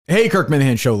Hey, Kirk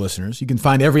Minifan Show listeners. You can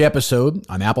find every episode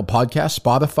on Apple Podcasts,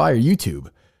 Spotify, or YouTube.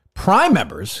 Prime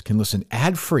members can listen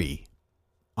ad-free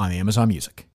on Amazon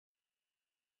Music.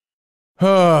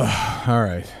 All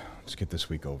right. Let's get this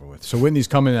week over with. So Whitney's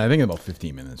coming in, I think, in about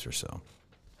 15 minutes or so.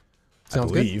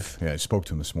 Sounds I believe. Good. Yeah, I spoke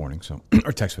to him this morning,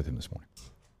 or texted with him this morning.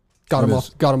 Got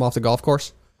him off the golf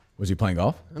course. Was he playing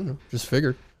golf? I don't know. Just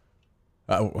figured.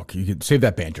 Okay, you could save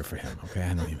that banter for him. Okay,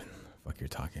 I don't even know what you're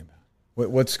talking about. Do you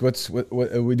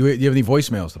have any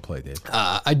voicemails to play, Dave?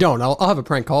 I don't. I'll have a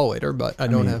prank call later, but I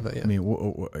don't have it yet. I mean,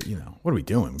 what are we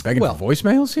doing? Begging for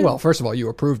voicemails here? Well, first of all, you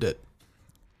approved it.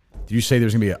 Did you say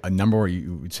there's going to be a number where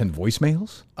you would send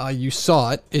voicemails? You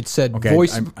saw it. It said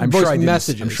voice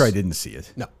messages. I'm sure I didn't see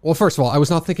it. No. Well, first of all, I was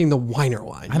not thinking the whiner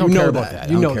line. I don't care about that.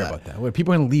 I don't care about that. What,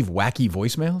 people going to leave wacky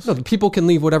voicemails? No, the people can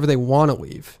leave whatever they want to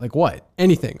leave. Like what?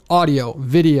 Anything. Audio,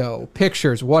 video,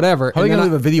 pictures, whatever. How are you going to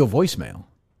leave a video voicemail?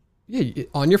 Yeah,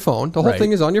 on your phone. The whole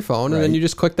thing is on your phone, and then you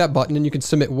just click that button and you can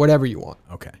submit whatever you want.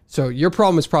 Okay. So your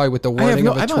problem is probably with the wording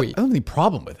of a tweet. I don't have any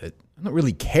problem with it. I don't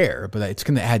really care, but it's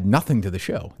going to add nothing to the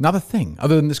show. Not a thing,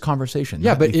 other than this conversation.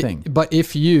 Yeah, but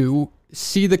if you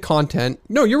see the content,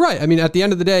 no, you're right. I mean, at the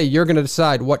end of the day, you're going to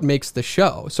decide what makes the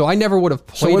show. So I never would have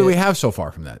played. So what do we have so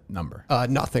far from that number?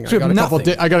 Nothing. So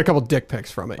I got a couple dick pics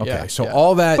from it. Okay, yeah, so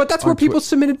all that. But that's where people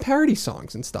submitted parody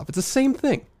songs and stuff. It's the same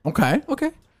thing. Okay.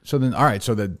 So then, all right.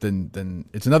 So then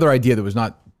it's another idea that was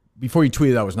not before you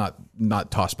tweeted. That was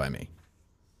not tossed by me.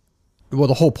 Well,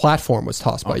 the whole platform was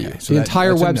tossed by you. So the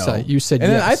entire website, you said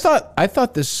and yes. Then I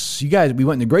thought this. You guys, we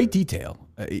went into great detail,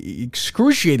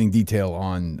 excruciating detail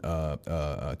on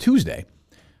Tuesday,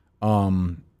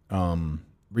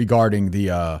 regarding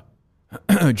the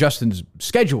Justin's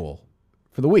schedule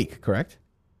for the week. Correct?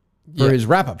 For his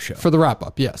wrap-up show. For the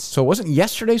wrap-up, yes. So wasn't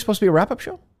yesterday supposed to be a wrap-up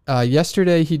show?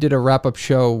 Yesterday he did a wrap-up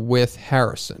show with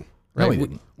Harrison. Right? No, he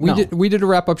didn't. We did a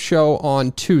wrap-up show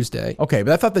on Tuesday. Okay,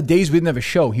 but I thought the days we didn't have a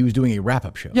show, he was doing a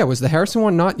wrap-up show. Yeah, was the Harrison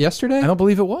one not yesterday? I don't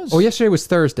believe it was. Oh, yesterday was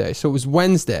Thursday, so it was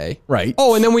Wednesday. Right.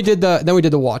 Oh, and then we did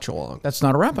the watch along. That's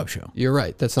not a wrap-up show. You're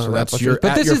right. That's not a wrap-up show.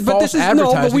 But this is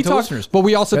advertising to listeners. But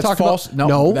we also talked about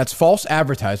no, that's false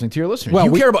advertising to your listeners. Well,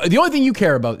 the only thing you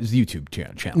care about is the YouTube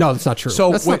channel. No, that's not true.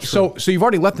 So that's not true. So you've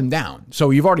already let them down. So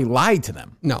you've already lied to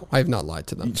them. No, I have not lied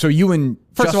to them. So you and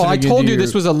First of all, I told you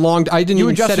this was a long. I didn't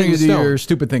even set it in stone. You do your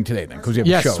stupid thing today, then, because you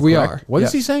have a show. Yes, we are. What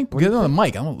is he saying? Get on the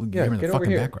mic. I don't give him the get fucking over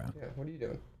here. background. Yeah, what are you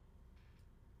doing?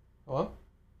 Hello,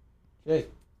 Jay.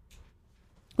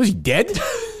 Was he dead?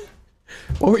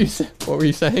 What were you saying? What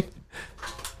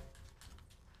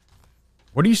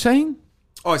are you saying?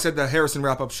 Oh, I said the Harrison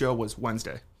wrap-up show was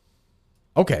Wednesday.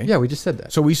 Okay. Yeah, we just said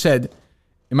that. So we said,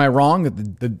 am I wrong?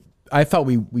 That I thought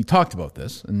we talked about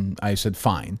this, and I said,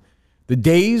 fine. The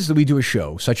days that we do a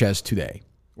show, such as today,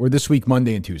 or this week,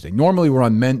 Monday and Tuesday. Normally, we're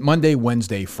on Monday,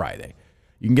 Wednesday, Friday.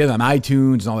 You can get it on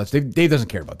iTunes and all that. Dave doesn't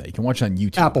care about that. You can watch it on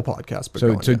YouTube. Apple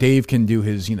Podcasts. So Dave can do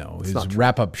his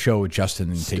wrap-up show with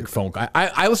Justin and take phone.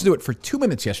 I listened to it for 2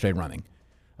 minutes yesterday running.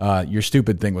 Your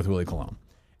stupid thing with Willie Colon.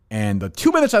 And the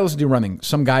 2 minutes I listened to running,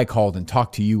 some guy called and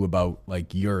talked to you about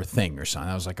like your thing or something.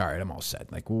 I was like, all right, I'm all set.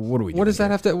 Like, what do we do? What does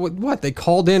that have to? What they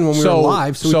called in when we were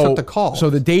live, so we took the call. So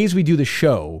the days we do the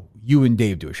show, you and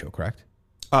Dave do a show, correct?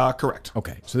 Correct.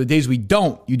 Okay. So the days we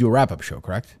don't, you do a wrap-up show,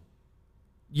 correct?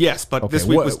 Yes, but this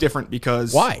week was different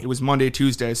because why? It was Monday,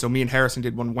 Tuesday. So me and Harrison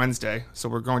did one Wednesday. So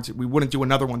we wouldn't do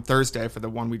another one Thursday for the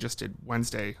one we just did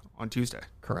Wednesday on Tuesday.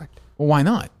 Correct. Well, why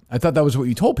not? I thought that was what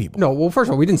you told people. No, well, first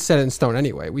of all, we didn't set it in stone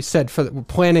anyway. We said we're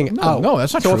planning out. No,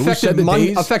 that's not true.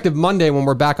 Effective Monday when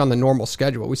we're back on the normal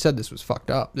schedule. We said this was fucked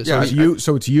up.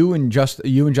 So it's you and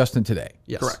Justin today.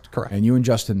 Yes, correct. And you and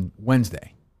Justin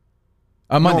Wednesday.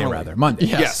 Monday, rather. Monday.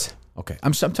 Yes. Okay.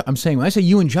 I'm saying, when I say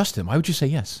you and Justin, why would you say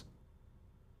yes?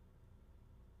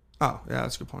 Oh, yeah,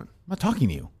 that's a good point. I'm not talking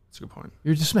to you. That's a good point.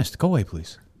 You're dismissed. Go away,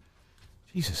 please.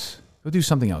 Jesus. Go do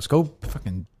something else. Go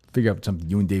fucking figure out something.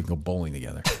 You and Dave can go bowling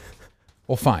together.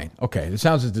 Well, fine. Okay. It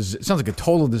sounds like a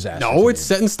total disaster. No, it's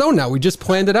set in stone now. We just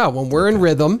planned it out. When we're in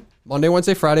rhythm, Monday,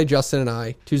 Wednesday, Friday, Justin and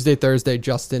I. Tuesday, Thursday,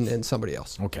 Justin and somebody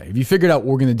else. Okay. Have you figured out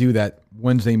we're going to do that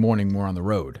Wednesday morning more on the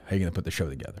road? How are you going to put the show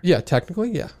together? Yeah,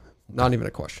 technically, yeah. Not even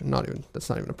a question. That's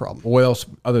not even a problem. Well, what else,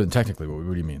 other than technically, what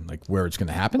do you mean? Like where it's going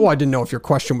to happen? Well, I didn't know if your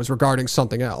question was regarding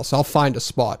something else. I'll find a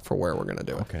spot for where we're going to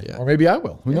do it. Okay. Yeah. Or maybe I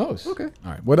will. Who knows? Okay.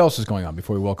 All right. What else is going on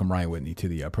before we welcome Ryan Whitney to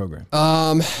the program?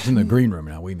 He's in the green room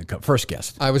now waiting to first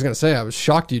guest. I was going to say, I was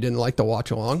shocked you didn't like the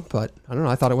watch along, but I don't know.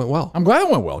 I thought it went well. I'm glad it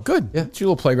went well. Good. Yeah. It's your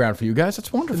little playground for you guys.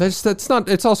 That's wonderful.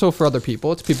 It's also for other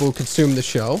people. It's people who consume the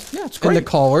show. Yeah, it's great. And the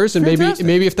callers. And Fantastic.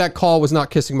 maybe if that call was not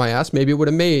kissing my ass, maybe it would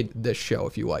have made this show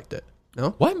if you liked it.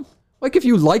 No? What? Like if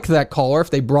you liked that caller, if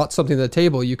they brought something to the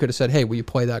table, you could have said, "Hey, will you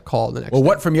play that call the next?" Well, day?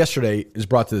 what from yesterday is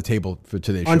brought to the table for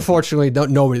today's show? Unfortunately,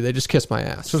 nobody. They just kissed my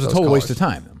ass. So it's a total waste of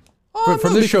time. Then.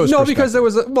 From no, this show's no, perspective. because there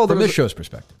was from this show's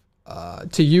perspective.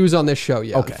 To use on this show.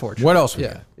 Yeah. Okay. Unfortunately. What else we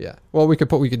Yeah. got? Yeah. Well, we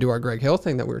could do our Greg Hill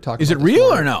thing that we were talking. Is it about this real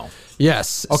morning. or no?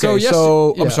 Yes. Okay. So,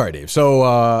 So yeah. I'm sorry, Dave.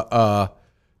 So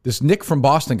this Nick from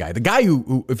Boston guy, the guy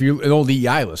who, if you're an old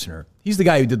EI listener, he's the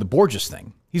guy who did the Borges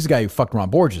thing. He's the guy who fucked Ron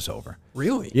Borges over.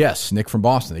 Really? Yes, Nick from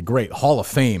Boston, a great Hall of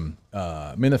Fame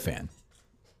Minifan.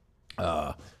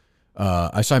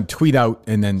 I saw him tweet out,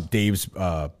 and then Dave's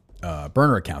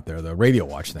burner account there, the Radio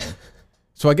Watch thing.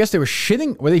 So I guess they were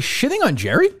shitting. Were they shitting on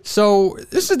Jerry? So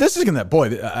This is gonna,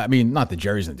 boy. I mean, not that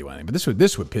Jerry's gonna do anything, but this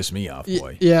would piss me off,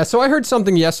 boy. yeah. So I heard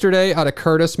something yesterday out of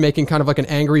Curtis making kind of like an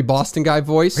angry Boston guy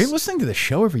voice. Are you listening to the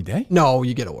show every day? No,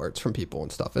 you get alerts from people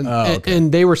and stuff, and okay.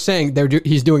 and they were saying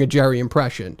he's doing a Jerry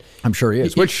impression. I'm sure he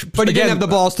is. But he didn't have the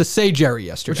balls to say Jerry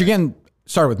yesterday. Which again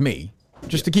started with me,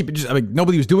 just to keep it. I mean,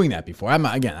 nobody was doing that before. I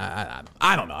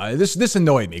don't know. This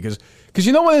annoyed me because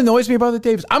you know what annoys me about it,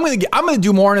 Dave? I'm gonna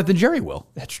do more on it than Jerry will.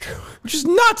 That's true. Which is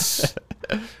nuts.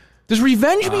 Does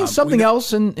revenge mean something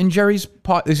else in Jerry's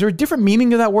pot? Is there a different meaning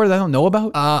to that word that I don't know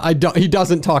about? I don't. He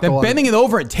doesn't talk. Than bending it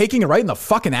over and taking it right in the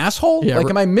fucking asshole? Yeah,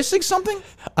 am I missing something?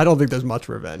 I don't think there's much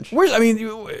revenge.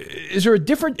 Is there a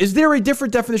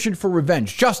different definition for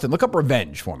revenge? Justin, look up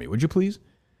revenge for me, would you please?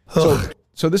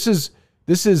 So this is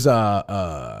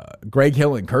Greg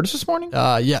Hill and Curtis this morning?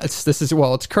 Yeah,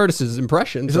 it's Curtis's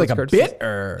impression. Is it like a bit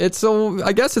or?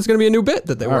 I guess it's going to be a new bit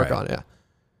that they work on. Yeah.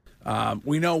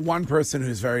 We know one person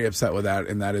who's very upset with that,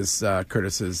 and that is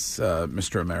Curtis's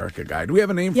Mr. America guy. Do we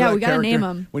have a name for that Yeah, we got to character? name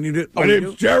him. When you do, My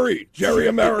name's Jerry. Jerry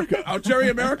America. Oh, Jerry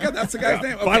America? That's the guy's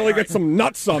name? Okay, Finally all get some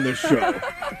nuts on this show. right.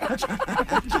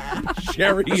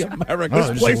 Jerry America.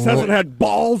 This place hasn't had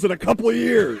balls in a couple of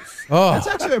years. That's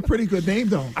actually a pretty good name,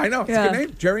 though. I know. It's Yeah. a good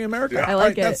name. Jerry America. I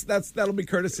like it. That'll be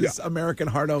Curtis's American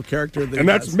Hardo character. And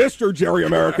that's Mr. Jerry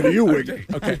America to you, Wiggy.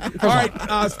 Okay. All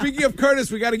right. Speaking of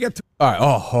Curtis, we got to get to... All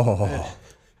right.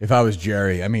 If I was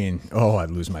Jerry,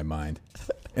 I'd lose my mind.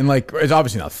 And it's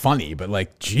obviously not funny,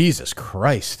 but Jesus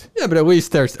Christ. Yeah, but at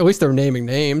least they're naming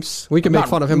names. We can make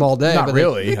fun of him all day. Not but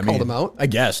really. They called him out. I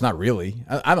guess not really.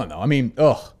 I don't know.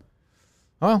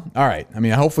 Well, all right.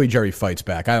 Hopefully Jerry fights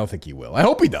back. I don't think he will. I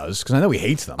hope he does because I know he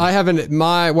hates them. I haven't.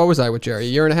 What was I with Jerry? A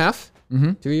year and a half?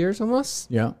 Mm-hmm. 2 years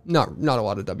almost. Yeah. Not a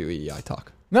lot of WEI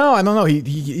talk. No, I don't know.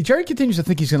 Jerry continues to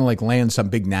think he's going to land some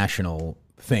big national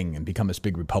thing and become this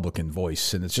big Republican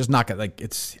voice, and it's just not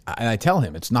it's. And I tell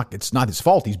him it's not his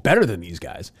fault. He's better than these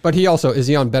guys. But is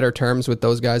he on better terms with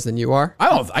those guys than you are?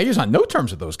 He's on no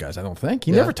terms with those guys. I don't think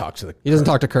he never talks to the. He doesn't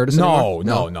talk to Curtis No,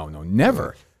 anymore? no,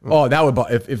 never. Oh, that would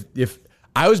if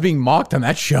I was being mocked on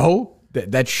that show,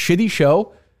 that shitty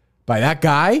show, by that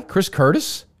guy, Chris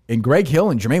Curtis and Greg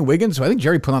Hill and Jermaine Wiggins, who I think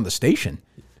Jerry put on the station.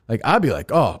 I'd be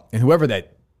like, oh, and whoever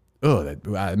that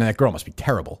girl must be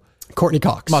terrible. Courtney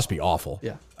Cox Must be awful.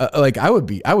 Yeah. I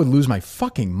would lose my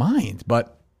fucking mind.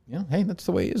 But hey, that's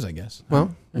the way it is, I guess.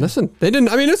 Well, listen, they didn't.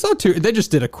 It's not too. They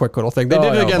just did a quick little thing. They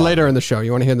did it again later in the show.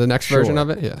 You want to hear the next version of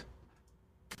it? Yeah.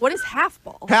 What is half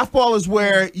ball? Half ball is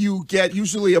where you get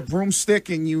usually a broomstick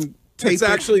and you tape It's it.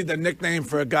 actually the nickname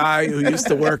for a guy who used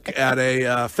to work at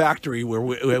a factory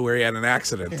where he had an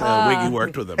accident. Wiggy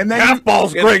worked with him. And then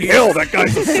Half-ball's Greg Hill. That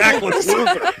guy's a sackless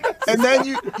loser. and then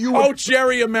you Oh,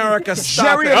 Jerry America, stop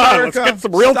Jerry it. America. Let's get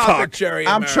some real Stop talk. it, Jerry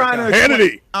I'm America. trying to explain,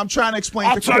 Hannity. I'm trying to explain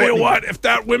I'll to tell you Courtney. what, if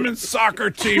that women's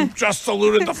soccer team just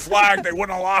saluted the flag, they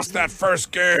wouldn't have lost that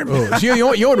first game. So you know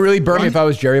what would really burn me if I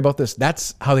was Jerry about this?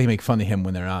 That's how they make fun of him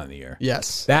when they're not in the air.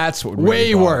 Yes. That's what would really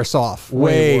Way bother worse me. off.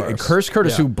 Way worse. and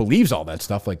Curtis, Yeah. who believes all that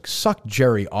stuff, suck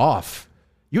Jerry off.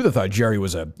 You would have thought Jerry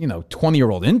was a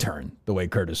 20-year-old intern. The way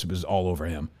Curtis was all over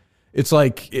him, it's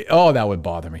that would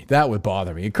bother me. That would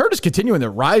bother me. And Curtis continuing the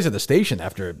rise of the station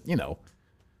after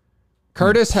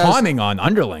Curtis has pawning on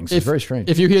underlings. It's very strange.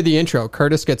 If you hear the intro,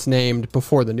 Curtis gets named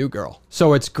before the new girl.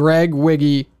 So it's Greg,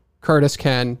 Wiggy, Curtis,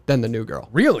 Ken, then the new girl.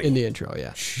 Really? In the intro,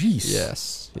 yeah. Jeez.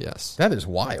 Yes. That is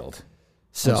wild.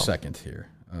 So 1 second here.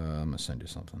 I'm gonna send you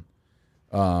something.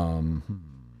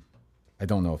 I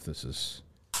don't know if this is.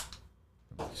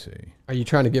 Let me see. are you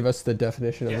trying to give us the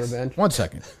definition of revenge? 1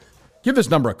 second. Give this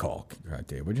number a call,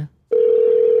 Dave, would you?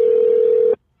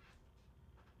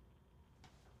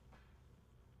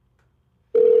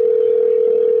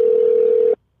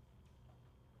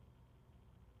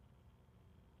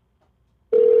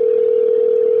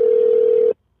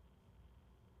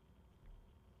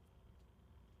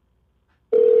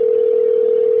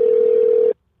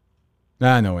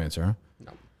 No answer, huh?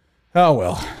 No. Oh,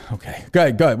 well. Okay. Go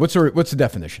ahead. What's the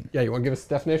definition? Yeah, you want to give us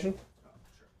the definition?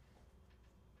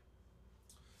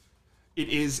 It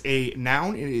is a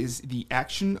noun. It is the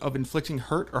action of inflicting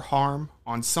hurt or harm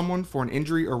on someone for an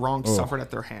injury or wrong suffered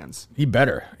at their hands. He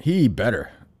better.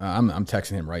 I'm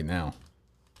texting him right now.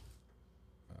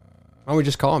 Why don't we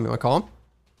just call him? You want to call him?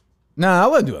 Nah,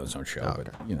 I'll let him do it on his own show. Oh, but,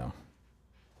 okay. you know.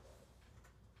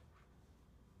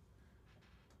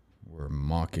 We're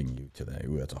mocking you today.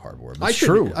 Ooh, that's a hard word. But it's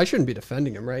true. I shouldn't be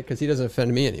defending him, right? Because he doesn't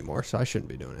offend me anymore, so I shouldn't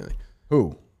be doing anything.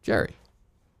 Who? Jerry.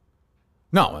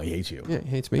 No, he hates you. Yeah, he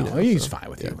hates me No, now. he's so. fine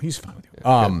with you. Yeah. He's fine with you.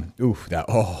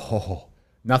 Yeah,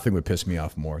 Nothing would piss me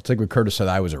off more. It's like when Curtis said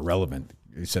I was irrelevant.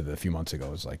 He said that a few months ago.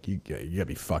 It was like, you gotta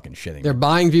be fucking shitting. They're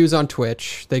buying views on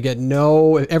Twitch. They get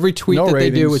every tweet No that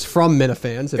ratings. they do is from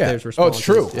Minifans. If there's responses. Oh, it's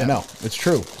true. Yeah. No, it's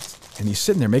true. And he's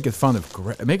sitting there making fun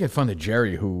of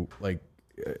Jerry, who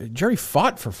Jerry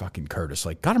fought for fucking Curtis,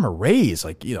 got him a raise,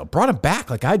 brought him back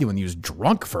like I do when he was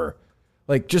drunk for,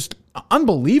 just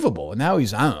unbelievable. And now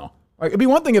he's, I don't know. It'd be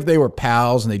one thing if they were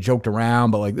pals and they joked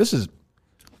around, but this is,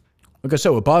 like I said,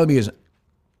 what bothered me is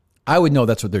I would know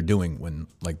that's what they're doing when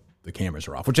the cameras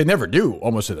are off, which they never do,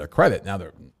 almost to their credit. Now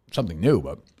they're something new,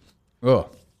 but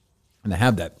and they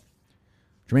have that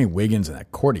Jermaine Wiggins and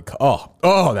that Cordy.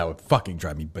 Oh, that would fucking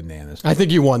drive me bananas. I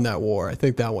think you won that war. I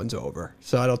think that one's over.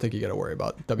 So I don't think you got to worry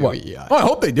about WEI. Well, I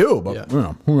hope they do, but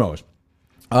who knows?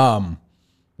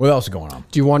 What else is going on?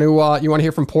 Do you want to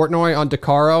hear from Portnoy on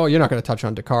DeCaro? You're not going to touch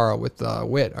on DeCaro with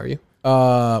Witt, are you?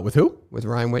 With who? With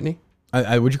Ryan Whitney?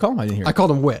 What'd you call him? I didn't hear. I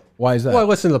called him Witt. Why is that? Well, I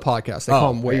listen to the podcast. They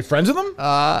call him Witt. Are you friends with him?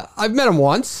 I've met him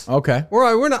once. Okay.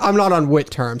 I'm not on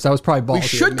Witt terms. That was probably ballsy. We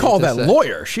should call that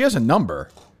lawyer. She has a number.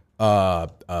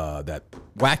 That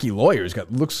wacky lawyer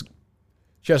looks.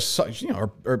 She has,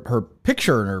 her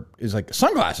picture is like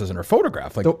sunglasses in her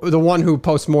photograph. The one who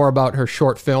posts more about her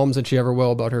short films than she ever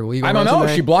will about her legal. I don't know.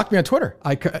 resume. She blocked me on Twitter.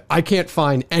 I can't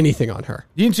find anything on her.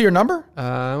 You didn't see her number?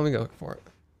 Let me go look for it.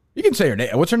 You can say her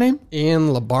name. What's her name? Ann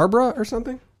LaBarbera or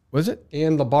something? Was it?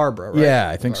 Ann LaBarbera, right? Yeah,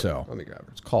 I think so. Let me grab her.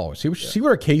 Let's call her. See what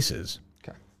her case is.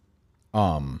 Okay.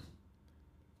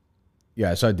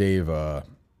 Yeah, I saw Dave. Yeah,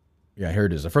 here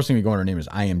it is. The first thing we go on her name is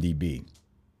IMDb.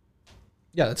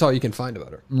 Yeah, that's all you can find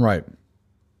about her. Right.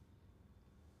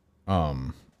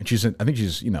 And I think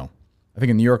she's a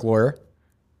New York lawyer.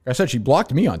 Like I said, she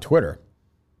blocked me on Twitter.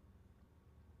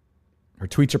 Her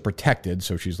tweets are protected,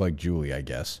 so she's like Julie, I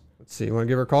guess. Let's see. You want to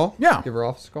give her a call? Yeah. Give her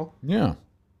office a call? Yeah.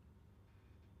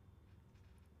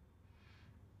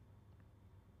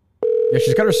 Yeah,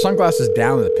 she's got her sunglasses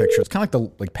down in the picture. It's kind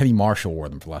of like Penny Marshall wore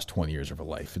them for the last 20 years of her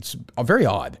life. It's very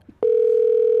odd.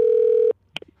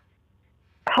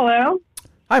 Hello?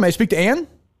 Hi, may I speak to Ann?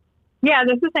 Yeah,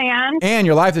 this is Ann. Ann,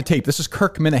 you're live to tape. This is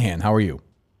Kirk Minahan. How are you?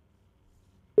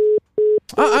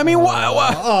 I mean, what?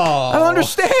 I don't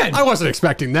understand. I wasn't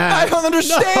expecting that. I don't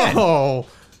understand. No.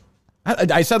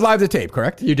 I said live to tape,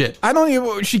 correct? You did. I don't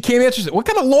even, she can't answer. What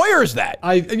kind of lawyer is that?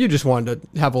 You just wanted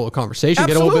to have a little conversation,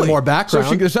 Absolutely. get a little bit more background.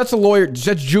 So that's the lawyer.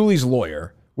 That's Julie's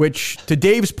lawyer. Which, to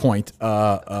Dave's point,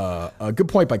 a good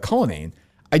point by Cullinane.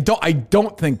 I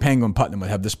don't think Penguin Putnam would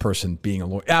have this person being a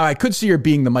lawyer. Now, I could see her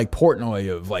being the Mike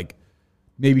Portnoy of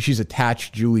maybe she's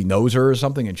attached. Julie knows her or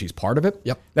something, and she's part of it.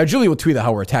 Yep. Now Julie will tweet out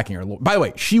how we're attacking her. By the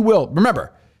way, she will.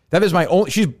 Remember, that is my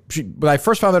only. When I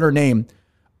first found out her name.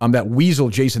 That weasel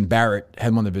Jason Barrett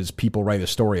had one of his people write a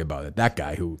story about it. That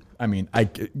guy who,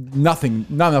 not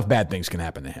enough bad things can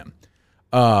happen to him.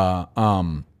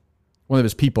 One of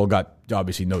his people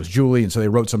obviously knows Julie, and so they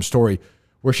wrote some story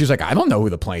where she's like, I don't know who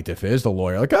the plaintiff is, the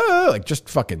lawyer, just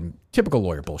fucking typical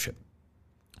lawyer bullshit.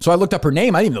 So I looked up her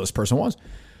name. I didn't even know who this person was,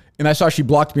 and I saw she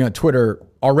blocked me on Twitter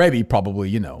already.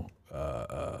 Probably,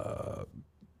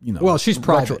 well, she's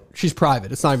private. She's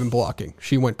private. It's not even blocking.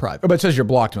 She went private. But it says you're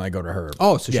blocked when I go to her.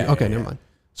 Oh, so never mind.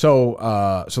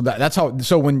 So, that's how.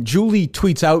 So when Julie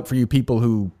tweets out for you people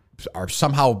who are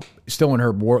somehow still in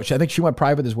her world, I think she went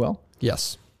private as well.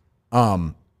 Yes.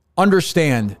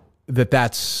 Understand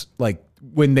that's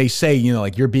when they say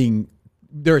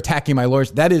they're attacking my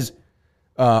lawyers. That is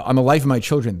on the life of my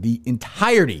children. The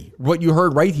entirety, what you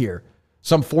heard right here,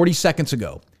 some 40 seconds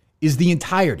ago, is the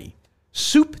entirety.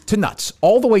 Soup to nuts,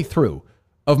 all the way through,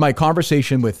 of my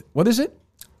conversation with, what is it?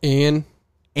 Ann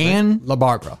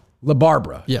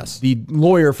LaBarbera. Yes. The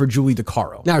lawyer for Julie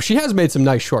DeCaro. Now, she has made some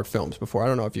nice short films before. I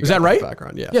don't know if you got that right?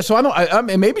 Background. Yeah. Yeah, so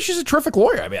and maybe she's a terrific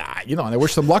lawyer. I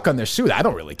wish them luck on their suit. I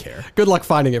don't really care. Good luck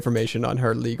finding information on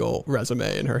her legal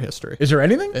resume and her history. Is there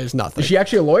anything? There's nothing. Is she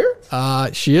actually a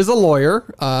lawyer? She is a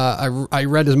lawyer. I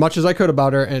read as much as I could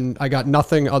about her, and I got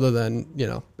nothing other than,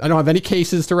 I don't have any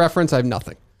cases to reference. I have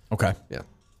nothing. Okay. Yeah.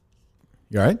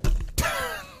 You all right?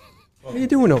 What are you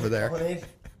doing over there?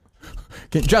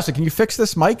 Justin, can you fix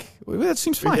this mic? That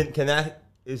seems fine. Can that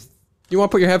is You want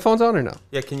to put your headphones on or no?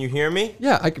 Yeah, can you hear me?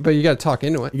 Yeah, but you got to talk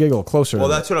into it. You gotta go closer. Well,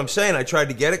 to that's what I'm saying. I tried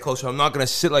to get it closer. I'm not going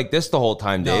to sit like this the whole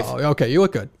time, Dave. Oh, okay, you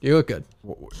look good. You look good.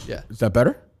 Yeah. Is that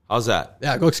better? How's that?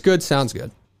 Yeah, it looks good. Sounds good.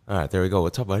 All right, there we go.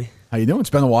 What's up, buddy? How you doing? It's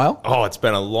been a while. Oh, it's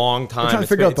been a long trying time. to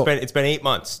figure out It's been 8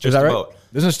 months, Is just that right? about.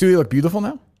 Doesn't the studio look beautiful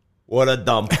now? What a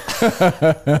dump.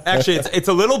 Actually, it's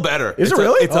a little better. Is it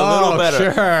really? It's a little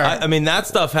better. Sure. I mean, that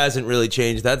stuff hasn't really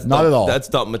changed. That's Not at all. That's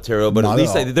dump material. But Not at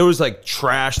least at all. there was like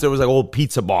trash. There was like old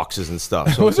pizza boxes and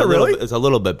stuff. So Was it really? It's a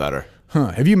little bit better. Huh.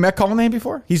 Have you met Cullinane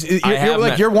before?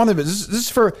 You're one of it. This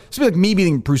is like me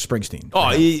meeting Bruce Springsteen. Oh,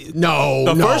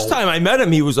 No, the first time I met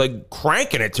him, he was like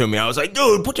cranking it to me. I was like,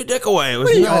 dude, put your dick away. It was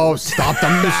Oh, stop the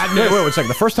madness. Wait, it's like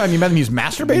the first time you met him, he was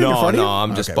masturbating in front of you? No,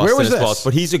 I'm just Okay. Where busting was his this? balls.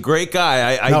 But he's a great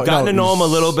guy. I've gotten to know him a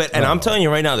little bit, and I'm telling you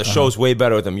right now, the show's way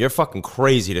better with him. You're fucking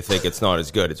crazy to think it's not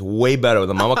as good. It's way better with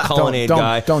him. I'm a Cullinane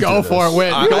guy. Don't Go do for this. it,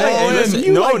 Whit. I- Go hey, in. listen,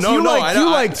 You no,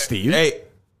 liked I- Steve. Hey,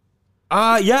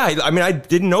 yeah. I mean, I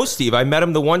didn't know Steve. I met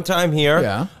him the one time here.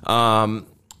 Yeah.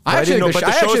 I didn't know, but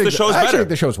the show's I actually better. think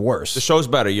the show's worse. The show's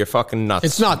better. You're fucking nuts.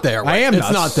 It's not there. I am It's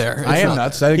nuts. not there. I It's am not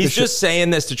nuts. I think He's just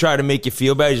saying this to try to make you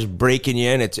feel bad. He's just breaking you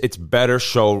in. It's better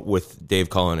show with Dave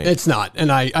Cullinane. It's not,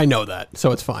 and I know that,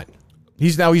 so it's fine.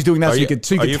 He's doing that Are so you you-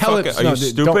 could are you tell it. fucking- are you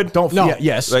stupid? Don't No.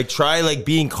 yes. Like try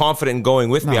being confident and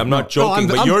going with me. I'm not no. joking,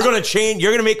 No, but I'm- you're gonna change.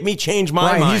 You're gonna make me change my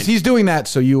Brian, mind. he's doing that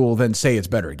so you will then say it's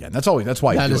better again. That's why. That's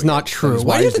why That he's is doing not it. true. That is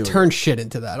Why do you he's have to doing turn it. shit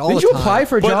into that all Did the you time? apply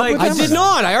for a But, job like, with I him? did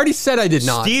not. I already said I did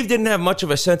not. Steve didn't have much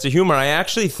of a sense of humor. I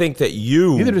actually think that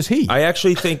you. Neither does he. I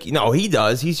actually think no, he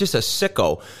does. He's just a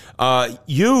sicko.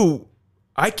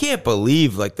 I can't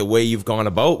believe like the way you've gone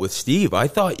about with Steve. I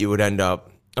thought you would end up.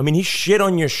 I mean, he shit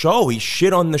on your show. He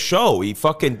shit on the show. He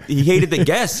hated the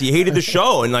guests. He hated the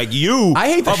show. And like you, I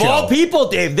hate the of show. all people,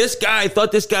 Dave, this guy, I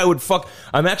thought this guy would fuck.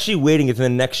 I'm actually waiting until the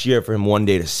next year for him one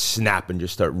day to snap and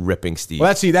just start ripping Steve.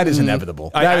 Well, that is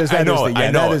inevitable. I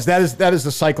know it. That is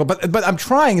the cycle. But I'm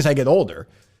trying as I get older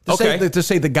to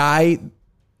say the guy.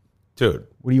 Dude,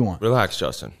 What do you want? relax,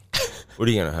 Justin. What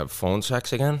are you gonna have phone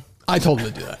sex again? I told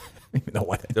him to do that. You know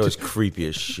what? That was creepy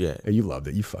as shit. You loved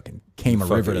it. You fucking came a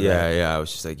river to that. Yeah. I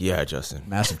was just like, yeah, Justin.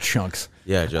 Massive chunks.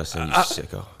 Yeah, Justin, you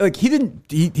sicko. Like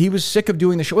he was sick of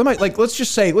doing the show. Like let's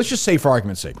just say for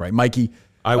argument's sake, right, Mikey?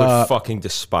 I would fucking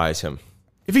despise him.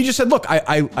 If he just said, "Look,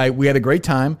 we had a great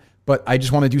time, but I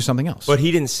just want to do something else." But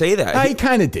he didn't say that. He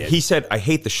kind of did. He said, I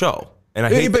hate the show. And I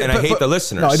hate the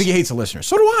listeners. No, I think he hates the listeners.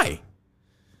 So do I.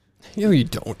 No, you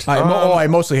don't. I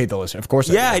mostly hate the listener. Of course.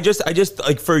 Yeah, I just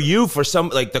like for you, for some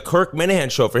like the Kirk Minahan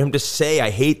show, for him to say I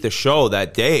hate the show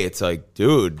that day, it's like,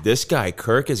 dude, this guy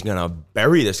Kirk is gonna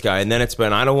bury this guy, and then it's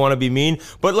been I don't want to be mean,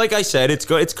 but like I said, it's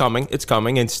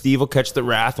coming, and Steve will catch the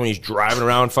wrath when he's driving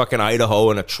around fucking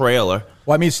Idaho in a trailer.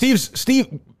 Well, I mean,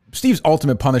 Steve's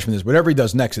ultimate punishment is whatever he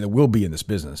does next, and it will be in this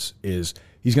business, is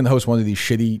he's going to host one of these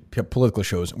shitty political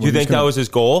shows. Do you think that was his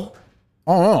goal?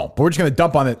 Oh, no, but we're just going to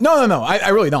dump on it. No. I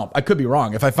really don't. I could be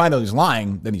wrong. If I find out he's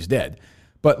lying, then he's dead.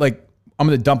 But like, I'm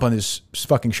going to dump on his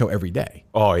fucking show every day.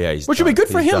 Oh yeah, which would be good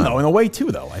for him though, in a way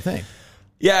too, though. I think.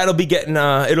 Yeah, it'll be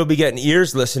getting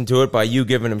ears listened to it by you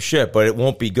giving him shit, but it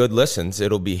won't be good listens.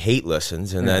 It'll be hate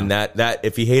listens, and then that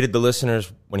if he hated the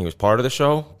listeners when he was part of the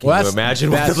show, can you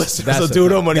imagine what the listeners will do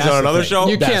to him when he's on another show?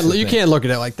 You can't look at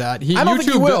it like that. I don't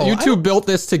think he will. You two built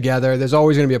this together. There's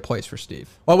always going to be a place for Steve.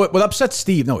 Well, what upset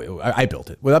Steve? No, I built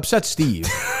it. What upset Steve?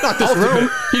 Not this room.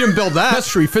 He didn't build that. That's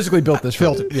true. He physically built this.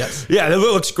 Built it. Yes. Yeah, that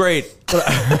looks great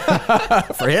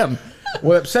for him.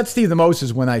 What upset Steve the most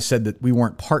is when I said that we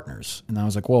weren't partners, and I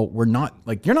was like, "Well, we're not.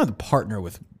 Like, you're not a partner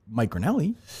with Mike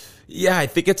Grinelli." Yeah, I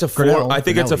think it's a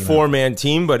Grinelli, four-man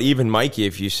team, but even Mikey,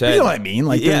 if you said, you know what I mean?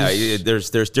 Like,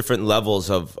 there's different levels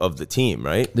of the team,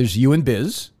 right? There's you and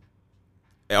Biz,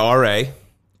 RA,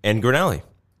 and Grinelli.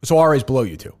 So RA's below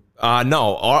you two.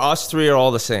 No, us three are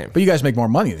all the same. But you guys make more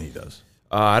money than he does.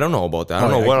 I don't know about that. I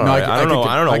don't know what RA. I don't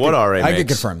know what RA makes. I can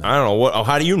confirm that. I don't know what. Oh,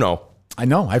 how do you know? I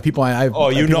know. I have people. I have you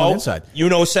people on know the inside. You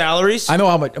know salaries. I know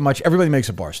how much everybody makes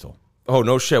at Barstool. Oh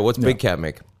no shit! What's Big Cat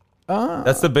make?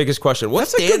 That's the biggest question.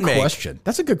 What's That's a Dan good make? question.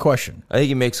 That's a good question. I think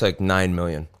he makes like $9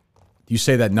 million. Do you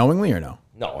say that knowingly or no?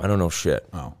 No, I don't know shit.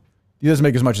 Oh, he doesn't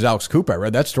make as much as Alex Cooper. I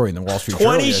read that story in the Wall Street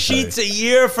Journal. 20 sheets a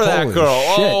year for that Holy girl.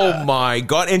 shit. Oh my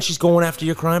god! And she's going after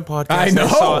your crime podcast.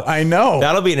 I know.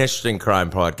 That'll be an interesting crime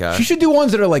podcast. She should do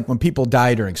ones that are like when people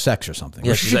die during sex or something.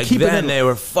 Yeah, Or she she's should like, keep it then in- they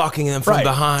were fucking them from Right.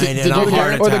 behind Did and you a hear-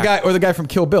 heart attack. or the guy from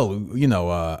Kill Bill, who,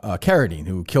 Carradine,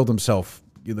 who killed himself,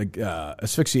 like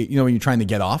asphyxiate. You know, when you're trying to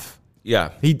get off.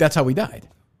 Yeah. That's how he died.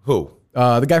 Who?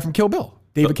 The guy from Kill Bill,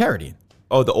 David Carradine.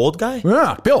 Oh, the old guy?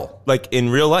 Yeah, Bill. Like in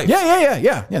real life?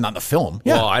 Yeah. Not in the film.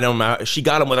 Yeah. Well, I don't know. She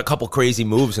got him with a couple crazy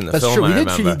moves in the That's film. true. I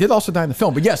She remember. did also die in the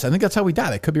film. But yes, I think that's how he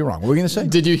died. I could be wrong. What were you going to say?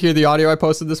 Did you hear the audio I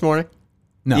posted this morning?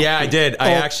 No. Yeah, I did.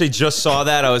 I actually just saw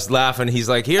that. I was laughing. He's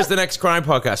like, here's the next crime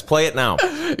podcast. Play it now.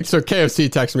 So KFC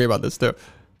texted me about this too.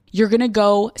 You're going to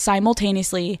go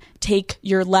simultaneously take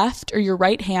your left or your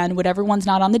right hand, whatever one's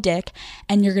not on the dick,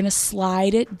 and you're going to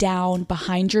slide it down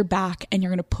behind your back, and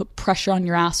you're going to put pressure on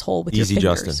your asshole with Easy, your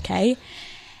fingers, Justin. okay?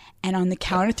 And on the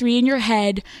count of 3 in your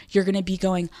head, you're going to be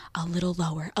going a little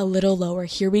lower, a little lower.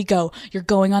 Here we go. You're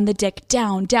going on the dick,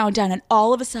 down, down, down. And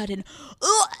all of a sudden,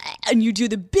 and you do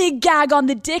the big gag on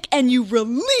the dick and you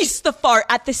release the fart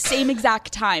at the same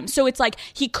exact time. So it's like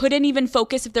he couldn't even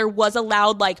focus if there was a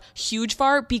loud, like, huge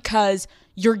fart because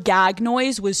your gag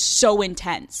noise was so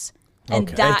intense. And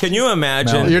Okay. And that can you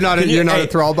imagine? No. You're not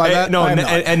enthralled by that? No, I'm not.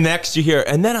 and next you hear,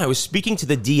 and then I was speaking to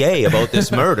the DA about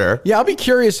this murder. Yeah, I'll be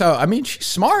curious how. I mean, she's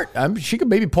smart. She could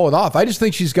maybe pull it off. I just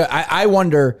think she's got. I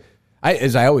wonder.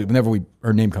 As I always, whenever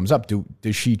her name comes up,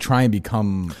 does she try and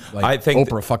become like I think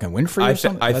Oprah fucking Winfrey or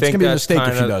something? I That's think gonna be a that's mistake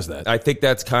if she kinda- does that. I think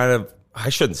that's kind of. I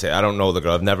shouldn't say. I don't know the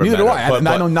girl. I've never Neither met do her.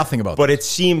 I. I know nothing about But this. it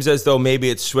seems as though maybe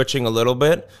it's switching a little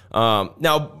bit.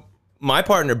 Now, my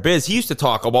partner Biz, he used to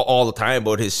talk about all the time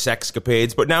about his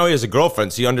sexcapades, but now he has a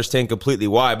girlfriend, so you understand completely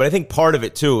why. But I think part of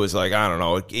it too is like, I don't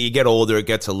know, you get older, it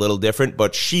gets a little different.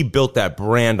 But she built that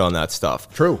brand on that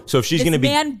stuff. True. So if she's this going to be,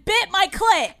 man bit my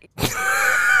clit.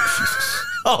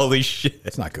 holy shit!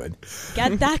 It's not good.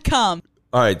 Get that cum.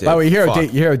 All right, Dave. By the way, you fuck.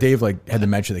 hear how Dave like had to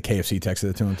mention the KFC texted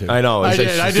it to him too. I know. I It's like,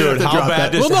 did. I did dude, have to how drop bad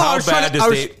that. does Well, no, I how was trying bad to- does I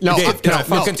was- Dave? no, Dave, no, can I no,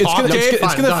 fucking it's talk? gonna- Dave,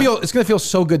 It's gonna done. feel. It's gonna feel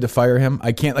so good to fire him.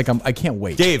 I can't. I can't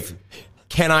wait. Dave,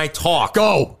 can I talk?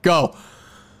 Go.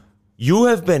 You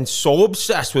have been so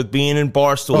obsessed with being in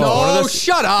Barstool. One of No, the-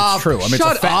 shut up. It's true. I mean,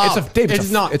 shut it's a fact. up. It's a- Dave, it's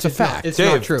a- not. it's a fact. It's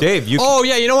Dave, not true. Dave, you- Oh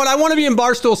yeah, you know what? I want to be in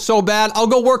Barstool so bad. I'll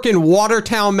go work in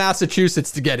Watertown, Massachusetts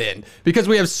to get in because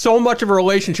we have so much of a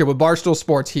relationship with Barstool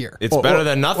Sports here. It's better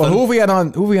than nothing. Well, who have we had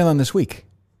on? Who have we had on this week?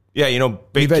 Yeah, you know,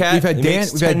 Big We've Cat. had he Dan.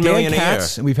 makes We've had 10 Dan million a year.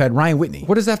 Katz, and we've had Ryan Whitney.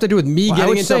 What does that have to do with me Well, I getting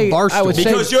would into say- I Barstool? would say-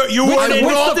 Because you weren't Who's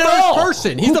involved the at first all.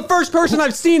 person? He's the first person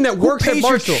I've seen that Who works at pays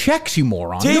your Barstool. checks, you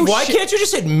moron? Dave, No why shit. can't you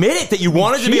just admit it that you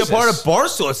wanted to be a part of Jesus.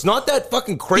 Barstool? It's not that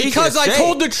fucking crazy. Because to I say.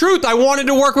 told the truth. I wanted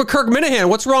to work with Kirk Minihane.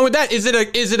 What's wrong with that? Is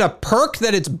it a perk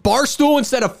that it's Barstool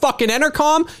instead of fucking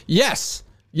Entercom? Yes.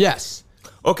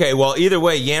 Okay, well, either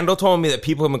way, Yandel told me that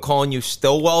people have been calling you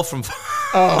Stillwell from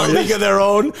A League of Their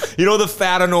Own. You know the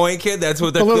fat, annoying kid? That's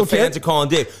what the little fans kid? are calling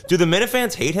Dave. Do the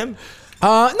Minifans hate him?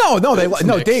 No,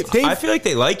 Dave. I feel like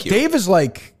they like you. Dave is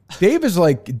like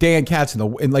Dan Katz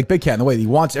in like Big Cat in the way that he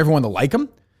wants everyone to like him.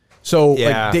 So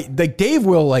Yeah. like Dave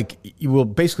will he will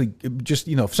basically just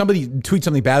if somebody tweets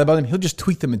something bad about him, he'll just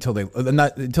tweet them until they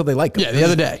like him. Yeah, the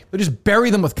other day. They'll just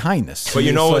bury them with kindness. But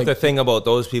you know It's what like- the thing about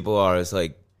those people are is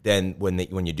like, then when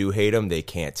you do hate them, they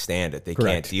can't stand it. They can't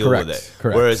Correct, deal correct, with it.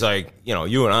 correct. Whereas like,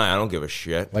 you and I don't give a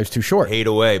shit. Life's too short. Hate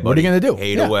away, buddy. What are you gonna do?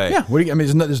 Hate Yeah, away. Yeah. What are you, I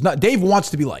mean, there's not. Dave wants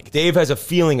to be liked, Dave has a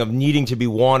feeling of needing to be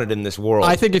wanted in this world.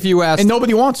 I think if you asked, and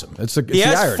nobody wants him. It's he the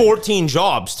has irony. 14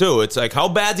 jobs too. It's like, how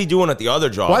bad's he doing at the other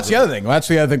jobs? Well, that's the other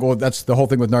thing. Well, that's the whole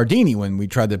thing with Nardini. When we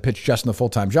tried to pitch Justin a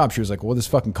full-time job, she was like, "Well, what is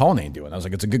fucking Cullinane doing?" I was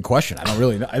like, "It's a good question. I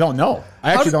don't know.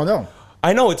 I actually don't know."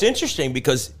 I know it's interesting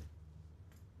because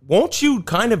won't you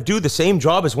kind of do the same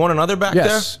job as one another back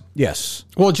Yes.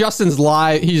 well, Justin's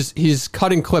live. He's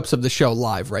cutting clips of the show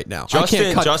live right now. there? I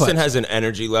can't cut Justin clips. has an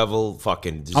energy level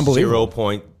fucking Unbelievable.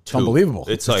 0.2. It's unbelievable.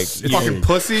 It's like Fucking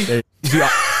pussy.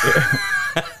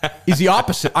 He's the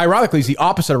opposite. Ironically, he's the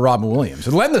opposite of Robin Williams.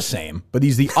 They're the same, but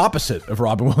he's the opposite of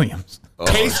Robin Williams.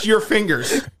 Taste your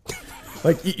fingers.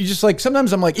 Like you just like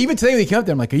sometimes I'm like, even today when he came up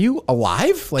there, I'm like, "Are you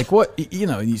alive? Like what?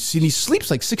 And he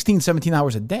sleeps like 16, 17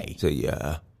 hours a day." So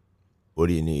yeah, what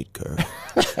do you need, Kirk?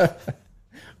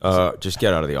 Just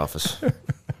get out of the office.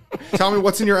 Tell me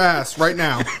what's in your ass right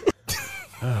now.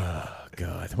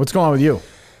 God, what's going on with you?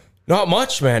 Not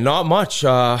much, man. Not much.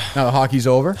 Now the hockey's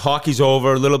over. Hockey's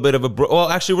over. A little bit of a well,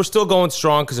 actually, we're still going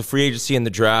strong because of free agency and the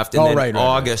draft. And then right.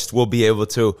 August we'll be able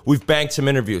to. We've banked some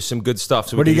interviews, some good stuff.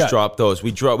 So What we do can you just got? drop those.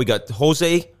 We got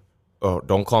Jose. Oh,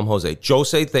 don't call him Jose.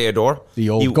 Theodore, The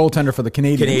old goaltender for the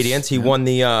Canadians. He won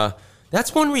the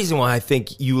That's one reason why I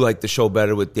think you like the show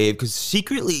better with Dave, because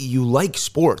secretly you like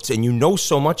sports and you know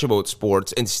so much about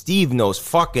sports, and Steve knows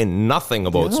fucking nothing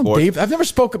about sports. Dave, I've never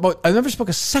spoke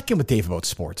a second with Dave about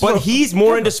sports. But he's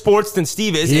more into sports than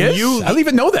Steve is. He and is? You, I don't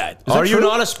even know that. Is are that you true?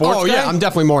 not a sports guy? Yeah, I'm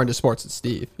definitely more into sports than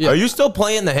Steve. Yeah. Are you still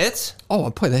playing the hits? Oh, I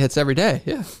play the hits every day.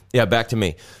 Yeah. Yeah, back to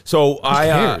me. So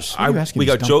cares? Why are you asking we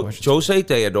these got dumb questions? Jose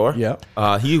Theodore.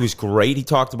 Yeah. He was great. He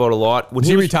talked about a lot. When Is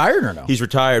he retired or no? He's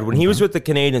retired. When he was with the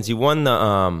Canadians, he won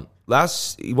the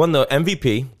he won the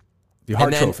MVP. The Hart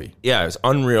And then- Trophy. Yeah, it was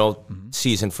unreal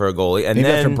season for a goalie. And Named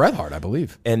then after Bret Hart, I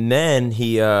believe. And then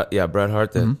he Bret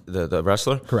Hart, the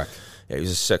wrestler. Correct. Yeah, he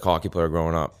was a sick hockey player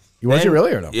growing up. Was he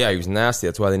really or no? Yeah, he was nasty.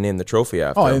 That's why they named the trophy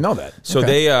after Oh, him. I didn't know that. So Okay.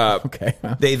 they Okay.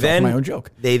 That's my own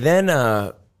joke. They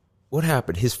then what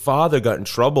happened? His father got in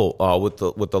trouble with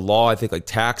the law, I think, like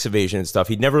tax evasion and stuff.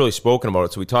 He'd never really spoken about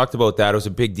it, so we talked about that. It was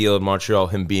a big deal in Montreal,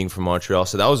 him being from Montreal.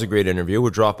 So that was a great interview.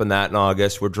 We're dropping that in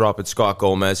August. We're dropping Scott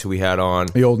Gomez, who we had on.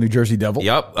 The old New Jersey Devil.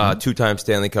 Yep, 2-time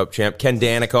Stanley Cup champ. Ken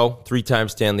Danico, 3-time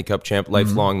Stanley Cup champ,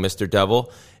 lifelong Mr.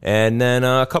 Devil. And then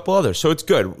a couple others. So it's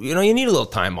good. You know, you need a little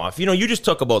time off. You know, you just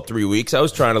took about 3 weeks. I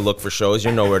was trying to look for shows.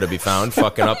 You're nowhere to be found,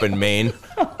 fucking up in Maine.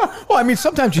 Well, I mean,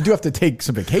 sometimes you do have to take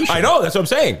some vacation. I know, that's what I'm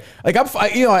saying. Like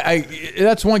I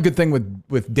that's one good thing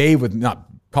with Dave, with not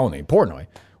calling it Portnoy.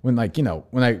 When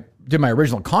when I did my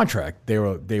original contract, they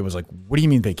was like, "What do you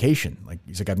mean vacation?" Like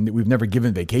he's like, "We've never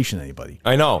given vacation to anybody."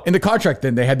 I know. In the contract,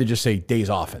 then they had to just say days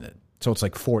off in it. So it's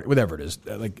like 40, whatever it is.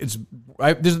 Like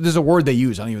there's a word they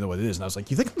use. I don't even know what it is. And I was like,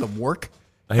 "You think I'm gonna work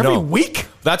every week?"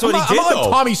 That's what he did, I'm not though. like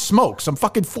Tommy Smokes. I'm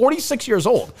fucking 46 years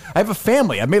old. I have a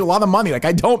family. I've made a lot of money. Like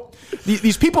I don't.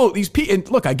 These people. And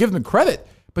look, I give them credit.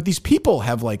 But these people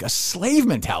have like a slave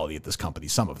mentality at this company,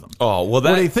 some of them. Oh, well,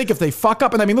 where they think if they fuck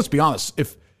up, and I mean, let's be honest,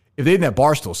 if they didn't have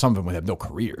Barstool, some of them would have no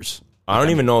careers. I don't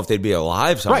even know if they'd be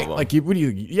alive, some of them. Like, I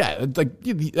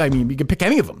mean, you can pick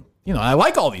any of them. You know, I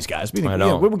like all these guys. I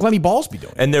know. What would Glenny Balls be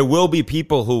doing? And there will be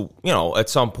people who, you know, at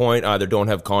some point either don't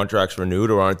have contracts renewed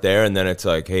or aren't there, and then it's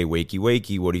like, hey, wakey,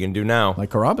 what are you going to do now? Like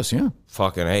Carabas, yeah.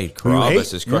 Fucking, hey, you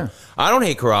Carabas hate? is... Yeah. I don't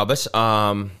hate Carabas.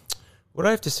 What do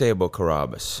I have to say about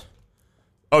Carabas?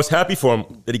 I was happy for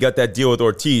him that he got that deal with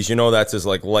Ortiz. You know, that's his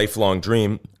like lifelong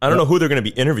dream. I don't know who they're going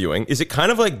to be interviewing. Is it kind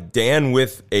of like Dan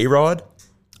with A-Rod?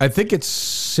 I think it's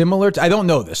similar to, I don't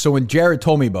know this. So when Jared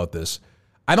told me about this,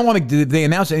 I don't want to, did they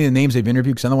announce any of the names they've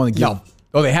interviewed? Because I don't want to give. No.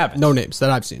 Oh, they haven't? No names that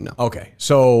I've seen, no. Okay.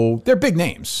 So they're big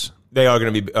names. They are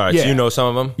going to be... All right, Yeah. so you know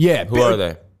some of them? Yeah. Who are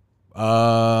they?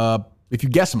 If you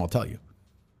guess them, I'll tell you.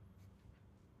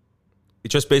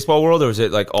 It's just baseball world, or is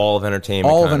it like all of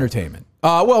entertainment? All of kind entertainment.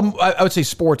 Well, I would say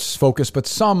sports focused, but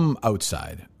some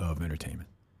outside of entertainment.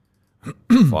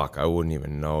 Fuck, I wouldn't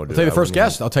even know. Dude. I'll tell you the first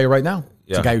guest. I'll tell you right now. It's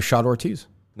Yeah. the guy who shot Ortiz.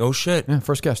 No shit. Yeah,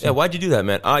 first guest. Yeah, why'd you do that,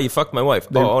 man? You fucked my wife.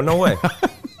 Oh, no way.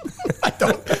 I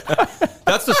don't.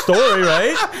 That's the story,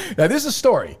 right? That is a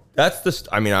story. That's the...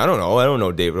 I mean, I don't know. I don't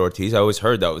know David Ortiz. I always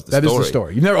heard that was the That is story. the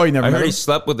story. You never I met heard him? he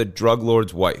slept with a drug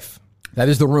lord's wife. That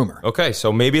is the rumor. Okay,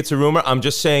 so maybe it's a rumor. I'm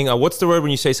just saying, what's the word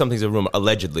when you say something's a rumor?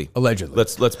 Allegedly. Allegedly.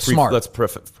 Let's Smart.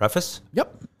 preface.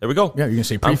 Yep. There we go. Yeah, you're gonna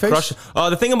say I'm preface? crushing-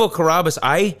 the thing about Carabas,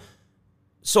 I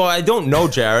don't know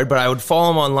Jared, but I would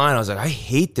follow him online. I was like, I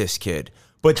hate this kid.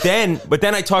 But then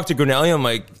I talked to Grinelli. I'm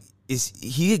like, is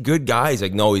he a good guy? He's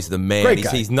like, no, he's the man. Great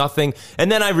guy. He's nothing.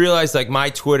 And then I realized like my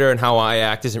Twitter and how I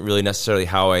act isn't really necessarily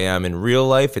how I am in real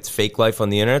life. It's fake life on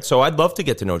the internet. So I'd love to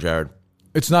get to know Jared.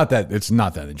 It's not that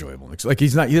enjoyable. It's like he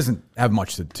doesn't have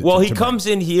much to Well, he to comes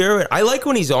in here. I like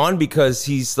when he's on because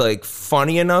he's like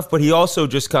funny enough, but he also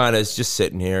just kind of is just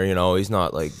sitting here. You know, he's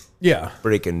not like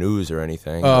breaking news or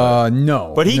anything.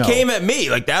 No. But he no. came at me.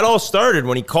 Like that all started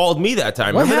when he called me that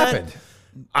time. What Remember happened? that?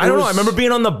 I don't know. I remember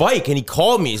being on the bike and he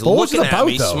called me. He's What was looking it at about,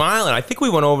 me, though? smiling. I think we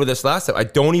went over this last time. I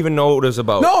don't even know what it was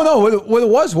about. No. What it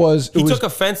was He took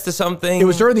offense to something. It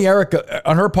was during the Erica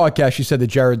on her podcast. She said that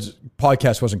Jared's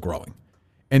podcast wasn't growing,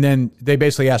 and then they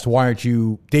basically asked, "Why aren't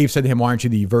you?" Dave said to him, "Why aren't you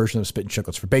the version of Spittin'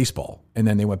 Chicklets for baseball?" And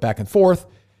then they went back and forth,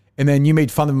 and then you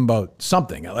made fun of him about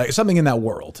something, like something in that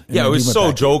world. And Yeah, it then was he went so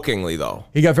back. jokingly though.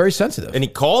 He got very sensitive, And he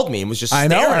called me and was just I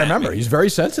know. staring I at remember. me. He's very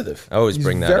sensitive. I always He's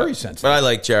bring that very up. sensitive. But I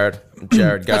like Jared.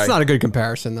 Jared guy. That's not a good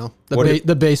comparison, though. What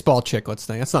The baseball chicklets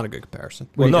thing. That's not a good comparison.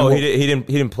 Well, no, he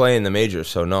didn't play in the majors,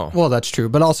 so no. Well, that's true.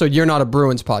 But also, you're not a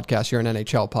Bruins podcast. You're an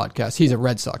NHL podcast. He's a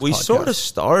Red Sox We podcast. sort of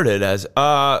started as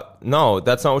no,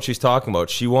 that's not what she's talking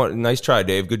about. She wanted nice try,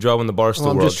 Dave. Good job on the Barstool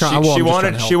Well, I'm World. just trying- well, I'm just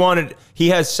trying to She help. wanted. He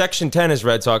has Section 10 as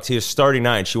Red Sox. He has starting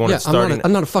 9. She wanted Yeah, starting.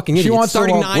 I'm not a fucking idiot. wants to-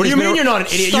 starting well, nine. what do you has been mean you're not an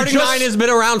idiot? You Starting just- 9 has been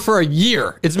around for a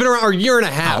year. It's been around a year and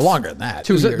a half. longer than that.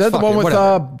 2 Is years. that the Fuck one it, with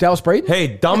whatever. Dallas Braden? Hey,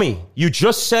 dummy. You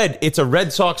just said it's a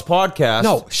Red Sox podcast.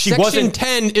 No, she Section wasn't.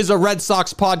 10 is a Red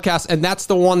Sox podcast, and that's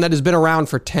the one that has been around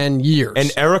for 10 years.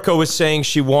 And Erica was saying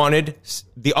she wanted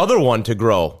the other one to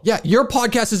grow. Yeah, your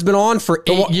podcast has been on for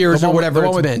 8 years or whatever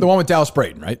it's been. The one with Dallas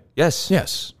Brayton, right? Yes.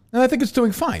 Yes. And I think it's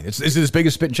doing fine. Is it as big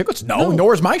as Spittin' Chicklets? No,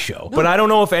 nor is my show. But I don't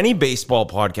know if any baseball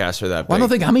podcasts are that big. Well, I don't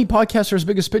think how many podcasts are as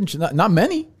big as Spittin' Chicklets. Not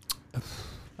many.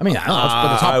 I mean, I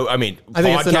don't know. I mean, I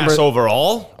think it's the podcasts number- I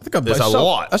overall, think there's a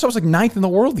lot. I saw it was like 9th in the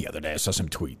world the other day. I saw some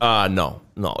tweet. No.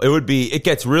 It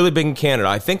gets really big in Canada.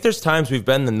 I think there's times we've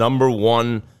been the number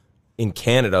one in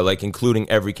Canada, like including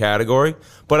every category.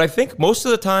 But I think most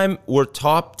of the time we're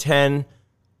top 10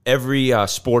 every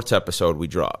sports episode we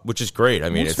drop, which is great. I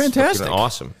mean, It's it's fantastic. fucking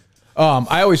awesome.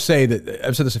 I always say that,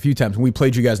 I've said this a few times, when we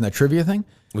played you guys in that trivia thing.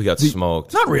 We got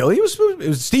smoked. Not really. It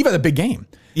was Steve had a big game.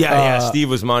 Yeah, Steve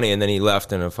was money, and then he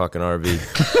left in a fucking RV.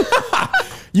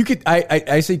 You could,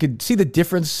 I say you could see the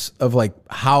difference of like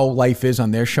how life is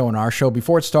on their show and our show.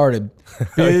 Before it started,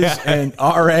 Biz and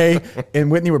RA and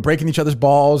Whitney were breaking each other's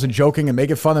balls and joking and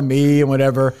making fun of me and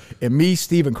whatever. And me,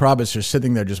 Steve, and Krabis are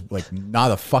sitting there just like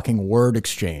not a fucking word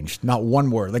exchanged, not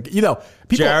one word. Like, you know,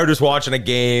 people. Jared was watching a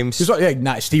game. Steve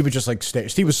was just like,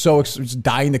 Steve was just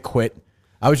dying to quit.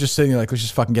 I was just sitting there like, let's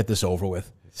just fucking get this over with.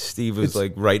 Steve was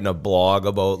like writing a blog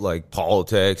about like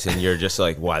politics, and you're just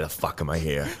like, why the fuck am I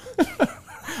here?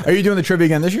 Are you doing the trivia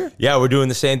again this year? Yeah, we're doing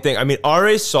the same thing. I mean,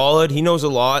 RA's solid. He knows a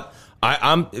lot.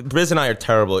 Briz and I are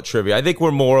terrible at trivia. I think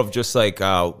we're more of just like,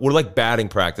 we're like batting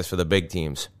practice for the big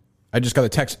teams. I just got a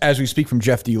text as we speak from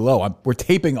Jeff D. Lowe. We're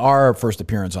taping our first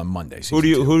appearance on Monday. Who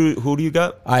do you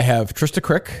got? I have Trista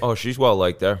Crick. Oh, she's well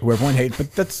liked there. Who everyone hates,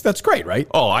 but that's great, right?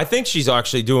 Oh, I think she's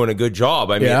actually doing a good job.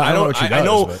 I mean, Yeah, I I don't know what she I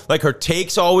know does, but- like her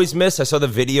takes always miss. I saw the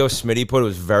video Smitty put. It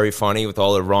was very funny with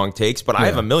all her wrong takes, but I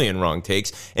have a million wrong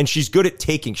takes, and she's good at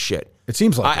taking shit. It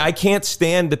seems like I can't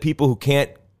stand the people who can't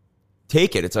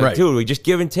take it. It's like, Right. dude, we just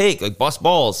give and take, like bust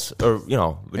balls or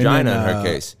vagina in her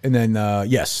case. And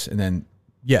then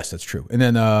yes, that's true. And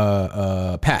then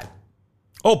Pat.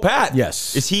 Oh, Pat.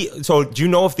 Yes. Is he? So, do you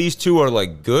know if these two are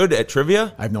like good at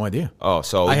trivia? I have no idea. Oh,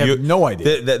 so I have no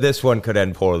idea. This one could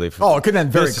end poorly. It could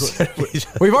end very quickly.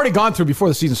 We've already gone through before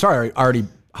the season started. I already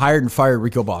hired and fired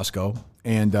Rico Bosco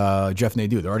and Jeff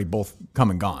Nadeau. They're already both come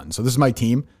and gone. So this is my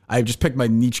team. I just picked my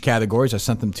niche categories. I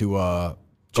sent them to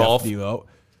Golf. Jeff D-Lo.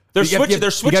 They're You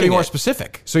gotta switching. be more it.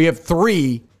 specific. So you have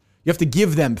three. You have to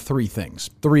give them three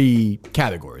things, three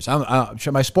categories. Am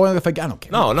I spoiling if I don't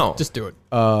care? No. Just do it.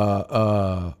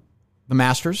 The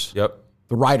Masters. Yep.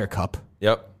 The Ryder Cup.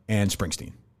 Yep. And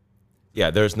Springsteen. Yeah,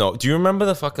 there's no. Do you remember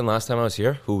the fucking last time I was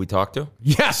here? Who we talked to?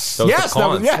 Yes, That was yes, the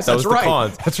cons. yes, That was that's the right.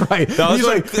 cons. That's right. That was he's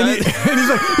like-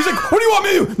 he's like, what do you want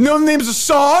me to do? No names of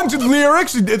songs and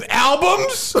lyrics and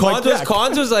albums. I'm like,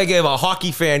 Cons was like if a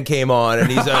hockey fan came on and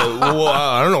he's like, well,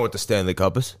 I don't know what the Stanley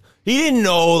Cup is. He didn't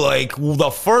know like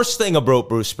the first thing about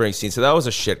Bruce Springsteen, so that was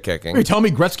a shit kicking. You telling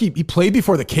me Gretzky he played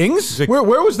before the Kings? Where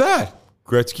was that?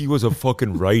 Gretzky was a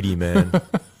fucking righty, man.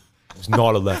 It was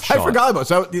not a left shot. I forgot about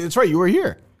that. That's right. You were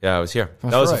here. Yeah, I was here.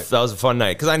 That's that right. was a fun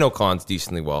night because I know Cons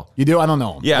decently well. You do? I don't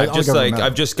know him. Yeah, I don't just think I like remember.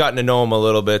 I've just gotten to know him a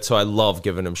little bit, so I love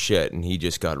giving him shit, and he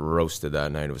just got roasted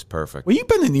that night. It was perfect. Well, you've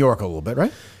been in New York a little bit,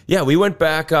 right? Yeah, we went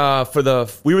back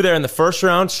we were there in the first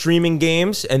round streaming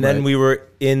games, and then we were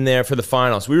in there for the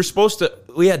finals.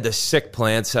 We had this sick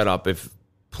plan set up. If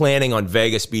planning on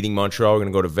Vegas beating Montreal, we're going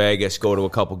to go to Vegas, go to a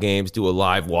couple games, do a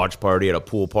live watch party at a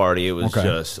pool party. It was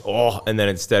and then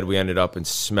instead we ended up in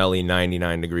smelly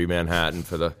 99-degree Manhattan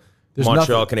for the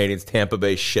Montreal Canadiens Tampa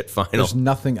Bay shit final. There's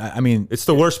nothing. I mean, it's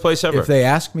the worst place ever. If they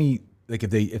ask me, like if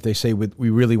they say we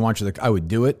really want you, I would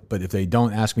do it. But if they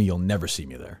don't ask me, you'll never see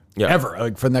me there ever.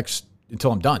 Like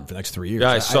until I'm done for the next 3 years.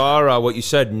 Yeah, I saw what you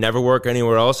said. Never work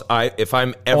anywhere else. I'm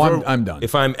done.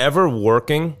 If I'm ever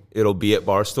working, it'll be at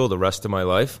Barstool the rest of my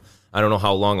life. I don't know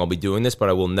how long I'll be doing this, but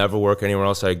I will never work anywhere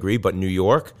else. I agree. But New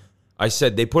York, I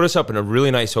said they put us up in a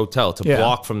really nice hotel to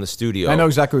block from the studio. I know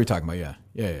exactly what you're talking about.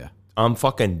 Yeah. I'm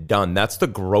fucking done. That's the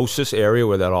grossest area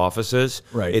where that office is.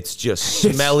 Right. It's just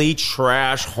smelly,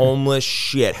 trash, homeless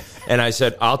shit. And I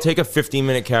said, I'll take a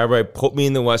 15-minute cab ride. Put me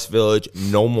in the West Village.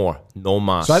 No more. No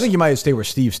mas. So I think you might have stayed where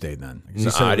Steve stayed then.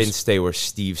 No, I didn't stay where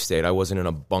Steve stayed. I wasn't in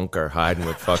a bunker hiding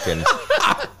with fucking...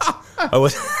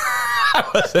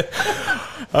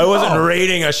 I wasn't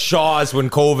raiding a Shaw's when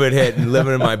COVID hit and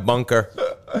living in my bunker.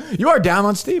 You are down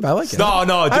on Steve. I like it. No,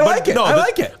 I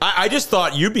like it. I just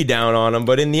thought you'd be down on him,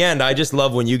 but in the end, I just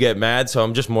love when you get mad, so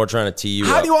I'm just more trying to tee you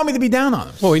up. How do you want me to be down on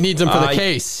him? Well, he needs him for the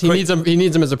case. He needs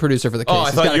him as a producer for the case. Oh,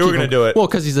 I thought you were going to do it. Well,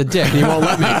 because he's a dick and he won't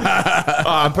let me.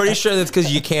 I'm pretty sure that's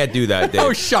because you can't do that, Dave.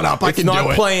 Oh, shut up. I can do it. It's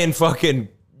not playing fucking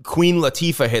Queen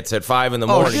Latifah hits at 5 in the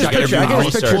morning. shut You gotta your do mouth.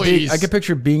 research. I can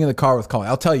picture being in the car with Colin.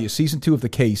 I'll tell you, season 2 of The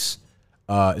Case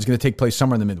is going to take place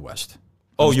somewhere in the Midwest.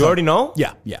 Oh, you already know?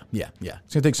 Yeah. It's going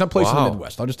to take some place in the Wow.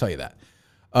 Midwest. I'll just tell you that.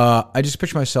 I just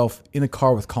picture myself in the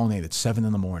car with Colin at 7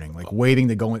 in the morning, like waiting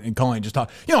to go in and Colin just talk.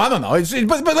 I don't know.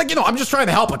 But like, I'm just trying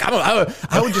to help. Like,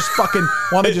 I would just fucking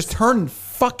want to just turn and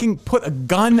fucking put a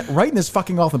gun right in his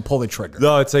fucking mouth and pull the trigger.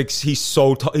 No, it's like he's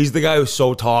the guy who's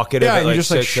so talkative. Yeah, at and you're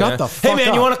just like, 6 shut a.m. the fuck Hey man,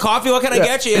 up. you want a coffee? What can I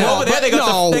get you? Yeah, Over there, they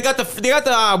got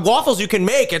the waffles you can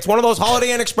make. It's one of those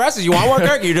Holiday Inn Expresses. You want one,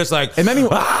 Kirk? You're just like, And then he,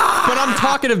 But I'm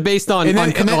talkative based on, and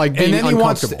then, like being he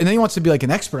wants, uncomfortable. and then he wants to be like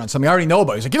an expert on something I already know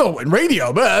about. He's like, in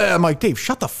radio. Blah. I'm like, Dave,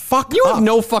 shut the fuck You up. have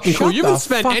no fucking clue. Shut You the haven't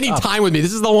spent fuck any up. time with me.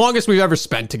 This is the longest we've ever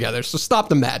spent together. So stop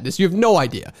the madness. You have no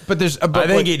idea. But there's, I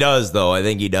think he does, though. I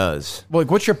think he does. Well,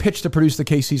 like, what's your pitch to produce The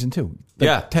Case season 2?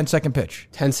 Yeah. 10-second pitch.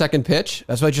 10-second pitch.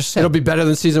 That's what I just said. It'll be better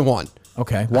than season 1.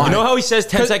 Okay. Why? You know how he says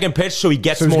 10-second pitch so he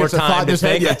gets So he more gets a time thought in to his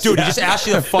head? think? Yes. Dude, he just asked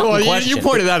you the fucking Well, question. you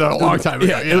pointed that out a long time ago.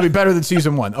 Yeah, it'll be better than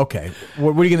season 1. Okay.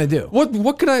 What are you going to do?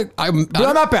 What could I?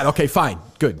 No, not bad. Okay, fine.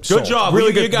 Good. Good job. Really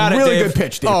You good. got it, Really Dave. good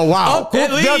pitch, Dave. Oh, wow. Dude,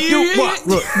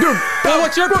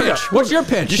 What's your pitch? What's your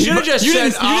pitch? You should have just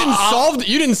said,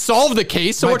 You didn't solve the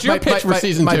case. So what's your pitch for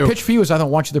season 2? My pitch for you is I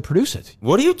don't want you to produce it.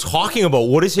 What are you talking about?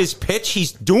 What is his pitch?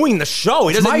 He's doing the show.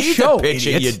 He doesn't My need show, to pitch it,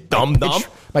 you idiots. dumb-dumb.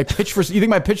 My pitch for you think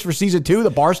my pitch for season 2,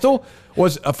 the Barstool,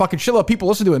 was a fucking shitload of people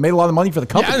listened to it and made a lot of money for the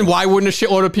company. Yeah, and why wouldn't a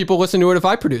shitload of people listen to it if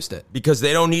I produced it? Because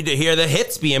they don't need to hear the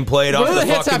hits being played off What do the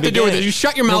hits have to do with it? You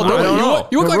shut your mouth. I don't know.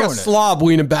 You look like a ruin it. slob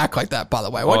leaning back like that, by the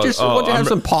way. Why don't you have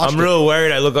some posture? I'm real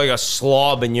worried I look like a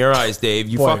slob in your eyes, Dave.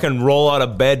 You Boy. fucking roll out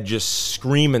of bed just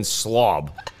screaming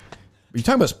slob. Are you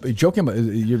talking about? Are you joking about?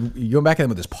 You're going back at him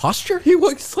with his posture? He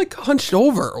looks like hunched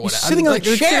over or whatever. sitting on a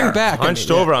chair. Sitting back. Hunched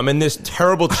over. I'm in this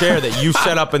terrible chair that you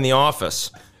set up in the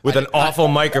office with an awful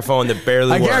microphone that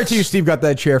barely I works. guarantee you, Steve got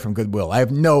that chair from Goodwill. I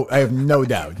have no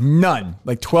doubt, none.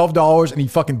 Like $12, and he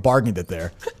fucking bargained it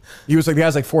there. He was like, the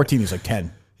guy's like 14. He's like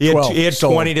 10. He had 12,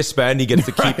 sold. 20 to spend. He gets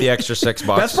to keep the extra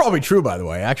 $6. That's probably true, by the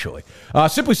way. Actually,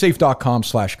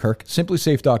 simplysafe.com/Kirk.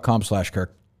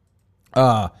 Simplysafe.com/Kirk.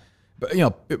 But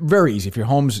very easy. If your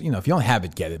home's, if you don't have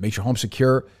it, get it. Makes your home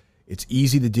secure. It's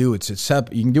easy to do. It's set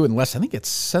up. You can do it in less. I think it's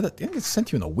sent to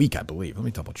you in a week. I believe. Let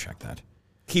me double check that.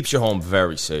 Keeps your home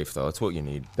very safe, though. That's what you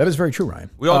need. That is very true,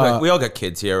 Ryan. We all got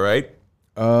kids here, right?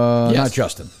 Yes. Not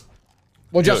Justin.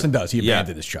 Well, Justin does. He Yeah.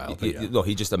 abandoned his child. but yeah. No,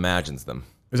 he just imagines them.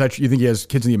 Is that you think he has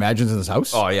kids and he imagines in his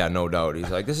house? Oh, yeah, no doubt.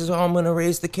 He's like, this is how I'm going to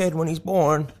raise the kid when he's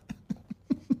born.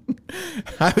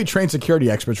 Highly trained security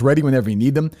experts ready whenever you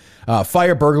need them.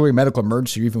 Fire, burglary, medical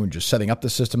emergency, or even when just setting up the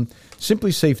system.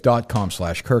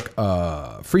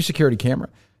 Simplysafe.com/Kirk. Free security camera.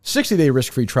 60-day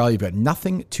risk-free trial. You've got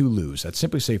nothing to lose. That's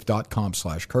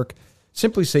simplysafe.com/Kirk.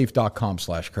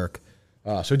 Simplysafe.com/Kirk.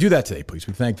 So do that today, please.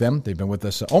 We thank them. They've been with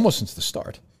us almost since the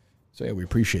start. So yeah, we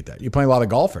appreciate that. You playing a lot of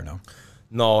golf or no?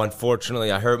 No, unfortunately,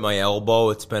 I hurt my elbow.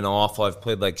 It's been awful. I've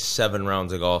played like 7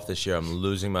 rounds of golf this year. I'm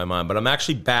losing my mind. But I'm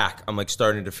actually back. I'm like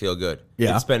starting to feel good.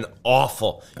 Yeah. It's been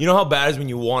awful. You know how bad it is when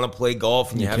you want to play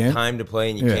golf and you have can't? time to play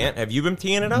and you Yeah. can't? Have you been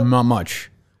teeing it up? Not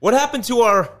much. What happened to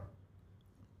our...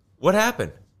 What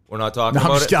happened? We're not talking No,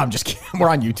 about it? I'm just kidding. We're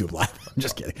on YouTube Live. I'm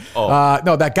just kidding. Oh.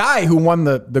 No, that guy who won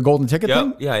the golden ticket Yep.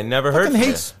 thing. Yeah, I never heard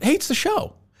fucking from hates the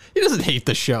show. He doesn't hate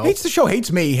the show. Hates the show.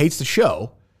 Hates me. Hates the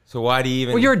show. So why do you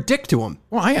even... Well, you're a dick to him.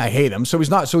 Well, I hate him, so he's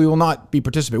not. So he will not be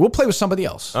participating. We'll play with somebody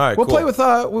else. All right, we'll cool. play with.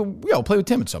 We'll play with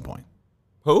Tim at some point.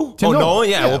 Who? Tim Nolan?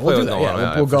 Yeah, we'll play do with that. Nolan.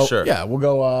 Yeah, We'll go. Sure. Yeah, we'll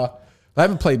go. I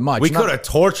haven't played much. We could have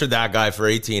tortured that guy for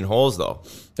 18 holes, though.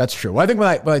 That's true. Well, I think when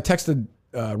I texted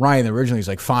Ryan originally, he's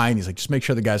like, "Fine." He's like, "Just make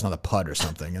sure the guy's not a putt or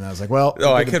something." And I was like, "Well,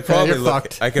 Oh, I could probably you're look.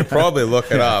 fucked." I could probably look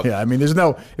it up. Yeah, I mean, there's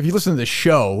no. If you listen to the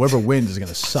show, whoever wins is going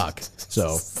to suck.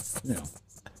 So,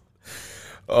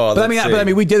 Oh, But I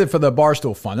mean, we did it for the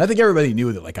Barstool Fund. I think everybody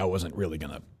knew that, like, I wasn't really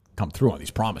going to come through on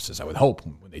these promises. I would hope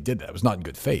when they did that, it was not in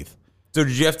good faith. So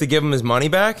did you have to give him his money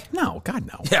back? No, God,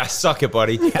 no. Yeah, suck it,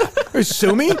 buddy. Yeah.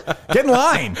 Sue me? Get in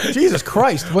line. Jesus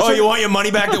Christ. You want your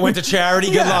money back that went to charity?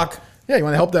 Good luck. Yeah, you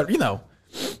want to help that,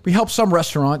 we help some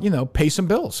restaurant, pay some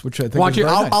bills, which I think is very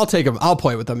nice. I'll take him. I'll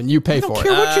play with them, and you pay I don't for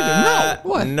care it. what you do. No.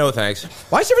 What? No, thanks.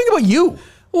 Why is everything about you?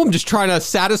 Well, I'm just trying to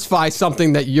satisfy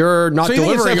something that you're not So you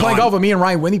think instead delivering of playing on. golf with me and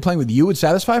Ryan Whitney playing with you would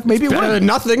satisfy? Maybe it better would. than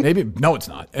nothing. Maybe no, it's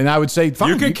not. And I would say, fine.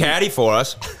 You could caddy for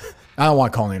us. I don't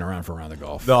want Colleen around for a round of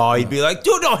golf. No, he'd be like,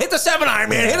 dude, no, hit the 7-iron,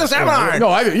 man. Hit the 7-iron.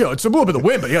 No, it's a little bit of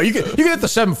wind, but you can hit the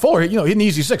 7-4. Hit an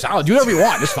easy 6. I'll do whatever you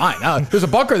want. It's fine. There's a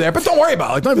bunker there, but don't worry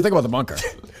about it. Don't even think about the bunker.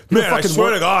 Man, I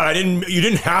swear to God, you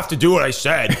didn't have to do what I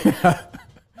said.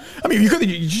 I mean, you could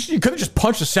have just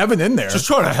punched a 7 in there. Just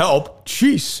trying to help.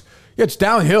 Jeez. Yeah, it's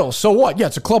downhill. So what? Yeah,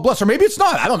 it's a Club Plus, or maybe it's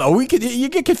not. I don't know. You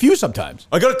get confused sometimes.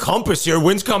 I got a compass here.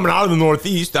 Wind's coming out of the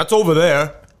northeast. That's over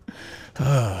there.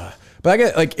 But I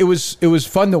get like it was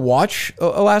fun to watch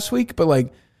last week. But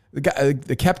like the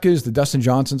Koepkas, the Dustin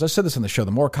Johnsons. I said this on the show.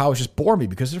 The Morikawas just bore me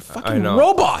because they're fucking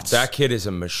robots. That kid is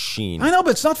a machine. I know,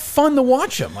 but it's not fun to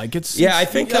watch him. Like I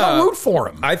think I don't root for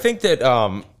him. I think that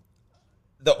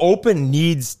the Open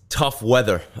needs tough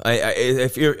weather. I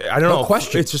don't know.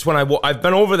 Question. It's just when I've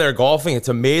been over there golfing. It's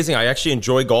amazing. I actually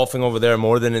enjoy golfing over there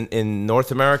more than in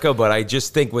North America. But I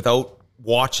just think without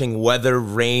watching weather,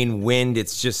 rain, wind,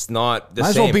 it's just not the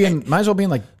same. Might as well be in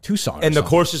like Tucson. And the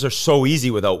courses are so easy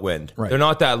without wind. Right. They're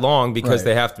not that long because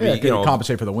they have to be,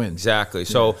 compensate for the wind. Exactly.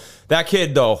 So that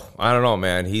kid, though, I don't know,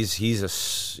 man. He's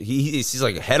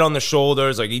like head on the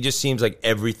shoulders. Like he just seems like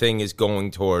everything is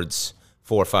going towards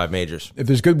 4 or 5 majors. If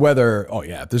there's good weather,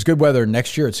 if there's good weather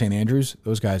next year at St. Andrews,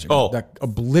 those guys are going to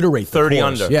obliterate the 30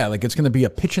 course. under. Yeah, like it's going to be a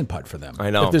pitch and putt for them. I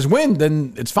know. If there's wind,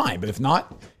 then it's fine. But if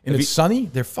not, and it's sunny,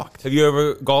 they're fucked. Have you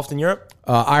ever golfed in Europe?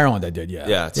 Ireland, I did. Yeah.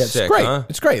 Yeah, it's sick, great. huh?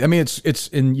 It's great. I mean, it's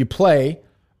and you play.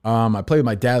 I played with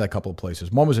my dad at a couple of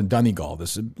places. One was in Donegal.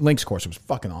 This links course. It was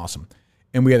fucking awesome.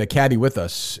 And we had a caddy with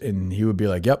us, and he would be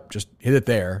like, "Yep, just hit it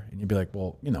there." And you'd be like,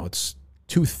 "Well, it's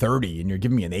 230 and you're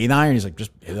giving me an 8-iron." He's like,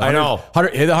 just hit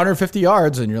 150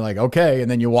 yards. And you're like, okay. And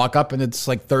then you walk up and it's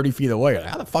like 30 feet away. You're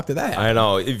like, how the fuck did that happen? I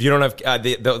know. If you don't have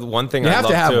the one thing I have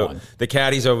love to have too, one. the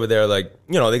caddies over there, like,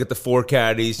 they get the 4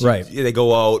 caddies. Right. They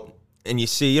go out and you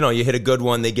see, you hit a good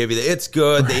one. They give you it's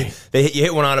good. Right. You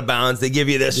hit one out of bounds. They give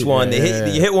you this one. You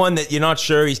hit one that you're not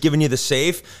sure. He's giving you the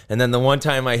safe. And then the one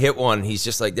time I hit one, he's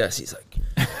just like this. He's like,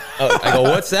 I go,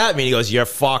 what's that mean? He goes, you're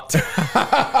fucked.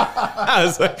 I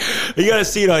was like, you got to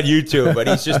see it on YouTube, but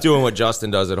he's just doing what Justin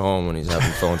does at home when he's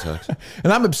having phone sex.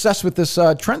 And I'm obsessed with this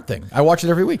Trent thing. I watch it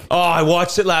every week. Oh, I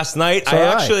watched it last night. So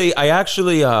I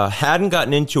actually hadn't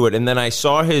gotten into it, and then I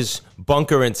saw his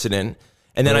bunker incident,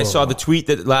 and then I saw the tweet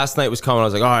that last night was coming. I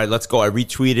was like, all right, let's go. I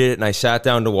retweeted it, and I sat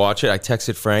down to watch it. I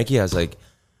texted Frankie. I was like,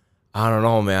 I don't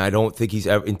know, man. I don't think he's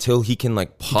ever, until he can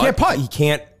like putt. He can't putt. He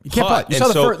can't putt. You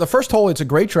saw the first hole. It's a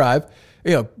great drive.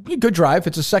 Good drive.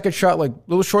 It's a second shot, like a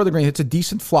little short of the green. Hits a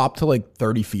decent flop to like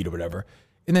 30 feet or whatever,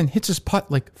 and then hits his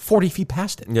putt like 40 feet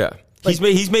past it. Yeah. Like,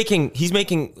 he's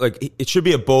making like it should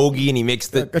be a bogey, and he makes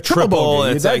the a triple bogey.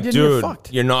 And it's like, dude,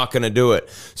 you're not going to do it.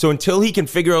 So until he can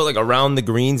figure out like around the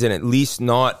greens and at least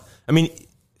not, I mean,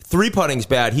 3 putting's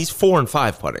bad. He's 4 and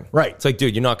 5 putting. Right. It's like,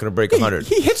 dude, you're not going to break 100.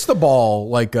 He hits the ball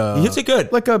like he hits it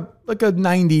good, like a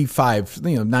 95,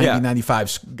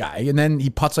 95 guy, and then he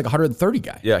putts like 130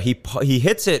 guy. Yeah, he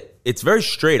hits it. It's very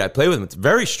straight. I play with him. It's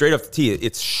very straight off the tee.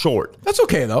 It's short. That's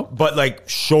okay though. But like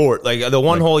short. Like the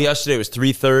one hole yesterday was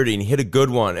 330, and he hit a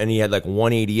good one, and he had like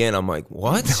 180 in. I'm like,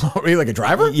 what? Really, like a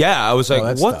driver? Yeah, I was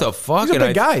like, what the fuck? He's a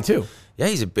big guy too. Yeah,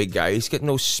 he's a big guy. He's got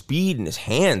no speed in his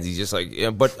hands. He's just like,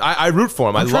 but I root for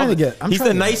him. I love it. He's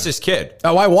the nicest kid.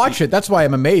 Oh, I watch it. That's why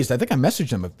I'm amazed. I think I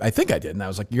messaged him. I think I did, and I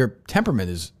was like, your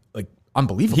temperament is like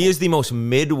unbelievable. He is the most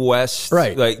Midwest.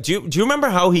 Right. Like, do you remember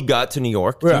how he got to New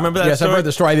York? Do you remember that story? I've heard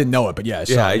the story. I didn't know it, but yeah.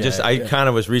 I kind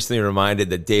of was recently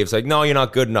reminded that Dave's like, no, you're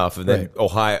not good enough. And then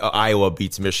Iowa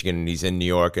beats Michigan, and he's in New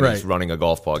York, and he's running a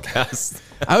golf podcast.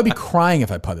 I would be crying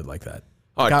if I putted like that.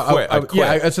 I'd quit.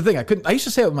 Yeah, that's the thing. I used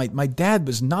to say my dad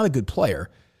was not a good player.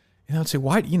 And I would say,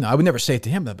 why? I would never say it to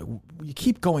him, but you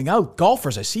keep going out.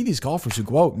 Golfers, I see these golfers who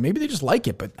go out. Maybe they just like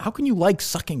it, but how can you like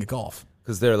sucking at golf?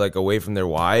 Because they're like away from their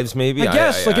wives, maybe? I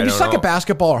guess. If you suck at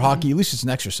basketball or hockey, at least it's an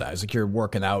exercise. Like you're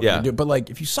working out. Yeah. But like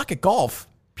if you suck at golf.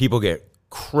 People get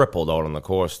crippled out on the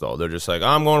course, though. They're just like,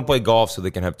 I'm going to play golf so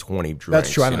they can have 20 drinks.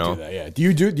 That's true. I don't do that, yeah. Do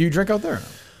you drink out there?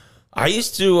 I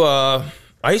used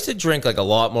to drink like a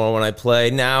lot more when I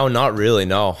play. Now, not really.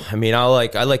 No, I mean, I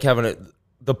like having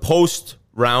the post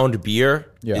round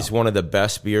beer is one of the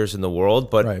best beers in the world.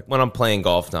 But when I'm playing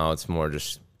golf now, it's more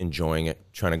just enjoying it,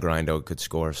 trying to grind out good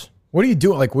scores. What do you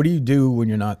do? Like, what do you do when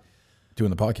you're not doing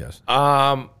the podcast?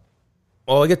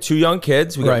 Well, I got 2 young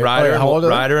kids. We got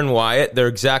Ryder and Wyatt. They're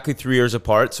exactly 3 years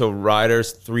apart. So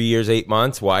Ryder's 3 years, 8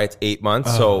 months. Wyatt's 8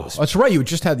 months. So that's right. You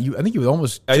just had. I think you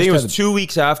almost. I think it was 2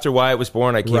 weeks after Wyatt was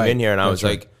born. I came in here and I was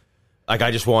like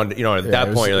I just wanted. At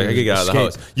that point, you're like, I could get out of the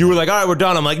house. You were like, all right, we're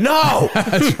done. I'm like, no.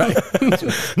 That's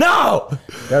right. No.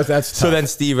 That's tough. So then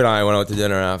Steve and I went out to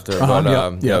dinner after. But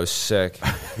I was sick.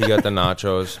 He got the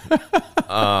nachos.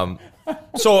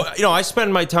 So I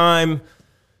spend my time.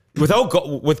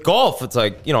 With golf, it's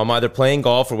like, I'm either playing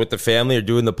golf or with the family or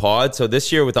doing the pod. So this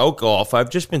year without golf, I've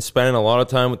just been spending a lot of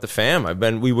time with the fam.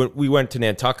 We went to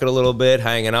Nantucket a little bit,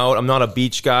 hanging out. I'm not a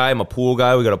beach guy. I'm a pool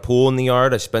guy. We got a pool in the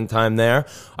yard. I spend time there.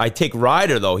 I take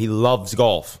Ryder, though. He loves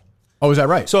golf. Oh, is that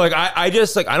right? So like I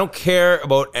just like I don't care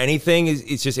about anything.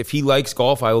 It's just if he likes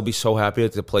golf, I will be so happy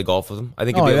to play golf with him. I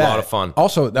think it'd be a lot of fun.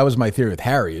 Also, that was my theory with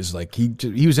Harry. Is like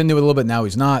he was into it a little bit. Now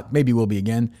he's not. Maybe will be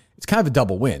again. It's kind of a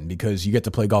double win because you get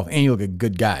to play golf and you look a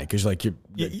good guy because like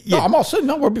no, I'm all sitting.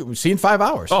 No, we're seeing 5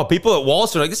 hours. Oh, people at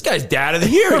Walsh are like, this guy's dad of the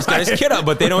year. He's got his kid up,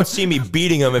 but they don't see me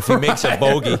beating him if he makes a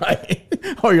bogey. Right.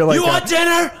 Oh, you're like you want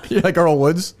dinner? You're like Earl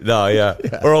Woods. No, yeah.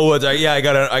 Earl Woods.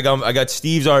 I got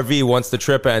Steve's RV. Once the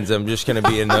trip ends, I'm just gonna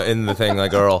be in the thing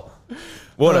like Earl.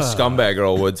 What a scumbag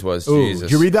Earl Woods was. Ooh, Jesus.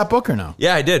 did you read that book or no?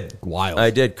 Yeah, I did. Wild. I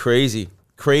did. Crazy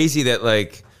that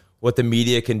like. What the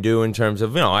media can do in terms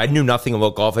of, I knew nothing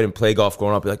about golf. I didn't play golf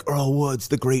growing up. Like Earl Woods,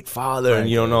 the great father, and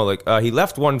you don't know. Like he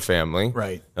left one family.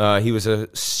 Right. He was a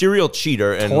serial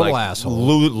cheater and total like asshole,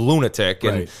 lunatic,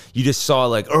 and you just saw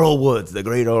like Earl Woods, the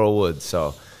great Earl Woods.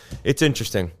 So it's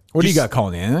interesting. What do you got,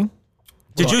 Colin? Anything?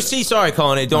 Did you see? Sorry,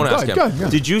 Colin. Don't ask him. Go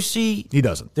ahead. Did you see? He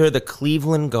doesn't. They're the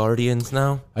Cleveland Guardians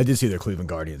now. I did see the Cleveland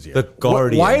Guardians. Yeah. The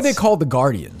Guardians. Why are they called the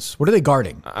Guardians? What are they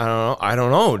guarding? I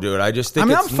don't know, dude. I just think.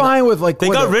 I'm fine with like they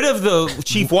got rid of the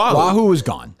Chief Wahoo. Wahoo was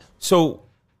gone. So.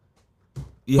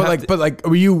 But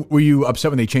were you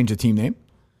upset when they changed the team name?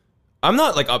 I'm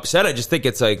not like upset. I just think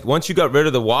it's like once you got rid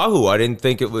of the Wahoo, I didn't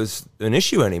think it was an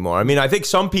issue anymore. I mean, I think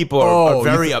some people are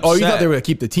very upset. Oh, you thought they were going to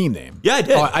keep the team name? Yeah, I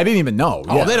did. Oh, I didn't even know.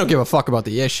 Oh, they don't give a fuck about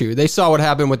the issue. They saw what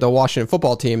happened with the Washington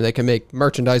football team. They can make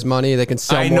merchandise money. They can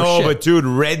sell more shit. I know, but dude,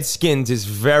 Redskins is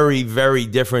very, very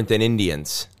different than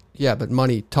Indians. Yeah, but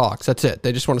money talks. That's it.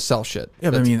 They just want to sell shit. Yeah,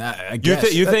 but I mean, I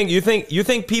guess you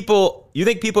think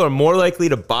people are more likely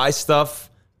to buy stuff.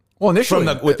 Well, initially,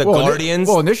 with the Guardians.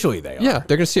 Well, initially they are. Yeah,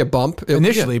 they're going to see a bump.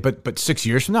 Initially, but 6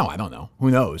 years from now, I don't know.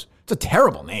 Who knows? It's a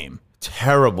terrible name.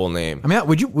 Terrible name. I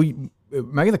mean,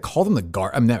 am I going to call them the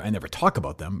Guard? I never talk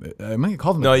about them. Am I going to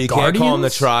call them the Guardians? No, you can't call them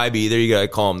the Tribe either. You got to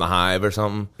call them the Hive or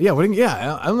something. Yeah,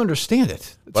 I don't understand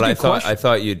it. But I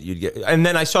thought you'd get. And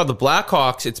then I saw the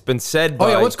Blackhawks. It's been said by. Oh,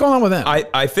 yeah, what's going on with them?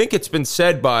 I think it's been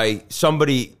said by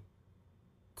somebody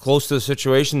close to the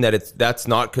situation that that's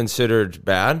not considered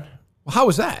bad. Well, how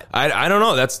was that? I don't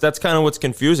know. That's kind of what's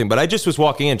confusing. But I just was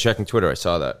walking in, checking Twitter. I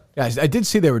saw that. Yeah, I did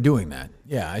see they were doing that.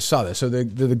 Yeah, I saw that. So the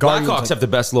Guardians Blackhawks have the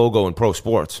best logo in pro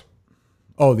sports.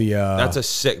 Oh, that's a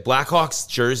sick Blackhawks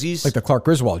jerseys, like the Clark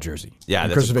Griswold jersey. Yeah,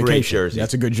 that's a great jersey. Yeah,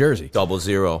 that's a good jersey.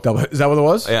 00. Is that what it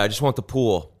was? Yeah, I just want the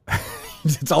pool.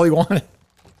 That's all he wanted.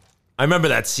 I remember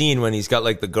that scene when he's got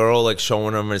like the girl like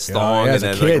showing him his thong, and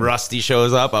then like Rusty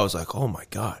shows up. I was like, oh my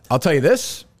god. I'll tell you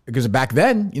this. Because back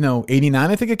then, 89,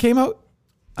 I think it came out.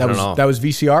 That was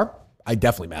VCR. I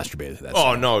definitely masturbated to that.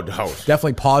 Oh, no.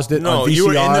 Definitely paused it on VCR. You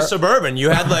were in the Suburban. You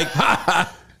had like...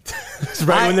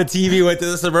 right when the TV went to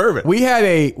the Suburban. We had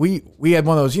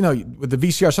one of those, with the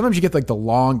VCR, sometimes you get like the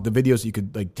videos that you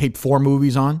could like tape 4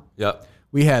 movies on. Yep.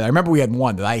 I remember we had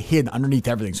one that I hid underneath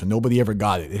everything so nobody ever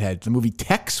got it. It had the movie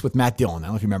Tex with Matt Dillon. I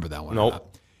don't know if you remember that one.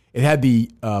 Nope. It had the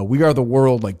We Are the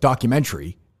World like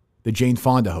documentary that Jane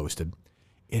Fonda hosted.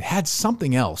 It had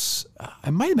something else.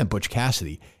 It might have been Butch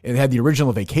Cassidy. It had the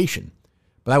original Vacation.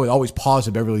 But I would always pause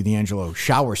the Beverly D'Angelo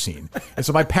shower scene. And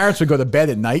so my parents would go to bed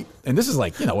at night. And this is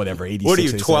like, whatever, 86, What are you,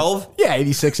 87. 12? Yeah,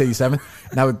 86, 87.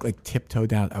 And I would like tiptoe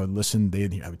down. I would listen.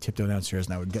 I would tiptoe downstairs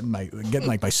and I would get in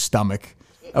like my stomach.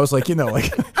 I was like, and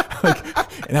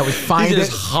I would find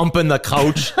just humping the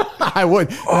couch. I would.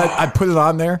 And I'd put it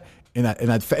on there. And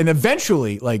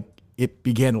eventually, like, it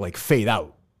began to like fade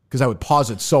out. Because I would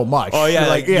pause it so much. Oh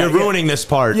yeah, you're ruining this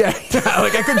part. Yeah,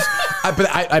 like I couldn't. But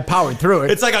I powered through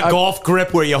it. It's like a golf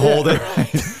grip where you hold it,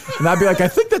 right. And I'd be like, I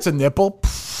think that's a nipple.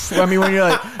 I mean, when you're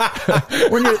like,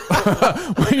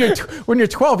 when you're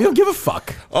 12, you don't give a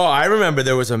fuck. Oh, I remember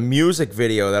there was a music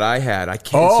video that I had.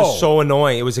 This is so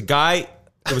annoying. It was a guy.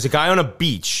 It was a guy on a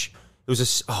beach. It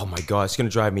was oh my god, it's gonna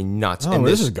drive me nuts. Oh, and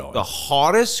this is going. The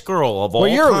hottest girl of all time.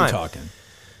 What year are we talking?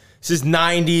 This is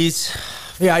 90s.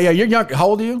 Yeah, you're young. How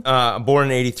old are you? Born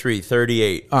in 83,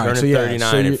 38. All right, turning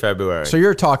 39 in February. So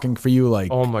you're talking for you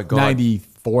like, oh my God,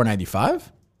 94,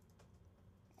 95?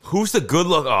 Who's the good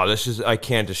look? Oh, I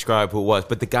can't describe who it was,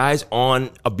 but the guy's on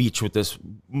a beach with this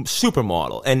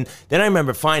supermodel. And then I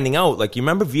remember finding out, like, you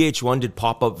remember VH1 did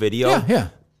pop-up video? Yeah.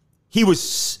 He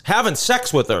was having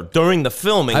sex with her during the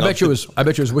filming. I bet you it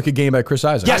was Wicked Game by Chris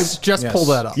Isaac. Yes. I just pulled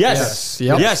that up. Yes.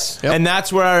 Yep. And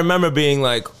that's where I remember being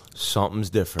like, something's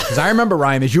different. Because I remember,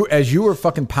 Ryan, as you were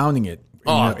fucking pounding it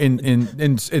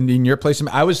in your place,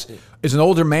 I was, as an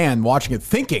older man, watching it,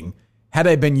 thinking Had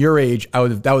I been your age, that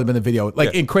would have been the video,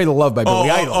 like in Cradle of Love by Billy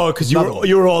Idol. Oh, because you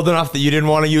were old enough that you didn't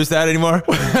want to use that anymore.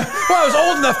 Well, I was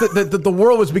old enough that the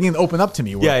world was beginning to open up to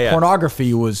me. Where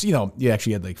pornography was, you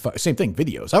actually had same thing,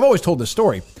 videos. I've always told this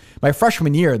story. My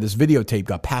freshman year, this videotape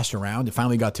got passed around. It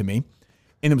finally got to me,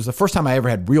 and it was the first time I ever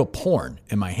had real porn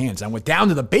in my hands. I went down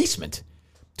to the basement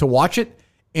to watch it,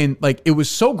 and it was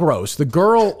so gross. The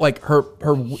girl, her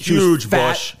huge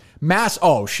bush.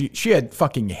 She had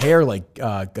fucking hair like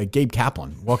Gabe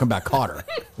Kaplan. Welcome Back, Kotter,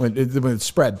 when it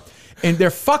spread. And they're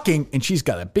fucking, and she's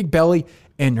got a big belly,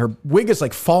 and her wig is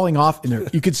falling off, and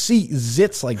you could see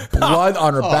zits blood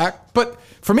on her back. But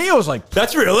for me, it was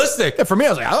that's realistic. Yeah, for me,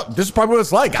 I was this is probably what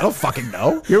it's like. I don't fucking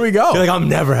know. Here we go. You're I'm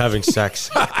never having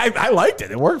sex. I liked it.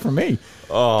 It worked for me.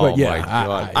 Oh, but my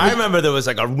God. I remember there was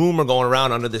a rumor going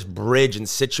around under this bridge in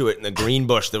Situate in the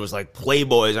Greenbush. There was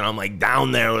Playboys, and I'm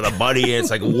down there with a buddy, and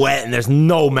it's wet, and there's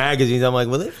no magazines. I'm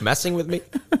were they messing with me?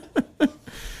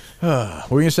 What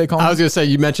were you going to say, Colin? I was going to say,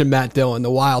 you mentioned Matt Dillon. The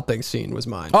Wild Thing scene was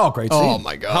mine. Oh, great scene. Oh,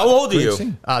 my God. How old are you?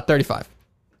 35.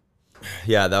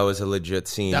 Yeah, that was a legit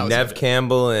scene. That was Nev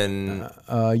Campbell and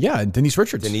Denise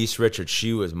Richards. Denise Richards.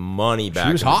 She was money back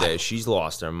in the day. She's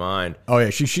lost her mind. Oh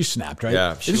yeah, she snapped, right?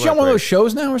 Yeah, is she on one of those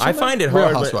shows now or something? I find it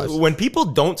hard when people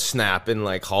don't snap in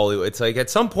Hollywood. It's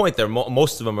at some point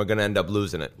most of them are going to end up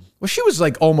losing it. Well, she was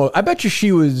almost. I bet you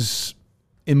she was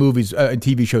in movies and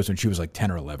TV shows when she was 10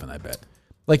 or 11. I bet.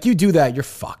 You do that, you're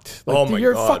fucked. Oh my God.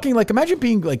 You're fucking imagine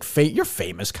being you're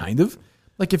famous kind of.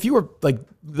 If you were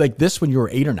like this when you were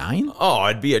 8 or 9? Oh,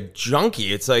 I'd be a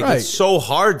junkie. It's it's so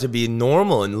hard to be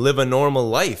normal and live a normal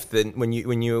life that when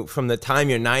you from the time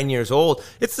you're 9 years old.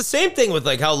 It's the same thing with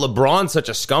how LeBron's such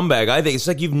a scumbag. I think it's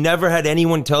you've never had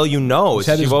anyone tell you no. He's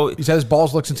had his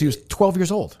balls licked since he was 12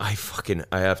 years old. I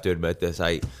have to admit this.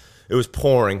 It was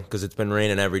pouring because it's been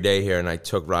raining every day here, and I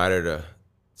took Ryder to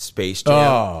Space Jam.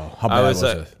 Oh, how bad was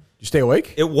it? Did you stay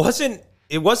awake? It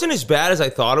wasn't as bad as I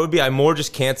thought it would be. I more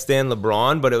just can't stand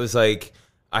LeBron, but it was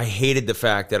I hated the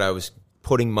fact that I was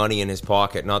putting money in his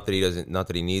pocket. Not that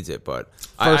he needs it, but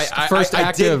first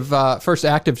active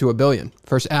to $1 billion.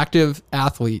 First active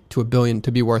athlete to $1 billion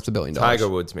to be worth $1 billion. Tiger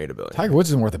Woods made $1 billion. Tiger Woods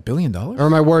isn't worth $1 billion? Or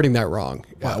am I wording that wrong?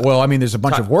 Well, I mean, there's a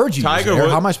bunch of words you use there.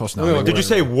 How am I supposed to know? Did you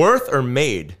say worth or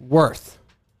made? Worth.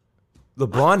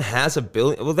 LeBron has $1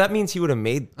 billion. Well, that means he would have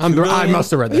made. I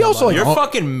must have read that. You're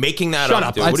fucking making that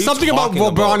up, dude. It's something about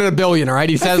LeBron and $1 billion, all right?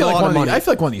 He says a lot of money. I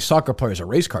feel like one of these soccer players are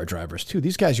race car drivers too.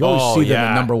 These guys, you always see them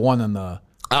at number one in the.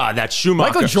 That's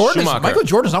Schumacher. Michael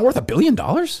Jordan's not worth $1 billion.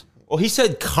 Well, he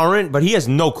said current, but he has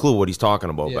no clue what he's talking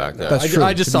about back there. That's true.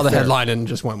 I just saw the headline and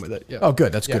just went with it. Yeah. Oh,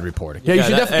 good. That's good reporting. Yeah, you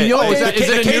should definitely. Is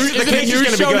it a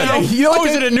news show now?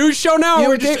 Is it a news show now,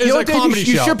 or is it a comedy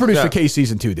show? You should produce the Case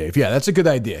season 2, Dave. Yeah, that's a good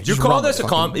idea. You call this a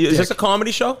comedy? Is this a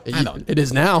comedy show? It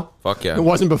is now. Fuck yeah. It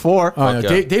wasn't before.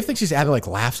 Dave thinks he's added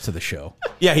laughs to the show.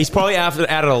 Yeah, he's probably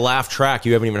added a laugh track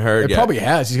you haven't even heard yet. It probably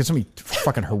has. He's got so many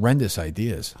fucking horrendous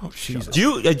ideas. Oh, Jesus.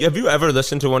 Have you ever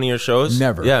listened to one of your shows?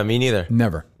 Never. Yeah, me neither.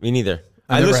 Never. Me neither.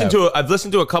 I've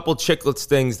listened to a couple Chicklets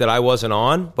things that I wasn't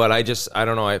on, but I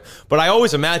don't know. But I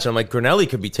always imagine, Grinelli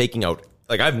could be taking out,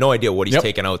 I have no idea what he's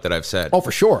taken out that I've said. Oh,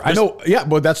 for sure. I know. Yeah,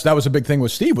 but that was a big thing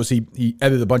with Steve, was he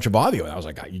edited a bunch of audio, and I was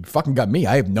like, you fucking got me.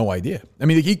 I have no idea. I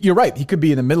mean, you're right. He could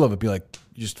be in the middle of it, be like,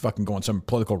 you just fucking go on some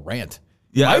political rant.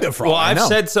 Yeah, I've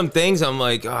said some things. I'm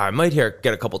like, I might get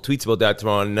a couple tweets about that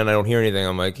tomorrow, and then I don't hear anything.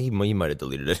 I'm like, he might have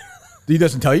deleted it. He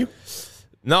doesn't tell you?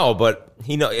 No, but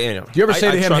he know. Do you ever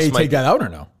say to him, hey, take that out, or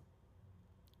no?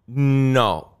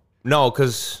 No,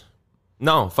 because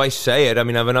if I say it, I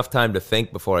have enough time to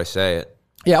think before I say it.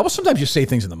 Yeah, well, sometimes you say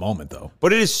things in the moment, though.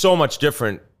 But it is so much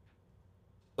different.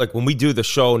 When we do the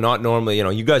show, not normally,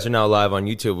 you guys are now live on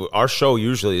YouTube. Our show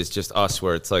usually is just us,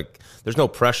 where it's there's no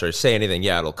pressure. Say anything,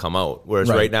 it'll come out. Whereas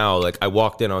right now, I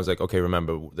walked in, I was like, okay,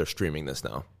 remember, they're streaming this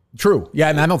now. True. Yeah,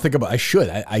 and I don't think about. I should.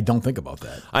 I don't think about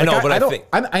that. I know, but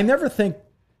I never think.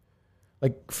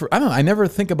 I never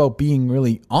think about being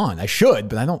really on. I should,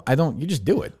 but I don't. You just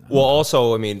do it. Well,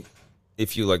 also,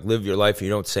 if you live your life, you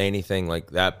don't say anything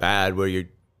that bad. Where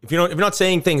if you're not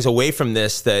saying things away from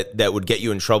this that would get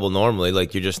you in trouble normally,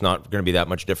 you're just not going to be that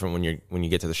much different when you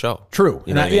get to the show. True.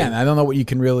 You know and I don't know what you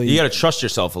can really. You got to trust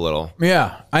yourself a little.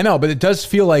 Yeah, I know, but it does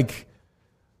feel like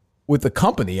with the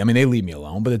company. They leave me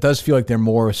alone, but it does feel like they're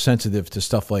more sensitive to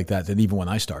stuff like that than even when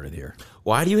I started here.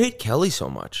 Why do you hate Kelly so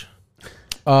much?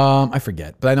 I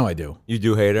forget, but I know I do. You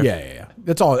do hate her? Yeah.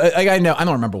 That's all. I know. I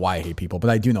don't remember why I hate people, but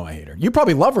I do know I hate her. You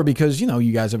probably love her because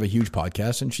you guys have a huge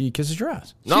podcast and she kisses your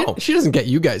ass. No, she doesn't get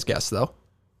you guys guests though.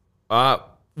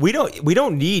 We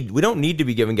don't need to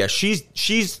be given guests.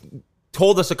 She's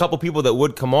told us a couple people that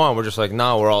would come on. We're just like,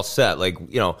 no, we're all set. Like,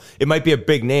 it might be a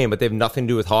big name, but they have nothing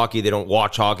to do with hockey. They don't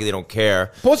watch hockey. They don't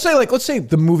care. But let's say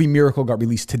the movie Miracle got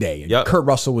released today. Yep. Kurt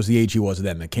Russell was the age he was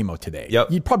then. It came out today. Yep.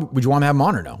 Would you want to have him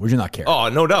on or no? Would you not care? Oh,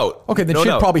 no doubt. Okay, then no she'd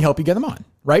doubt. probably help you get him on,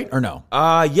 right? Or no?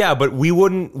 Yeah, but we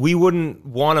wouldn't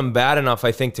want him bad enough,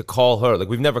 I think, to call her. Like,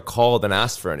 we've never called and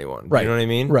asked for anyone. Right. You know what I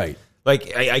mean? Right.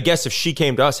 Like, I guess if she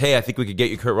came to us, hey, I think we could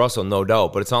get you Kurt Russell, no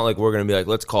doubt. But it's not like we're going to be like,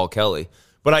 let's call Kelly.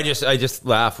 But I just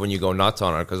laugh when you go nuts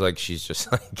on her because like she's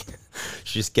just like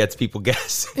she just gets people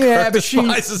guessing. Yeah, but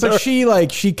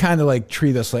she kind of like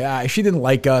treated us like she didn't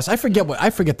like us. I forget the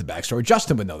backstory.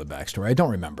 Justin would know the backstory. I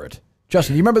don't remember it.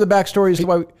 Justin, you remember the backstory?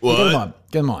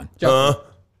 Get him on.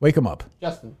 Wake him up.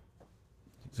 Justin.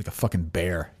 He's like a fucking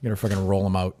bear. You gotta fucking roll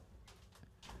him out.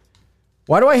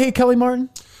 Why do I hate Kelly Martin?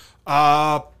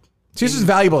 See, this is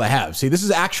valuable to have. See, this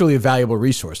is actually a valuable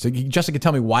resource. Justin can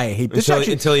tell me why I hate this.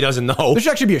 Until he doesn't know. This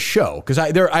should actually be a show because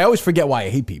I always forget why I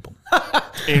hate people.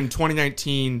 In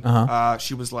 2019,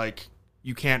 she was like,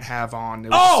 "You can't have on."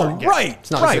 Right.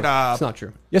 It's not true. It's not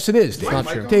true. Yes, it is. Dave. It's not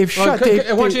true. Dave, shut. Dave,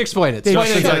 why don't you explain it? Dave,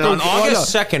 on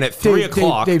August 2nd at 3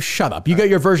 o'clock. Dave, shut up. You got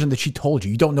your version that she told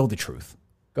you. You don't know the truth.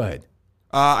 Go ahead.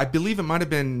 I believe it might have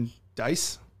been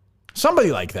Dice.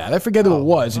 Somebody like that. I forget who it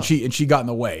was, and she got in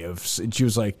the way of. And she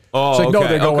was like, "Oh, she's like, no, okay,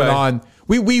 they're going okay. on."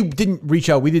 We didn't reach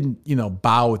out. We didn't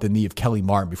bow at the knee of Kelly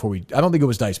Martin before we. I don't think it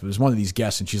was Dice, but it was one of these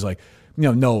guests, and she's like,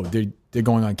 no, they're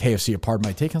going on KFC. A pardon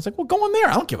my take. And I was like, well, go on there.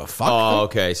 I don't give a fuck. Oh,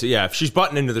 okay. So yeah, if she's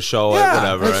butting into the show, yeah,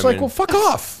 whatever. It's well, fuck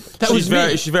off. She's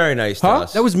very nice to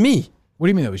us. That was me. What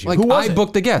do you mean that was you? Like Who was I it?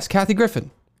 booked the guest, Kathy Griffin.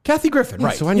 Kathy Griffin,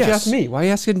 right? So why didn't you ask me? Why are you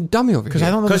asking dummy over here? Because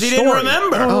I don't know the Because he story. didn't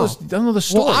remember. I don't know the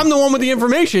story. Well, I'm the one with the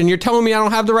information. You're telling me I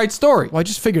don't have the right story. Well, I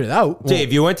just figured it out.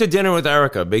 Dave, you went to dinner with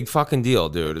Erica. Big fucking deal,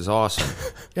 dude. It's awesome.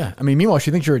 Yeah. I mean, meanwhile,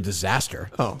 she thinks you're a disaster.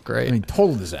 Oh, great. I mean,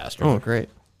 total disaster. Oh, great.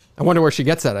 I wonder where she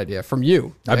gets that idea from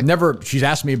you. She's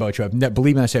asked me about you.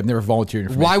 Believe me, I say I've never volunteered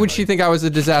information. Why would she think I was a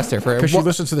disaster for her? Because she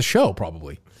listens to the show,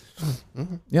 probably.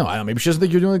 Mm-hmm. I don't know. Maybe she doesn't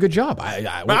think you're doing a good job. I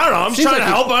don't know. I'm trying to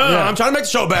help. I'm trying to make the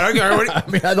show better. I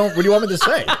mean, what do you want me to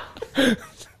say?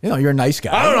 You're a nice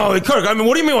guy. I don't know, Kirk. I mean,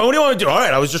 what do you mean? What do you want me to do? All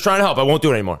right, I was just trying to help. I won't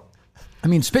do it anymore. I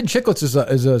mean, Spit Chicklets is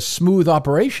a smooth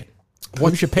operation.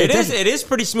 What should pay attention. It is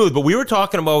pretty smooth. But we were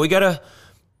talking about we gotta.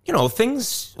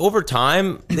 Things over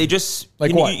time, they just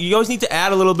like what? You always need to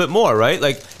add a little bit more, right?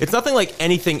 Like it's nothing like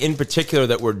anything in particular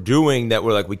that we're doing that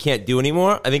we're like we can't do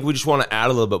anymore. I think we just want to add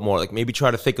a little bit more. Like maybe try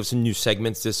to think of some new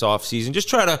segments this off season. Just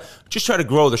try to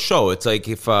grow the show. It's like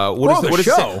if what is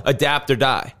it? Adapt or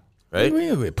die, right?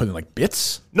 We putting like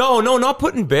bits? No, not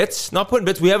putting bits. Not putting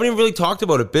bits. We haven't even really talked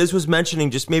about it. Biz was mentioning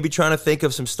just maybe trying to think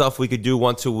of some stuff we could do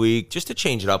once a week, just to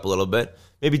change it up a little bit.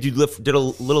 Maybe did a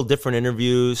little different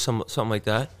interviews, something like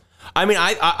that. I mean,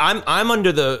 I'm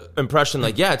under the impression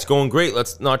like, yeah, it's going great.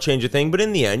 Let's not change a thing. But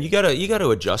in the end, you gotta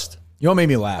adjust. You know what made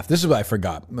me laugh? This is what I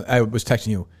forgot. I was texting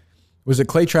you. Was it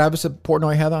Clay Travis that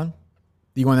Portnoy had on?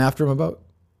 That you went after him about?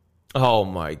 Oh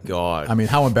my God. I mean,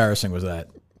 how embarrassing was that?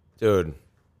 Dude,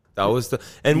 that was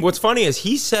and what's funny is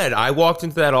he said, I walked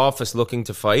into that office looking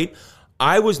to fight.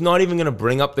 I was not even going to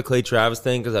bring up the Clay Travis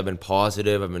thing because I've been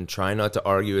positive. I've been trying not to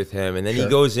argue with him. And then he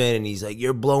goes in and he's like,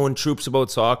 you're blowing troops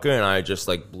about soccer. And I just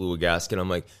like blew a gasket. I'm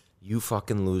like, you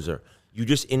fucking loser. You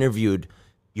just interviewed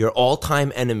your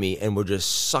all-time enemy and we're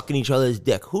just sucking each other's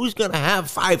dick. Who's going to have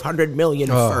 500 million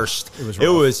first?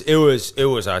 It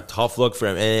was a tough look for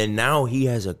him. And now he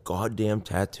has a goddamn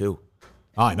tattoo.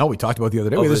 Oh, I know. We talked about it the other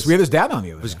day. We had his dad on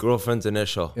the other day. His girlfriend's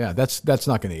initial. Yeah, that's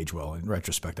not going to age well in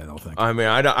retrospect, I don't think. I mean,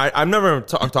 I'm never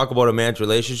talk about a man's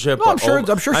relationship. No, I'm sure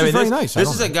she's very nice.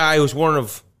 This is a guy who's one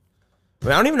of. I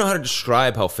don't even know how to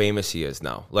describe how famous he is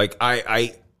now. Like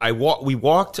we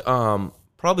walked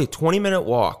probably a 20-minute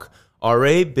walk.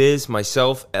 R.A., Biz,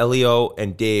 myself, Elio,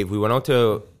 and Dave. We went out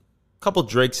to a couple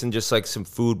drinks and just like some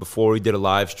food before we did a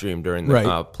live stream during the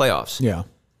playoffs. Yeah.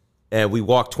 And we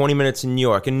walked 20 minutes in New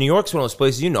York. And New York's one of those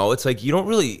places, it's like you don't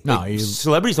really...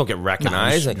 celebrities don't get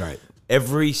recognized.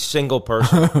 Every single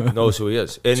person knows who he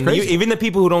is. And even the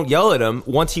people who don't yell at him,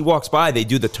 once he walks by, they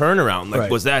do the turnaround.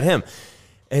 Like, was that him?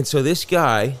 And so this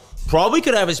guy probably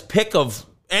could have his pick of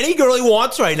any girl he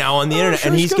wants right now on the internet.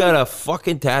 And he's got a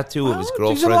fucking tattoo of his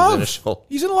girlfriend's initial.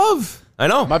 He's in love. I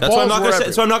know. That's why I'm not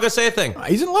going to say a thing.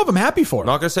 He's in love. I'm happy for him.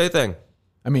 Not going to say a thing.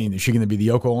 I mean, is she going to be the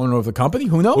Yoko Ono of the company?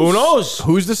 Who knows? Who knows?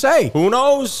 Who's to say? Who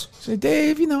knows? Say,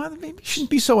 Dave, maybe you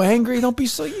shouldn't be so angry. Don't be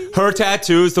so... Her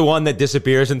tattoo is the one that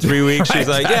disappears in 3 weeks. She's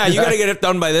like, yeah, you got to get it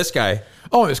done by this guy.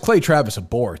 Oh, and is Clay Travis a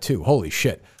bore, too? Holy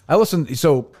shit. I listened.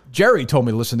 So Jerry told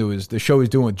me to listen to the show he's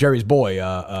doing with Jerry's boy,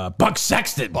 Buck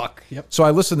Sexton. Buck. Yep. So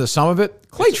I listened to some of it.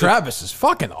 Clay Travis is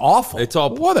fucking awful. It's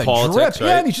all what a politics, drip.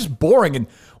 right? Yeah, and he's just boring. And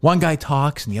one guy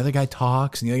talks, and the other guy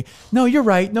talks, and the other. No, you're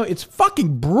right. No, it's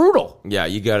fucking brutal. Yeah,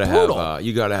 you gotta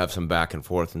have some back and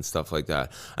forth and stuff like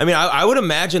that. I mean, I would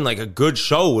imagine like a good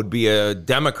show would be a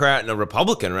Democrat and a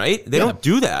Republican, right? They don't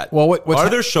do that. Well, are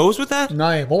there shows with that? Not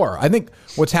anymore. I think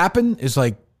what's happened is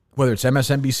like whether it's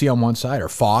MSNBC on one side or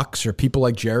Fox or people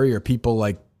like Jerry or people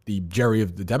like the Jerry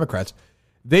of the Democrats,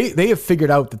 they have figured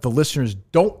out that the listeners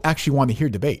don't actually want to hear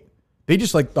debate. They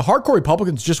just like the hardcore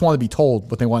Republicans just want to be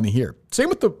told what they want to hear. Same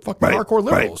with the fucking hardcore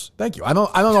liberals. Right. Thank you. I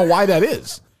don't know why that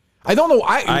is. I don't know.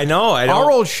 I know.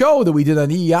 Our old show that we did on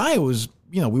EEI was,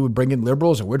 we would bring in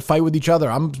liberals and we'd fight with each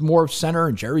other. I'm more center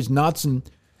and Jerry's nuts, and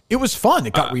it was fun.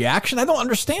 It got reaction. I don't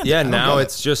understand. Yeah, now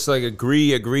it's just like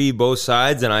agree both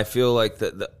sides, and I feel like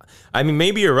I mean,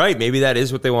 maybe you're right. Maybe that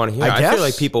is what they want to hear. I feel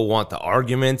like people want the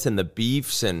arguments and the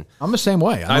beefs, and I'm the same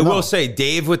way. I will say,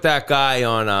 Dave with that guy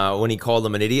on when he called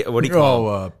him an idiot. What did he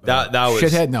call him? That was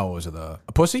shithead. No, was it a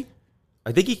pussy?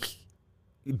 I think he.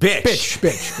 Bitch.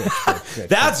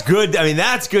 That's good. I mean,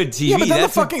 that's good TV. Yeah,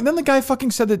 but then the guy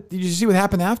fucking said that. Did you see what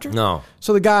happened after? No.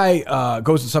 So the guy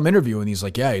goes to some interview and he's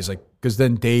like, because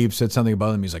then Dave said something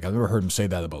about him. He's like, I've never heard him say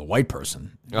that about a white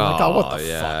person. Like, what the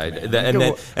fuck,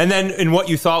 man? And then in what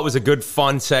you thought was a good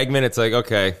fun segment, it's like,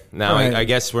 okay, now I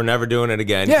guess we're never doing it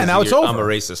again. Yeah, now it's over. I'm a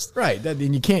racist. Right.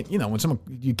 And you can't, when someone,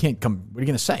 you can't come, what are you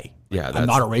going to say? Yeah, I'm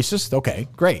not a racist. Okay,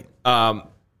 great.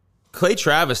 Clay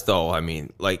Travis, though, I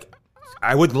mean, like,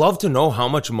 I would love to know how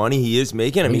much money he is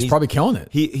making. I mean, he's probably killing it.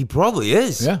 He probably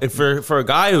is. Yeah. And for a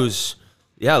guy who's,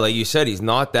 like you said, he's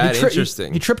not that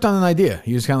interesting. He tripped on an idea.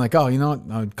 He was kind of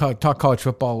like, talk college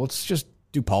football. Let's just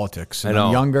do politics. And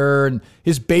I'm younger, and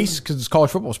his base, because it's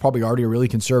college football, is probably already a really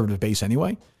conservative base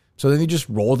anyway. So then he just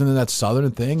rolled into that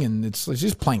Southern thing, and he's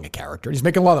just playing a character. He's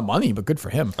making a lot of money, but good for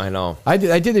him. I know. I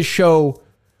did his show.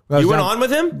 You went on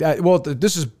with him?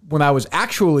 This is when I was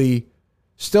actually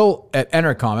still at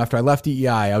Entercom after I left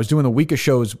EEI. I was doing a week of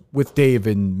shows with Dave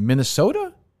in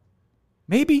Minnesota,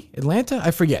 maybe Atlanta. I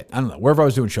forget. I don't know. Wherever I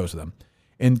was doing shows with him.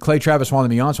 And Clay Travis wanted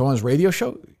me on, so I went on his radio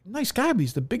show. Nice guy, but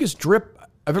he's the biggest drip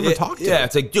I've ever talked to. Yeah,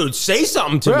 it's like, dude, say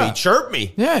something to me. Chirp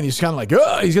me. Yeah, and he's kind of like,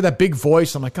 he's got that big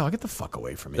voice. I'm like, get the fuck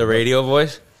away from me. The radio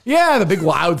voice? Yeah, the big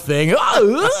loud thing.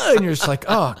 And you're just like,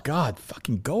 oh, God,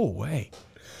 fucking go away.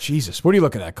 Jesus. What are you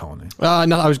looking at, Colin? No,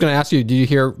 I was going to ask you, did you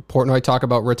hear Portnoy talk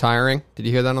about retiring? Did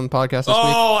you hear that on the podcast this week?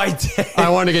 Oh, I did.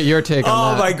 I wanted to get your take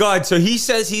on that. Oh, my God. So he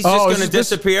says he's just going to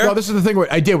disappear? No, this is the thing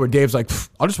I did where Dave's like,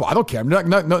 I don't care. I'm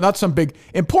not some big...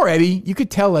 And poor Eddie, you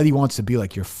could tell Eddie wants to be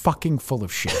like, you're fucking full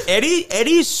of shit.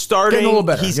 Eddie's starting... Getting a little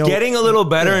better. He's getting a little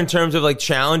better in terms of like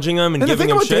challenging him and giving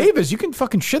him shit. The thing about Dave is you can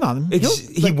fucking shit on him.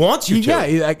 He wants you to.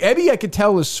 Yeah, like Eddie, I could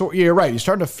tell is... you're right. He's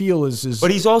starting to feel his... But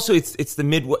he's also... It's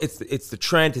the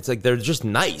Trent. It's like they're just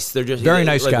nice. They're just very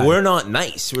nice guy. We're not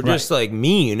nice. We're just like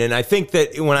mean. And I think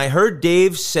that when I heard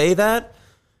Dave say that,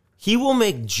 he will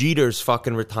make Jeter's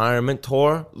fucking retirement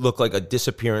tour look like a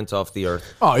disappearance off the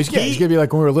earth. Oh, he's gonna be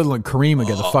like when we were little and Kareem would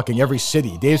get to fucking every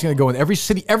city. Dave's gonna go in every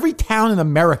city, every town in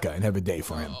America and have a day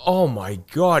for him. Oh my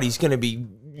God, he's gonna be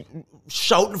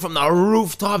shouting from the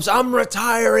rooftops, I'm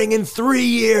retiring in 3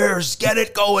 years. Get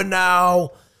it going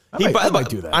now. I might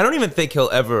do that. I don't even think he'll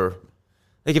ever...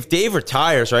 Like, if Dave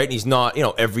retires, right, and he's not,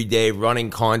 every day running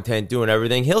content, doing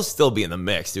everything, he'll still be in the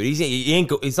mix, dude.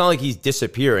 It's not like he's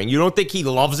disappearing. You don't think he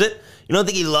loves it? You don't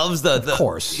think he loves the... Of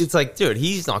course. It's like, dude,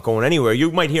 he's not going anywhere.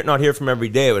 You might not hear from him every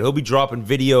day, but he'll be dropping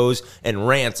videos and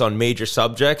rants on major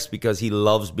subjects because he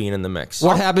loves being in the mix.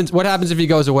 What happens if he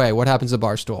goes away? What happens to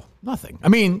Barstool? Nothing. I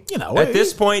mean, At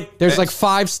this point... There's like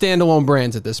 5 standalone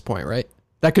brands at this point, right?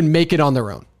 That can make it on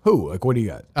their own. Who? Like, what do you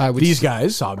got? These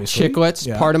guys, obviously.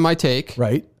 Chiclets, Part of My Take.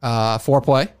 Right.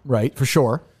 Foreplay. Right, for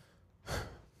sure.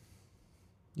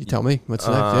 You tell me. What's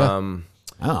next? Yeah.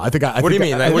 I don't know. I think what do you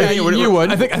mean? You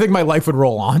would. I think my life would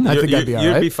roll on. I think I'd be all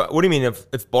right. What do you mean?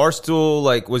 If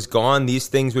Barstool was gone, these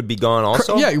things would be gone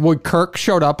also? Yeah, well, Kirk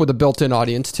showed up with a built-in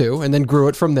audience too, and then grew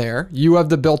it from there. You have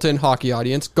the built-in hockey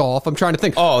audience, golf. I'm trying to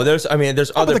think. Oh, there's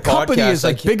other the company podcasts. Is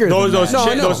like bigger than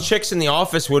that. Those chicks in the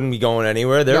office wouldn't be going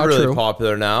anywhere. They're really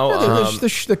popular now. Yeah,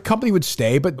 the company would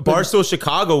stay, but Barstool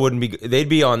Chicago wouldn't be. They'd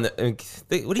be on. What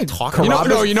are you talking about?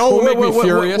 What would make me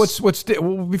furious?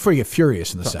 Before you get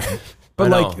furious in a second. But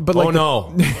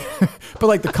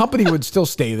the company would still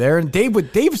stay there, and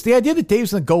Dave's the idea that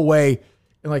Dave's gonna go away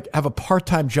and like have a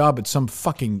part-time job at some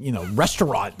fucking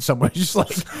restaurant somewhere. Just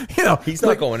like he's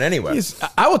not going anywhere.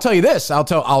 I will tell you this. I'll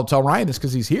tell Ryan this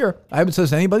because he's here. I haven't said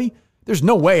this to anybody. There's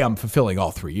no way I'm fulfilling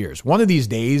all 3 years. One of these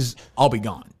days I'll be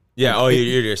gone. Yeah. Oh,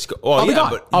 you're just. Oh, I'll be yeah, gone.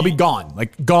 but I'll be gone.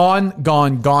 Like gone.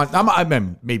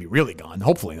 I'm maybe really gone.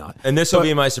 Hopefully not. And this will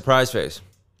be my surprise face.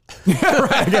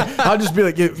 Right. I'll just be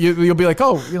like, you'll be like,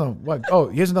 oh, you know what? Oh,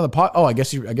 here's another pot. Oh, I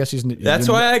guess he's. That's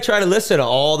why I try to listen to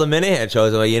all the Minihan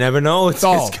shows. I'm like, you never know.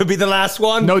 This could be the last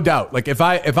one. No doubt. Like if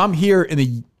I'm here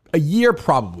in a year,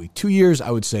 probably 2 years,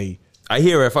 I would say. I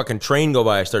hear a fucking train go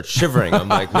by, I start shivering. I'm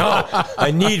like, no,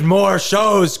 I need more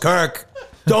shows, Kirk.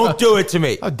 Don't do it to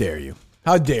me. How dare you?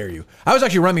 How dare you? I was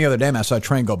actually running the other day and I saw a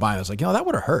train go by and I was like, that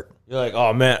would have hurt. You're like,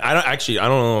 oh man, I don't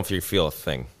know if you feel a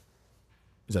thing.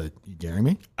 Is that you daring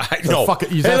me? No.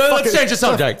 Let's change the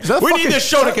subject. We need this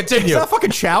show to continue. Is that a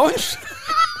fucking challenge?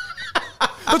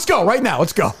 Let's go right now.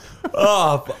 Let's go.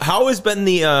 How has been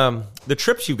the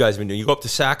trips you guys been doing? You go up to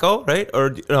Saco, right?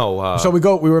 Or no? So we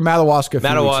were in Madawaska a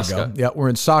few weeks ago. Yeah, we're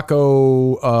in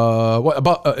Saco. What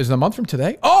about? Is it a month from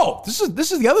today? Oh, this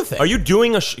is the other thing. Are you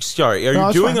doing a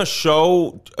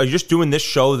show? Are you just doing this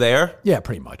show there? Yeah,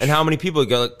 pretty much. And how many people? You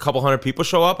got like a couple hundred people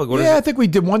show up? Like, what is I think we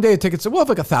did one day of tickets. We'll have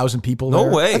like 1,000 people. No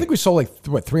there. way. I think we sold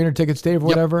like 300 tickets, Dave, or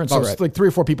whatever. And so it's like 3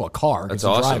 or 4 people a car. That's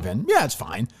Drive awesome. in. Yeah, it's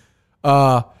fine.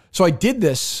 So I did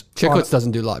this. Chicklets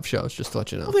doesn't do live shows, just to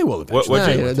let you know. Well, they will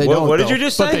eventually. What did you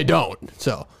just say? But they don't.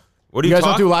 So what are you guys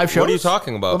don't do live shows? What are you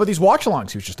talking about? What about these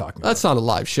watch-alongs he was just talking about? that's not a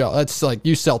live show. That's like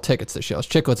you sell tickets to shows.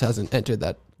 Chicklets hasn't entered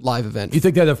that live event. You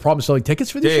think they have a problem selling tickets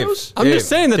for these Dave. shows? I'm just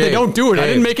saying that they don't do it. I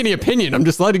didn't make any opinion. I'm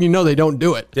just letting you know they don't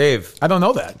do it. Dave, I don't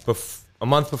know that. A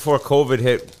month before COVID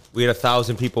hit, we had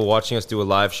 1,000 people watching us do a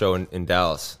live show in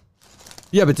Dallas.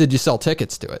 Yeah, but did you sell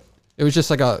tickets to it? It was just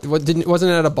like wasn't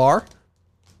it at a bar?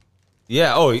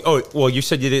 Yeah. Oh. Well, you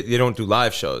said you don't do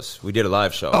live shows. We did a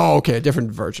live show. Oh, okay, a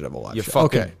different version of a live You're show.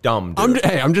 fucking dumb, dude.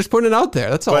 I'm just putting it out there.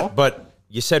 That's all. But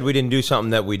you said we didn't do something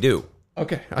that we do.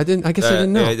 Okay, I guess I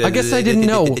didn't know. I guess I didn't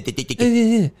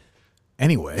know.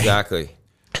 Anyway. Exactly.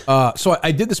 So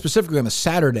I did this specifically on a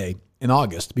Saturday in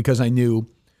August because I knew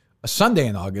a Sunday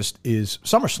in August is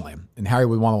SummerSlam, and Harry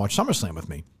would want to watch SummerSlam with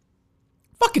me.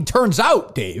 Fucking turns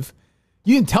out, Dave,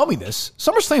 you didn't tell me this.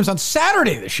 SummerSlam's on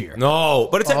Saturday this year. No,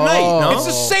 but it's at night. No, it's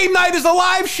the same night as the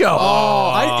live show.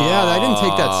 I didn't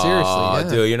take that seriously. Yeah.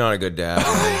 Dude, you're not a good dad.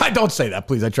 I don't say that,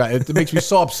 please. I try. It makes me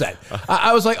so upset.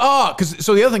 I was like,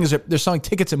 so the other thing is that they're selling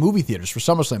tickets at movie theaters for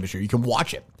SummerSlam this year. You can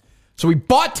watch it. So we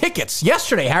bought tickets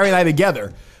yesterday, Harry and I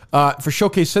together, for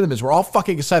Showcase Cinemas. We're all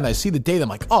fucking excited. I see the date. I'm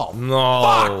like,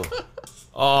 no. Fuck.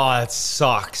 Oh, that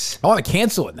sucks. I want to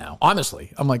cancel it now.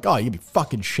 Honestly, I'm like, you'd be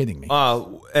fucking shitting me.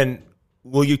 And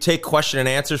will you take question and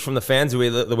answers from the fans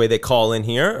the way they call in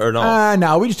here, or no?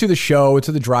 No, we just do the show. It's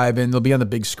at the drive-in. They'll be on the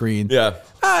big screen. Yeah.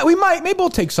 Maybe we'll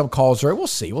take some calls, or we'll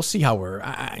see. We'll see how we're.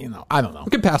 I don't know.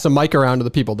 We could pass a mic around to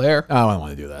the people there. I don't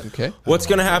want to do that. Okay. What's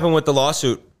going to happen with the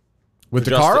lawsuit? With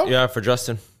Justin? DeCaro? Yeah, for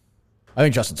Justin. I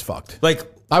think Justin's fucked. Like,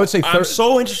 I would say I'm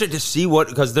so interested to see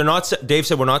because they're not. Dave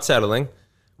said we're not settling.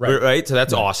 Right. So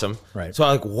that's awesome. Right.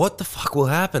 So what the fuck will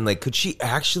happen? Like, could she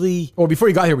actually? Well, before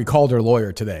you got here, we called her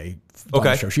lawyer today. On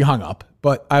the show. She hung up.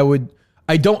 But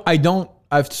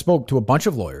I've spoke to a bunch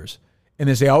of lawyers, and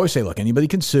as they always say, look, anybody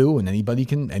can sue and anybody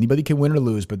can win or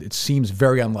lose, but it seems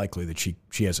very unlikely that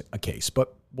she has a case.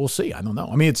 But we'll see. I don't know.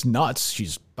 I mean, it's nuts.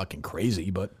 She's fucking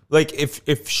crazy, but like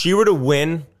if she were to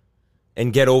win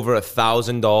and get over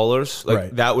 $1,000,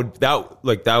 like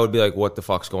that would be like, what the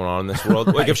fuck's going on in this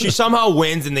world? Like if she somehow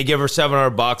wins and they give her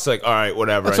 $700, like, all right,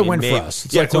 whatever. That's a win for us.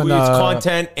 It's it's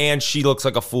content and she looks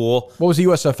like a fool. What was the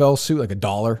USFL suit? Like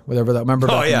 $1, whatever that. Remember?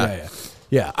 Yeah.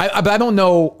 But I don't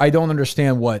know. I don't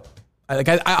understand what. Like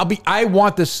I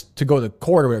want this to go to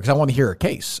court because I want to hear her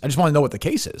case. I just want to know what the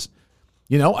case is.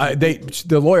 You know,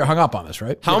 the lawyer hung up on this,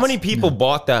 right? How many people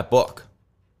bought that book?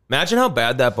 Imagine how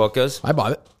bad that book is. I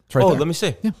bought it. Right there. Let me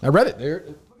see. Yeah, I read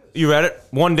it. You read it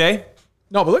one day?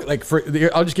 No, but look,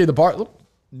 I'll just give the bar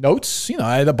notes. You know,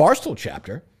 I had the Barstool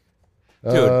chapter.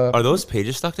 Dude, are those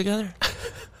pages stuck together?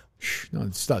 No,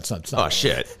 it's not. Oh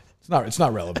shit! It's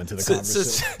not relevant to the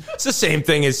conversation. It's the same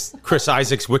thing as Chris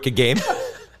Isaac's Wicked Game.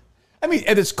 I mean,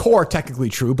 at its core, technically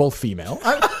true. Both female.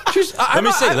 Let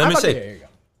me see. Here you go.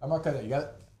 I'm not gonna. You got it.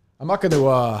 I'm not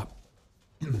gonna.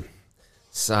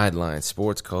 Sideline,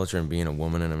 sports culture, and being a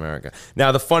woman in America.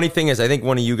 Now, the funny thing is, I think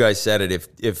one of you guys said it.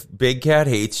 If Big Cat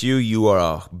hates you, you are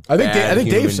a I think human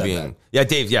Dave said being. that. Yeah,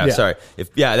 Dave. Yeah, sorry.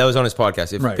 That was on his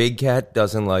podcast. If Right. Big Cat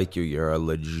doesn't like you, you're a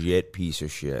legit piece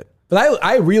of shit. But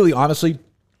I really, honestly,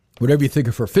 whatever you think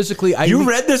of her physically, You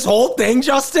read this whole thing,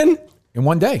 Justin? in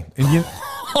one day, and you,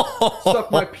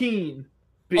 Suck my peen,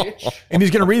 bitch. and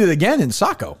he's gonna read it again in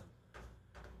Saco.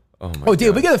 Oh my Oh, Dave,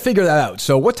 God. we got to figure that out.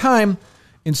 So, what time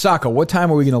in Saco? What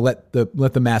time are we going to let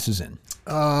the masses in?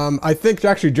 I think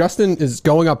actually Justin is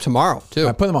going up tomorrow too.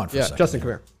 I put him on for a second. Justin, come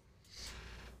here.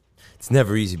 It's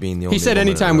never easy being the only. He said woman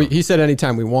anytime in we. a room. He said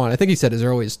anytime we want. I think he said as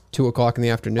early as 2:00 in the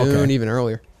afternoon, Okay. even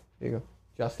earlier. There you go,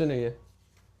 Justin. Are you?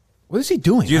 What is he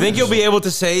doing? Do you think you'll be able to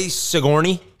say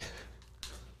Sigourney?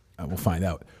 We'll find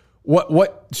out.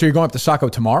 What? So you're going up to Saco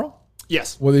tomorrow?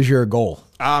 Yes. What is your goal?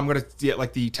 I'm going to get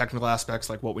like the technical aspects,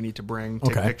 like what we need to bring,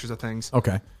 take Okay. pictures of things.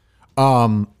 Okay.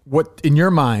 What in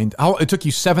your mind? How it took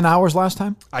you 7 hours last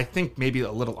time? I think maybe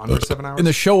a little under 7 hours. And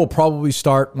the show will probably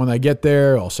start when I get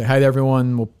there. I'll say hi to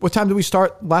everyone. What time did we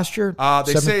start last year?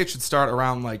 They 7? say it should start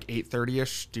around like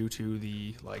 8:30ish due to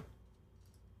the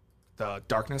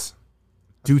darkness.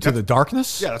 Due to the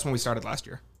darkness. Yeah, that's when we started last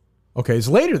year. Okay, it's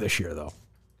later this year though.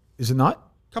 Is it not?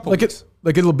 Couple like weeks.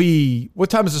 it'll be. What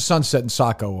time is the sunset in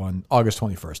Saco on August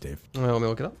 21st, Dave? Well, let me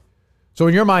look it up. So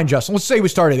in your mind, Justin, let's say we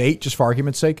start at 8, just for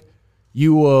argument's sake.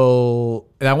 You will,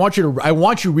 and I want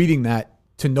you reading that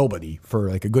to nobody for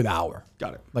like a good hour.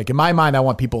 Got it. Like in my mind, I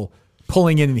want people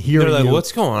pulling in and hearing They're like, you.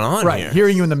 what's going on Right, here?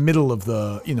 hearing you in the middle of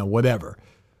the, whatever.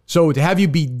 So to have you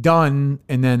be done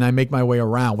and then I make my way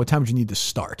around, what time do you need to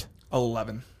start?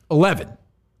 11, 11.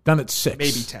 Done at 6.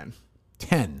 maybe 10.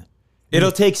 10.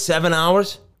 It'll take 7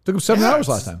 hours. Took them 7 Yeah, hours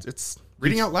last time. It's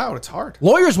reading out loud. It's hard.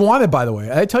 Lawyers wanted, by the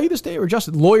way, I tell you this, Dave, or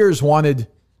Justin, lawyers wanted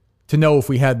to know if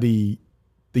we had the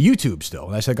YouTube still.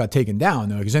 And I said it got taken down.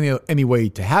 No, because any way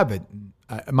to have it,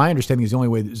 my understanding is the only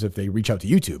way is if they reach out to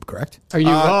YouTube, correct? Are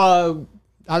you?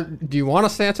 Do you want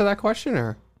us to answer that question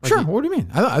or? Sure. What do you mean?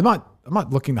 I'm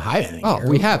not looking to hide anything. Oh, here.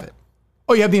 we have it.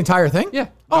 Oh, you have the entire thing? Yeah.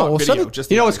 Oh, Not well, video, send it.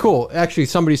 just You the know what's audio. cool? Actually,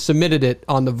 somebody submitted it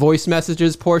on the voice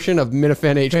messages portion of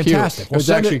Minifan HQ. Fantastic. It was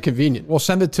send actually convenient. We'll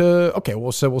send it to. Okay,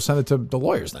 we'll send it to the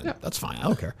lawyers then. Yeah. That's fine. I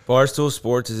don't care. Barstool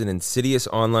Sports is an insidious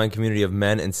online community of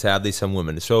men and sadly some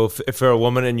women. So if you're a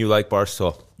woman and you like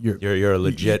Barstool, you're a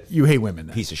legit You hate women.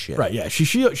 Then. piece of shit. Right? Yeah. She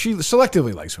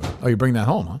selectively likes women. Oh, you bring that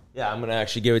home, huh? Yeah, I'm gonna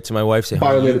actually give it to my wife. Say,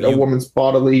 violated a woman's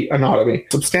bodily anatomy.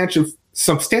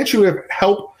 Substantive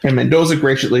help, and Mendoza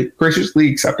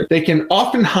graciously accepted. They can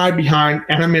often hide behind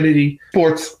anonymity.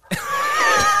 Sports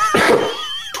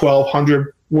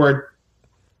 1,200 word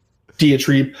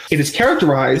diatribe. It is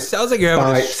characterized sounds like you're having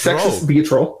by a stroke. sexist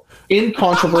vitriol,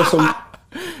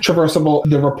 incontrovertible,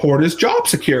 the reporter's job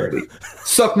security.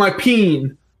 Suck my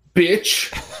peen,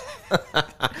 bitch.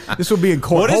 This will be in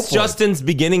court. What is hopefully. Justin's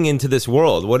beginning into this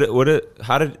world?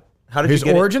 How did His you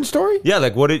get origin story? Yeah,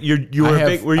 like what did you were I a have-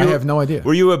 big were you I have no idea.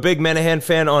 Were you a big Menahan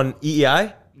fan on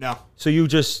EEI? No. So you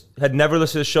just had never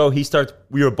listened to the show.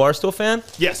 Were you a Barstool fan?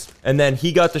 Yes. And then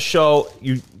he got the show.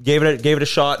 You gave it a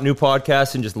shot, new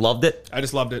podcast, and just loved it. I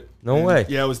just loved it. No And, way.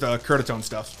 Yeah, it was the Curtatone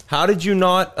stuff. How did you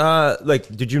not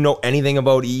did you know anything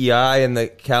about EEI and the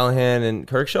Callahan and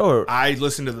Kirk show? Or? I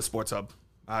listened to the Sports Hub.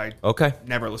 I Okay.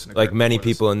 never listened to Like Kirk many before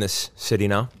this. people in this city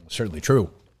now. Certainly true.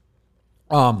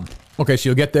 Okay, so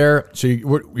you'll get there. So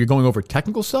you're going over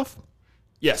technical stuff?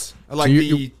 Yes. I like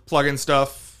the plug-in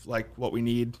stuff, like what we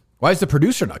need. Why is the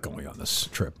producer not going on this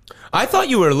trip? I thought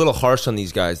you were a little harsh on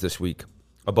these guys this week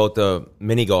about the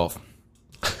mini golf.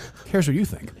 Cares what you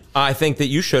think. I think that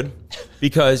you should,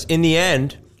 because in the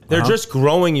end, they're just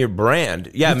growing your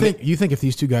brand. Yeah, You think if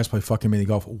these two guys play fucking mini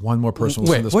golf, one more person will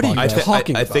Wait, listen to this what are you podcast?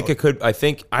 talking I think it could. I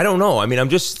think I don't know. I mean, I'm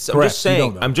just Correct, you saying.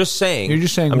 don't know. I'm just saying. You're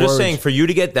just saying I'm just words. saying. For you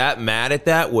to get that mad at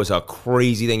that was a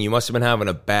crazy thing. You must have been having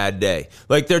a bad day.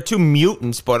 Like they're two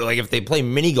mutants, but like if they play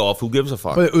mini golf, who gives a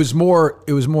fuck? But it was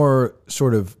more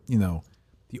sort of,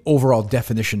 the overall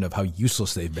definition of how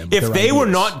useless they've been. with If their they were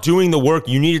ideas. not doing the work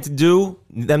you needed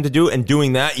them to do, and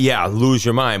doing that, yeah, lose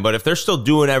your mind. But if they're still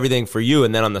doing everything for you,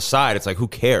 and then on the side, it's like, who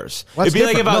cares? Well, that's It'd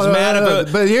be like if I was different. mad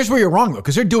about. But here's where you're wrong, though,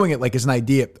 because they're doing it like as an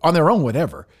idea on their own,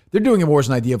 whatever. They're doing it more as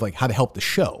an idea of like how to help the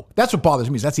show. That's what bothers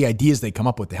me. Is that's the ideas they come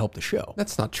up with to help the show.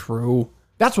 That's not true.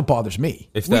 That's what bothers me.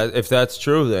 If that's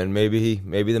true, then maybe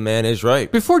the man is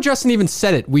right. Before Justin even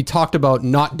said it, we talked about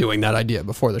not doing that idea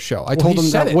before the show. I told he him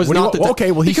said that it. was What do you not want- the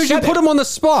okay, well, he because you said put it. him on the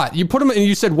spot. You put him and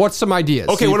you said, "What's some ideas?"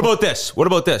 Okay, So what you about this? What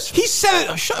about this? He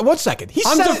said it. 1 second. He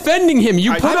I'm said it. defending him.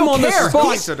 You put I him don't on the care.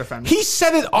 spot. He's a defender. He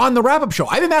said it on the wrap-up show.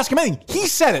 I didn't ask him anything. He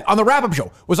said it on the wrap-up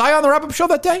show. Was I on the wrap-up show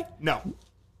that day? No.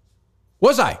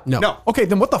 Was I? No. Okay,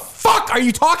 then what the fuck are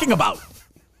you talking about?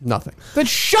 Nothing. Then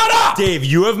shut up! Dave,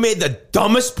 you have made the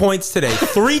dumbest points today.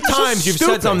 3 times you've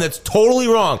stupid. said something that's totally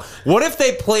wrong. What if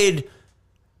they played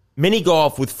mini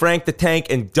golf with Frank the Tank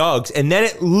and Doug's, and then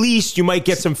at least you might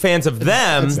get some fans of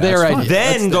them. That's their idea.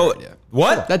 Then That's go. their idea.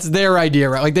 What? That's their idea,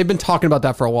 right? Like they've been talking about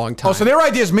that for a long time. Oh, so their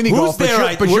idea is mini Who's golf, but, their your,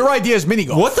 idea? but your idea is mini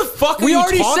golf. What the fuck are we you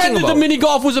already talking said that about? the mini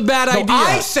golf was a bad idea.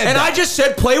 I said and that. I just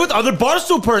said play with other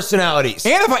Barstool personalities.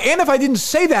 And if I didn't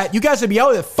say that, you guys would be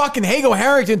out at fucking Hago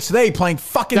Harrington today playing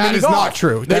fucking That mini is golf. not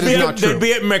true. That They'd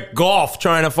be at McGolf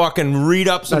trying to fucking read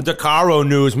up some DeCaro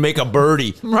news, make a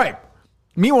birdie. Right.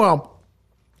 Meanwhile,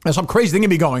 there's some crazy thing to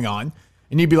be going on.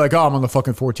 And you'd be like, oh, I'm on the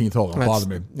fucking 14th hole. Don't bother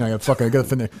me. I got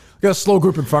a slow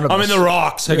group in front of us. I'm in the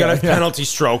rocks. I got a penalty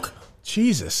stroke.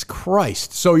 Jesus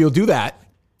Christ. So you'll do that.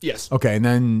 Yes. Okay. And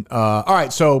then, all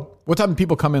right. So what time did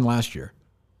people come in last year?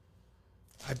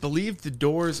 I believe the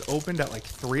doors opened at like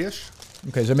 3-ish.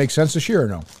 Okay. Does that make sense this year or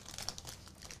no?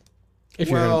 If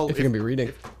you're going to be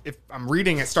reading. If I'm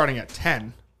reading it starting at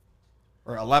 10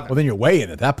 or 11. Well, then you're way in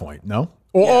at that point. No?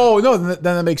 Oh, no. Then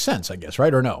that makes sense, I guess,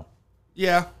 right? Or no?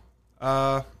 Yeah.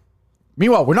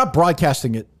 Meanwhile, we're not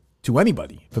broadcasting it to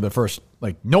anybody for the first,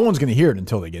 no one's going to hear it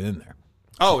until they get in there.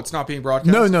 Oh, it's not being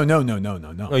broadcast? No. No,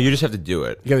 you just have to do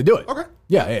it. You got to do it. Okay.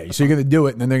 Yeah. So you're going to do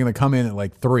it, and then they're going to come in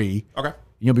at 3. Okay.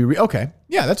 You'll be, okay.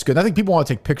 Yeah, that's good. I think people want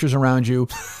to take pictures around you.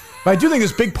 But I do think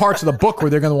there's big parts of the book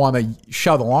where they're going to want to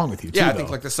shout along with you, too. Yeah, I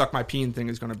think the suck my peen thing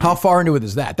is going to be. How far into it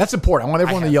is that? That's important. I want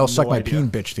everyone to yell suck my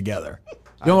peen bitch together.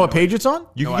 You know what page it's on?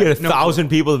 You can get 1,000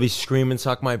 people to be screaming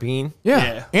suck my peen.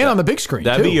 Yeah. And on the big screen,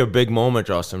 That'd too. be your big moment,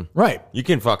 Justin. Right. You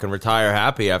can fucking retire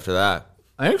happy after that.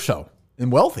 I think so.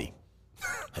 And wealthy.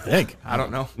 I think. I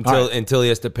don't know. Until he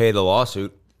has to pay the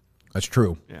lawsuit. That's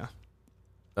true. Yeah.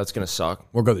 That's going to suck.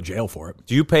 Or go to jail for it.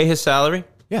 Do you pay his salary?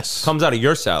 Yes. Comes out of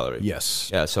your salary? Yes.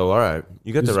 Yeah, so all right.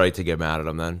 You got the right to get mad at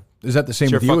him then. Is that the same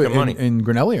It's with your you fucking money. in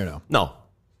Grinnelli or no? No.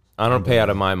 I don't pay out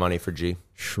of my money for G.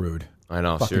 Shrewd. I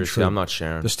know, Fucking seriously. shrewd. I'm not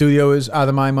sharing. The studio is out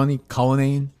of my money.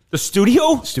 Cullinane. The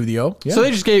studio? Studio. Yeah. So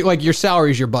they just gave, your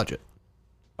salary is your budget.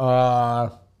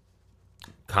 Kind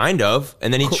of.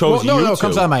 And then he chose you No, it to.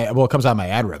 comes out of my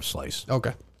ad rev slice.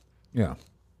 Okay. Yeah.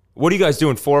 What are you guys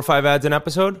doing? 4 or 5 ads an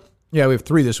episode? Yeah, we have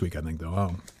 3 this week, I think, though.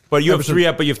 Oh. But you have 3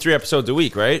 episodes a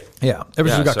week, right? Yeah. Ever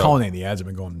since we got so- Cullinane, the ads have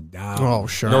been going down. Oh,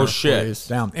 sure. No shit. Please.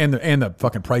 Down. And the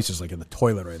fucking price is in the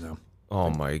toilet right now. Oh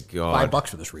my god. $5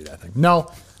 for this read, I think. No,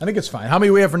 I think it's fine. How many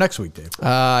do we have for next week, Dave?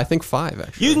 I think 5,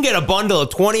 actually. You can get a bundle of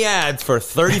 20 ads for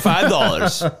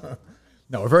 $35.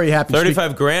 No, we're very happy.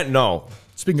 35 grand? No.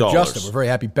 Speaking of Justin, we're very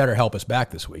happy BetterHelp is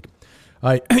back this week.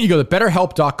 You go to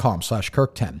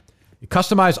betterhelp.com/Kirk10. You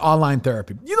customize online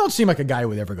therapy. You don't seem like a guy who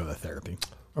would ever go to therapy.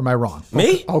 Or am I wrong?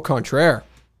 Me? Au contraire.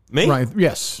 Me? Right.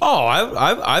 Yes. Oh,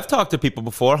 I've talked to people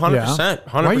before, 100%.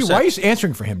 100%. Why are you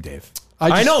answering for him, Dave?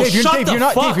 I know. Dave, Shut the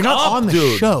fuck Dave, you're not up, on the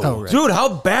dude. show. Oh, right. Dude, how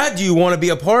bad do you want to be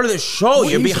a part of this show?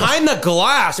 You're Jesus. behind the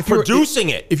glass producing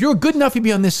it. If you were good enough, you'd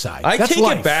be on this side. I That's take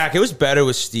life. it back. It was better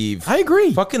with Steve. I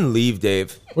agree. Fucking leave,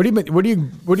 Dave. What do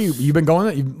you been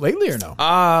going lately or no?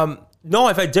 No,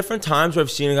 I've had different times where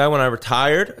I've seen a guy when I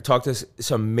retired. I talked to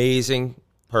this amazing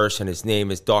person. His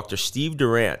name is Dr. Steve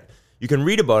Durant. You can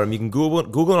read about him. You can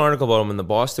Google an article about him in the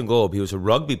Boston Globe. He was a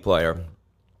rugby player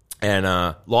and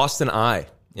lost an eye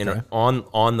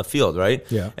on the field, right?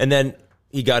 Yeah. And then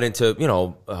he got into,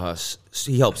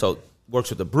 he helps out, works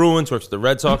with the Bruins, works with the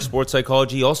Red Sox, sports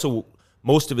psychology. He also,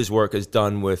 most of his work is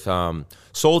done with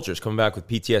soldiers coming back with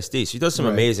PTSD. So he does some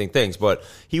amazing things. But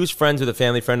he was friends with a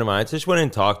family friend of mine. So I just went in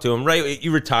and talked to him. Right,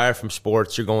 you retire from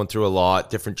sports. You're going through a lot,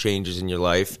 different changes in your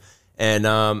life. And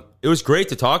it was great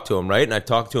to talk to him, right? And I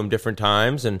talked to him different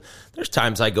times. And there's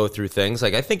times I go through things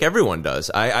like I think everyone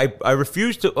does. I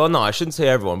refuse to, well, no, I shouldn't say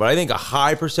everyone, but I think a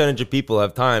high percentage of people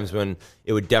have times when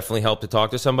it would definitely help to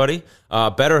talk to somebody.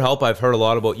 BetterHelp, I've heard a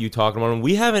lot about you talking about them.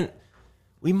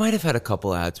 We might have had a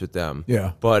couple ads with them.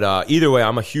 Yeah. But either way,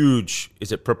 I'm a huge,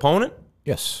 is it proponent?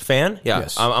 Yes. Fan? Yeah.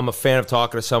 Yes. I'm a fan of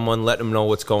talking to someone, letting them know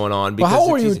what's going on. Well, how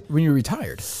old were it's you easy. when you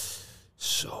retired?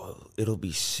 So it'll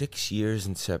be 6 years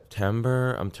in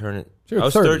September. I'm turning. So you're I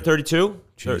was 30. 32,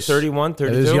 Jeez. 31,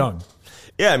 32. That is young.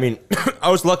 Yeah, I mean, I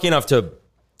was lucky enough to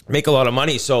make a lot of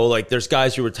money. So there's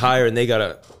guys who retire and they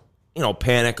gotta,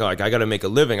 panic. Like I gotta make a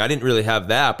living. I didn't really have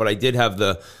that, but I did have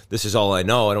this is all I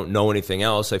know. I don't know anything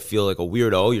else. I feel like a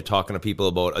weirdo. You're talking to people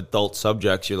about adult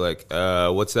subjects. You're like,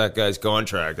 what's that guy's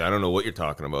contract? I don't know what you're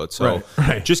talking about. So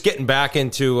Right. just getting back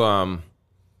into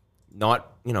not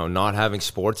having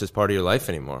sports as part of your life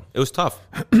anymore. It was tough.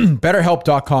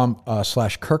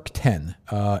 BetterHelp.com/Kirk10.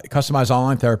 Customize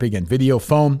online therapy. Again, video,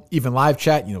 phone, even live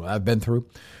chat. You know what I've been through.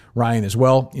 Ryan as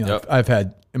well. Yep. I've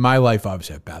had, in my life,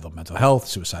 obviously, I've battled mental health,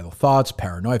 suicidal thoughts,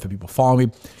 paranoia. I've had people follow me.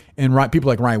 And people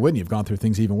like Ryan Whitney have gone through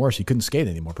things even worse. He couldn't skate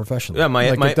anymore professionally. Yeah, my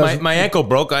ankle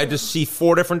broke. I had to see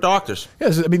 4 different doctors.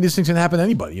 Yeah, I mean, these things can happen to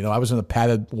anybody. I was in the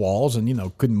padded walls and,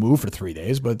 couldn't move for 3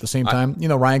 days. But at the same time,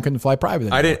 Ryan couldn't fly private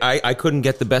anymore. I couldn't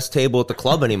get the best table at the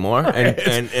club anymore.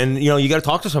 And you got to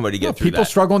talk to somebody to get through people that.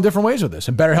 struggle in different ways with this.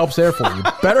 And BetterHelp's there for you.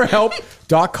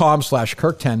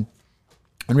 BetterHelp.com/Kirk10.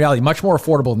 In reality, much more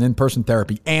affordable than in-person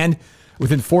therapy. And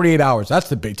within 48 hours, that's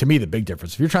the big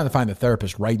difference. If you're trying to find a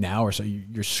therapist right now, or so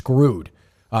you're screwed.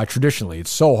 Traditionally, it's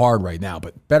so hard right now.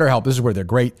 But BetterHelp, this is where they're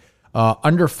great.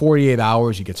 Under 48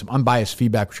 hours, you get some unbiased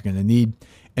feedback, which you're going to need,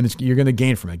 and you're going to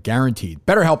gain from it, guaranteed.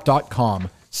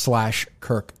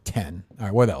 BetterHelp.com/Kirk10. All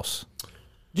right, what else?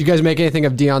 Did you guys make anything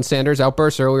of Deion Sanders'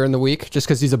 outbursts earlier in the week just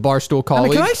because he's a Barstool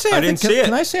colleague? Can I say I didn't see it.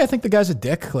 Can I say I think the guy's a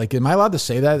dick? Like, am I allowed to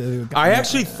say that?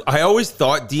 I always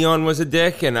thought Deion was a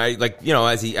dick, and I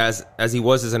as he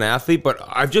was as an athlete. But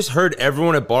I've just heard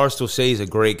everyone at Barstool say he's a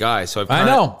great guy. So I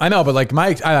know, but like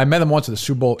I met him once at the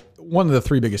Super Bowl. One of the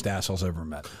 3 biggest assholes I've ever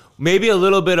met. Maybe a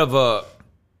little bit of a.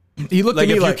 He looked like at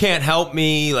me if like, you can't help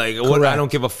me, like what, I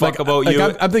don't give a fuck about you.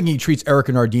 I'm thinking he treats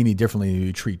Erica Nardini differently than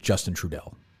he treats Justin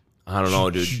Trudell. I don't know,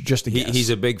 dude. Just a guess. He's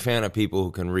a big fan of people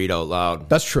who can read out loud.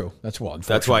 That's true. That's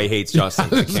why he hates Justin.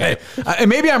 Okay. And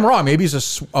maybe I'm wrong. Maybe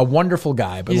he's a wonderful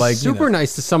guy, but he's super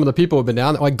nice to some of the people who've been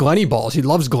down there. Like Glenny Balls. He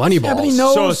loves Glenny Balls. But he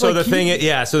knows, so the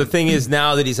thing is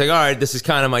now that he's like, all right, this is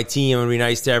kind of my team and be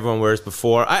nice to everyone, whereas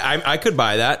before I could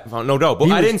buy that, no doubt. But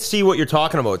I didn't see what you're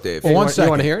talking about, Dave. Well, you want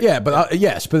to hear it? Yeah, but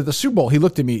yes, but at the Super Bowl, he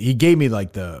looked at me. He gave me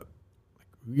like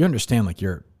you understand, like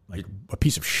you're like a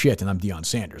piece of shit, and I'm Deion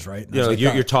Sanders, right? Yeah, like,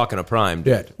 you're talking a prime,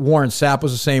 dude. Yeah, Warren Sapp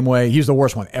was the same way. He's the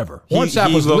worst one ever. Warren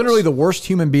Sapp was literally the worst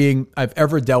human being I've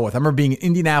ever dealt with. I remember being in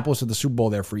Indianapolis at the Super Bowl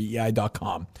there for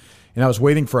EI.com, and I was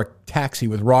waiting for a taxi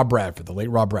with Rob Bradford, the late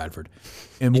Rob Bradford.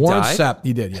 And Warren Sapp,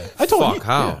 he did, yeah. I told you.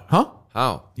 How? Yeah. Huh?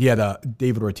 How? He had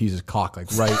David Ortiz's cock, like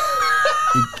right.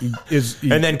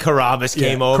 And then Carabas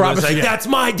came over and was like, that's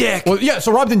my dick. Well, yeah,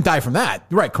 so Rob didn't die from that.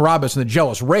 Right, Carabas in the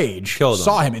jealous rage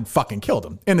saw him and fucking killed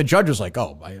him. And the judge was like,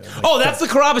 that's the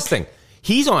Carabas thing.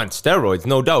 He's on steroids,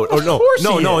 no doubt.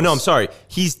 No, I'm sorry.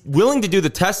 He's willing to do the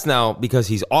test now because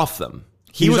he's off them.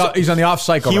 He's on the off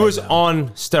cycle. He was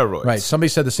on steroids. Right. Somebody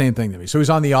said the same thing to me. So he's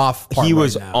on the off part. He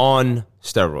was on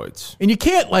steroids. And you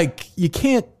can't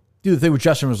do the thing with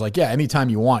Justin was like, yeah, anytime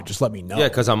you want, just let me know. Yeah,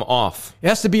 because I'm off. It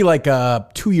has to be like a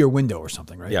 2-year window or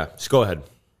something, right? Yeah, just go ahead.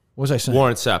 What was I saying?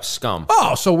 Warren Sapp, scum.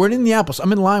 Oh, so we're in Indianapolis.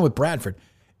 I'm in line with Bradford.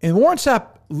 And Warren Sapp,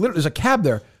 there's a cab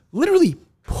there, literally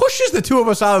pushes the two of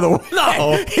us out of the way.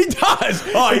 No. He does.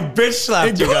 Oh, he bitch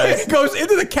slapped you guys. He goes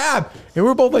into the cab. And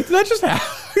we're both like, did that just happen?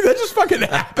 Did that just fucking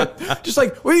happen? Just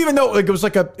like, we didn't even know. Like, it was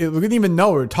like we didn't even know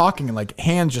we were talking. And like,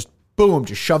 hands just, boom,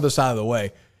 just shoved us out of the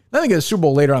way. I think at the Super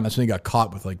Bowl later on, that's when he got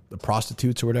caught with like the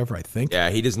prostitutes or whatever, I think. Yeah,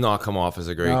 he does not come off as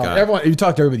a great guy. Everyone, you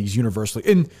talk to everybody, he's universally.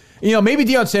 And, maybe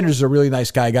Deion Sanders is a really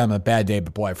nice guy. Got him a bad day,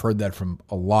 but boy, I've heard that from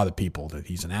a lot of people that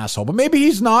he's an asshole. But maybe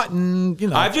he's not,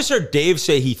 and, I've just heard Dave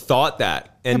say he thought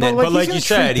that. And but like you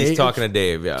said, he's talking to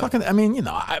Dave, yeah. I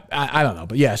don't know.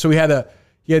 But yeah, so he had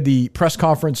the press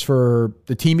conference for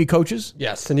the team he coaches.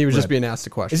 Yes, and he was just being asked a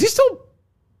question. Is he still,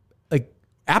 like,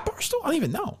 at Barstool? I don't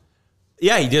even know.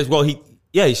 Yeah, he does. Well, he's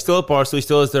still at Barstool. He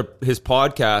still has his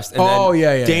podcast. And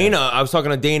then Dana, I was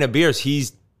talking to Dana Beers.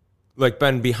 He's like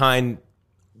been behind.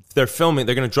 They're filming.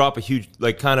 They're going to drop a huge,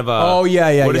 like, kind of a.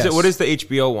 What is it? What is the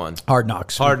HBO one? Hard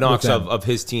Knocks. Hard Knocks of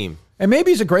his team. And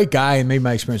maybe he's a great guy, and maybe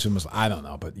my experience with him was, I don't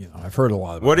know, but I've heard a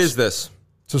lot of. What is this?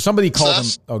 So somebody called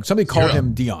him. Oh, somebody called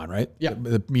him Deion, right? Yeah.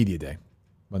 The media day.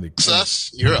 Sus,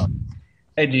 you're up.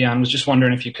 Hey, Deion, was just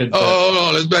wondering if you could... hold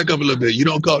on, let's back up a little bit. You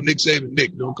don't call Nick Saban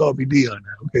Nick. Don't call me Deion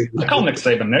now, okay? I call Nick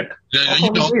Saban Nick.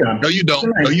 You don't. No, you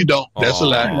don't. No, you don't. That's a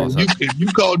lie. If you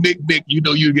call Nick Nick,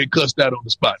 you get cussed out on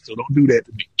the spot. So don't do that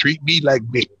to me. Treat me like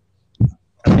Nick.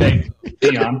 Okay,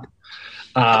 Deion.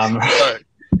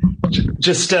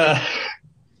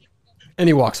 And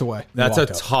he walks away. That's a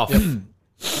tough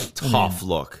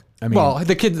look. I mean, well,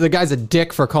 the guy's a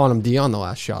dick for calling him Deion the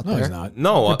last shot. No, there. he's not.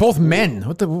 No, they're both men.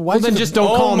 Why then just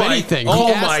don't call him anything.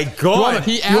 My God!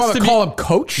 He you want to call him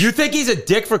coach? You think he's a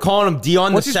dick for calling him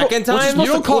Deion the second time? You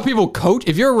don't call people coach.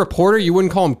 If you're a reporter, you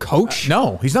wouldn't call him coach.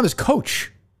 No, he's not his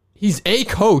coach. He's a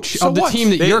coach of the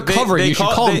team that you're covering. You should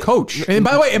call him coach. And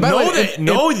by the way,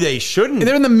 they shouldn't.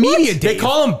 They're in the media. They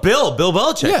call him Bill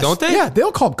Belichick, don't they? Yeah, they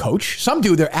don't call him coach. Some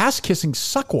do. They're ass kissing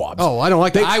suckwabs. Oh, I don't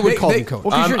like that. I would call him coach.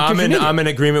 Well, I'm in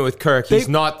agreement with Kirk. He's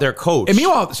not their coach. And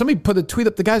meanwhile, somebody put a tweet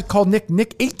up. The guy called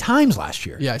Nick 8 times last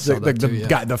year. Yeah, I saw that too,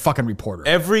 guy, the fucking reporter.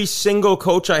 Every single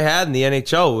coach I had in the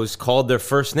NHL was called their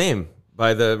first name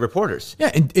by the reporters.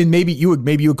 Yeah, and maybe you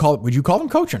would call it. Would you call him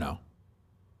coach or no?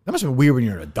 That must have been weird when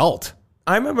you're an adult.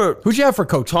 I remember. Who'd you have for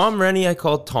coach? Tom Rennie, I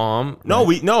called Tom. No,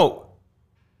 I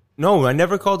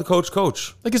never called the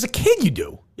coach. Like as a kid, you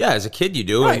do. Yeah, as a kid, you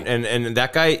do. Right. And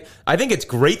that guy, I think it's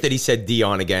great that he said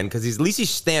Deion again because at least he's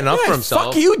standing up for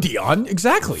himself. Fuck you, Deion.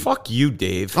 Exactly. Fuck you,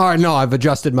 Dave. All right, no, I've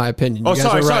adjusted my opinion. Oh,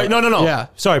 sorry. No. Yeah.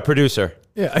 Sorry, producer.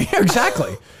 Yeah,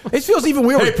 exactly. It feels even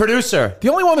weird. Hey, producer. The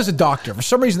only one is a doctor. For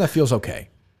some reason, that feels okay.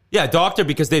 Yeah, doctor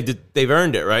because they've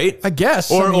earned it, right? I guess.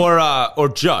 Or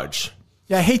judge.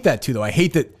 Yeah, I hate that too, though. I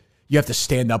hate that. you have to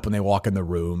stand up when they walk in the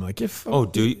room. Like if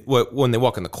do you, when they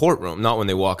walk in the courtroom, not when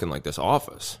they walk in like this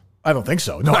office. I don't think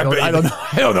so. No, I don't know.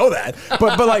 I don't know that.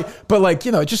 But like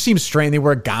it just seems strange. They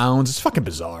wear gowns. It's fucking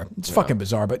bizarre. It's fucking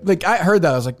bizarre. But like I heard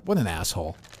that, I was like, what an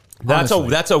asshole.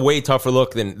 That's a way tougher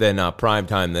look than prime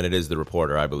time than it is the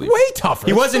reporter, I believe. Way tougher.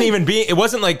 He wasn't even being. It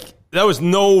wasn't like there was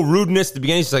no rudeness at the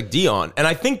beginning. He's like Dion, and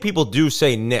I think people do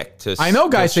say Nick. I know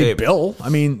guys say Bill. I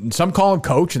mean, some call him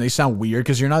coach, and they sound weird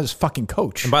because you're not his fucking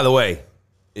coach. And by the way,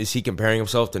 is he comparing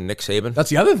himself to Nick Saban? That's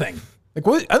the other thing. Like,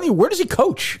 what? I mean, where does he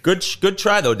coach? Good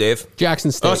try though, Dave.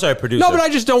 Jackson State. Oh, sorry, producer. No, but I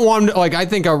just don't want him to, like. I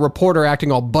think a reporter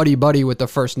acting all buddy with the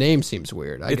first name seems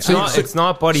weird. It's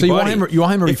not buddy. So you buddy.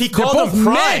 want him? If he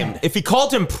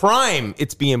called him prime,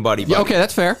 it's being buddy. Yeah, okay,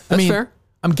 that's fair. That's fair.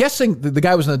 I'm guessing the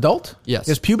guy was an adult. Yes.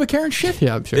 He has pubic hair and shit.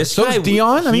 Yeah, I'm sure. This so guy, is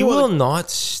Dion. He will not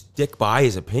stick by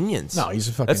his opinions. No, he's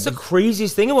a fucking. That's the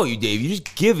craziest thing about you, Dave. You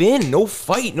just give in. No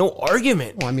fight. No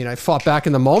argument. Well, I mean, I fought back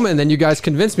in the moment, and then you guys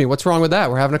convinced me. What's wrong with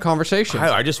that? We're having a conversation.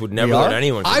 I just would never let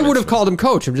anyone. I would have called him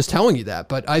coach. I'm just telling you that.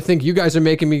 But I think you guys are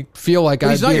making me feel like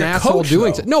I'd be an asshole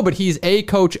doing so. No, but he's a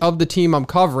coach of the team I'm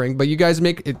covering. But you guys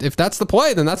if that's the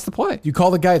play, then that's the play. You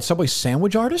call the guy at Subway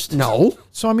sandwich artist? No.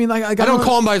 So I mean, I don't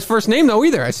call him by his first name though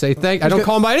either. I say I don't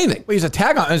call him by anything. Well, he's a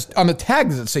tag on the tag.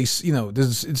 Does it say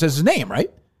it says his name,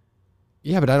 right?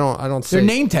 Yeah, but I don't say they're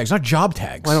name tags, not job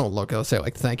tags. I don't look. I'll say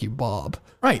like thank you, Bob.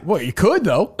 Right. Well, you could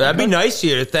though. That'd be nice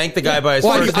here to thank the guy by his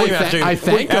first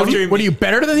name. What are you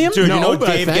better than him? Dude, no, you know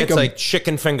Dave gets like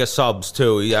chicken finger subs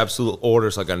too. He absolutely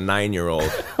orders like a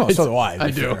 9-year-old. Oh, so do I.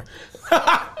 I do.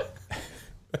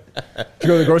 Did you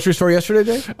go to the grocery store yesterday,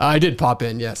 Dave? I did pop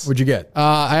in, yes. What'd you get?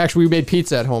 We made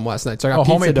pizza at home last night. So I got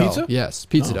homemade dough. pizza? Yes,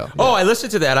 pizza dough. Oh, I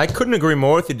listened to that. I couldn't agree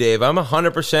more with you, Dave. I'm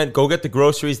 100% go get the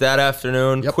groceries that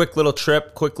afternoon. Yep. Quick little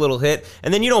trip, quick little hit.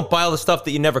 And then you don't buy all the stuff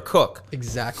that you never cook.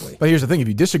 Exactly. But here's the thing. If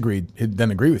you disagreed, he'd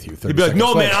then agree with you. He'd be like,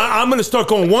 no, man, I'm going to start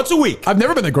going once a week. I've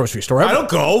never been to the grocery store. I don't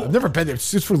go. I've never been there.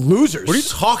 It's just for losers. What are you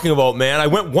talking about, man? I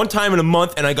went one time in a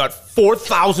month and I got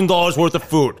 $4,000 worth of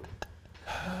food.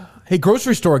 Hey,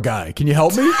 grocery store guy, can you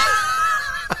help me?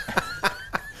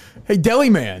 Hey, deli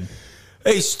man.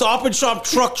 Hey, Stop and Shop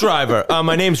truck driver.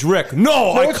 My name's Rick.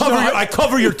 No, I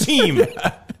cover your team.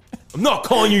 I'm not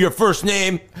calling you your first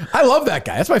name. I love that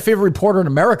guy. That's my favorite reporter in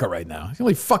America right now. He's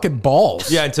only fucking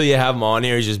balls. Yeah, until you have him on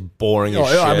here, he's just boring as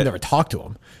shit. I would never talk to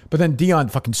him. But then Dion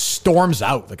fucking storms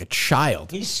out like a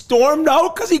child. He stormed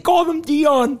out because he called him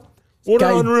Dion. What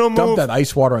an unreal move. Dumped that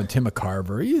ice water on Tim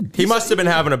McCarver. He must have been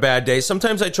having a bad day.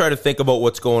 Sometimes I try to think about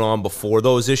what's going on before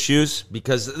those issues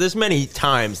because there's many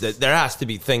times that there has to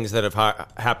be things that have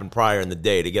happened prior in the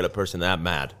day to get a person that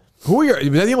mad. Was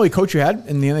that the only coach you had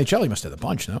in the NHL? You must have had a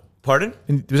bunch, no? Pardon?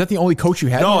 Was that the only coach you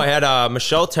had? No, I had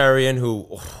Michelle Therrien,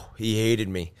 who he hated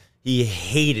me. He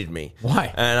hated me.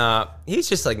 Why? And he's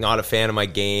just like not a fan of my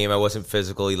game. I wasn't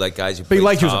physical. He liked guys who But he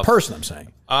liked tough. you as a person, I'm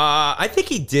saying. I think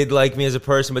he did like me as a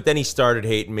person, but then he started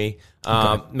hating me.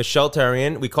 Okay. Michelle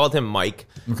Therrien, we called him Mike.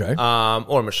 Okay.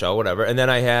 Or Michelle, whatever. And then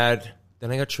I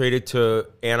got traded to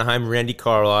Anaheim, Randy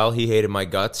Carlyle. He hated my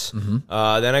guts. Mm-hmm.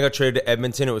 Then I got traded to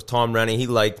Edmonton. It was Tom Rennie. He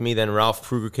liked me. Then Ralph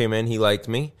Kruger came in. He liked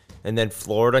me. And then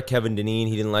Florida, Kevin Dineen.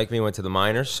 He didn't like me. Went to the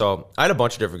minors. So I had a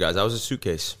bunch of different guys. I was a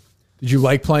suitcase. Did you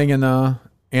like playing in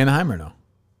Anaheim or no?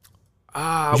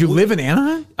 Did you live in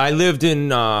Anaheim? I lived in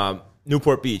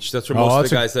Newport Beach. That's where most of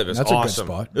the guys live. It's that's awesome. A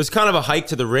good spot. It was kind of a hike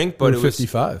to the rink, but it was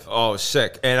 55. Oh,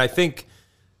 sick. And I think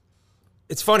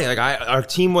it's funny. Like our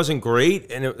team wasn't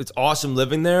great, and it's awesome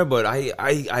living there. But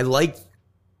I liked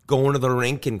going to the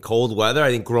rink in cold weather.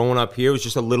 I think growing up here was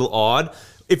just a little odd.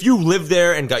 If you lived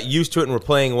there and got used to it and were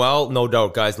playing well, no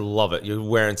doubt, guys love it. You're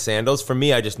wearing sandals. For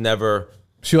me, I just never.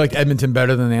 So you liked Edmonton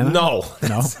better than Anaheim? No.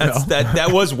 That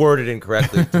was worded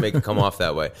incorrectly to make it come off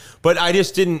that way. But I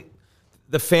just didn't.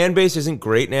 The fan base isn't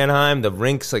great in Anaheim. The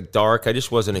rink's like dark. I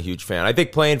just wasn't a huge fan. I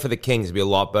think playing for the Kings would be a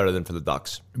lot better than for the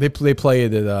Ducks. They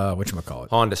played at whatchamacallit?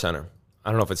 Honda Center.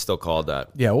 I don't know if it's still called that.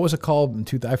 Yeah, what was it called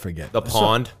in I forget. The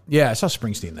Pond? I saw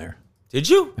Springsteen there. Did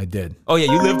you? I did. Oh,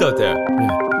 yeah, you lived out there.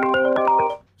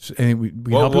 Yeah. So, and we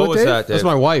what was Dave? that, Dave? That's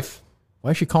my wife.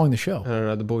 Why is she calling the show? I don't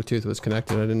know. The Bluetooth was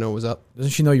connected. I didn't know it was up.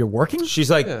 Doesn't she know you're working? She's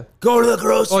like, go to the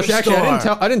grocery store. Actually,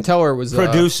 I didn't tell her it was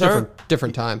producer.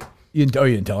 Different time. You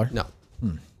didn't tell her? No.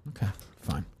 Okay,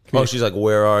 fine. Oh, she's like,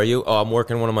 where are you? Oh, I'm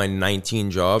working one of my 19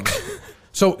 jobs.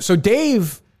 So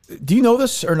Dave, do you know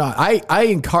this or not? I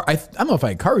don't know if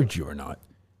I encouraged you or not.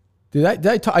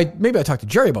 Maybe I talked to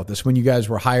Jerry about this when you guys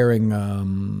were hiring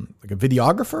like a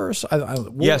videographer. Or so,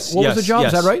 what was the job?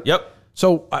 Yes. Is that right? Yep.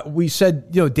 So we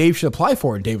said, Dave should apply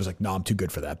for it. And Dave was like, no, I'm too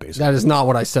good for that, basically. That is not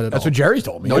what I said at all. That's what Jerry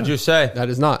told me. No, What'd you say? That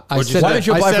is not. Why did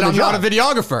you apply for the I'm job? not a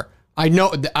videographer. I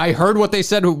know. I heard what they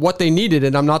said, what they needed,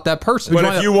 and I'm not that person. But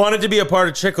if you wanted to be a part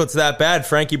of Chicklets that bad,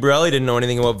 Frankie Borelli didn't know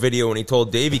anything about video when he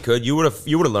told Dave he could. You would have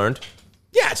learned.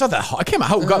 Yeah, it's not that hard. I can't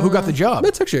remember who got the job.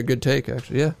 That's actually a good take,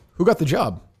 actually. Yeah. Who got the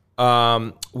job?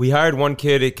 We hired one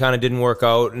kid. It kind of didn't work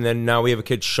out, and then now we have a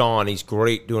kid, Sean. He's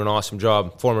great, doing an awesome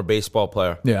job. Former baseball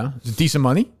player. Yeah, is it decent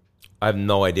money? I have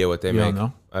no idea what they make.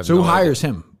 Don't know. So who hires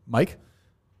him? Mike?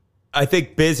 I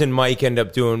think Biz and Mike end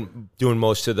up doing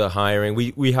most of the hiring.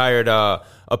 We hired a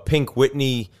Pink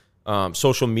Whitney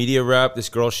social media rep. This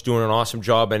girl, she's doing an awesome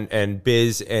job, and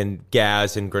Biz and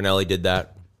Gaz and Granelli did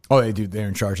that. Oh, they do. They're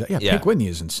in charge of that. Yeah, Pink Whitney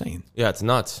is insane. Yeah, it's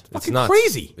nuts. It's fucking nuts.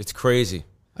 Crazy. It's crazy.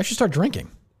 I should start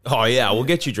drinking. Oh yeah, we'll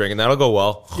get you drinking. That'll go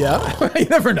well. Yeah, you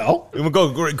never know. We'll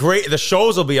go great. The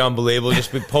shows will be unbelievable.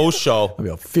 Just be post show. It'll be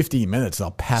about 15 minutes.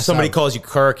 I'll pass. Somebody out. calls you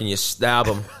Kirk and you stab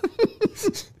him.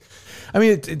 I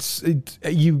mean,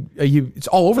 it's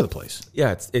all over the place.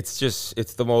 Yeah, it's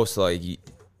the most like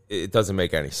it doesn't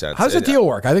make any sense. How does the deal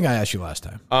work? I think I asked you last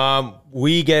time.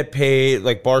 We get paid,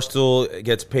 like Barstool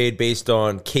gets paid based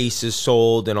on cases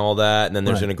sold and all that, and then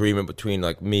there's an agreement between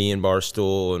like me and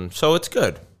Barstool, and so it's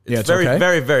good. It's very, okay.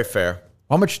 very, very fair.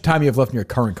 How much time you have left in your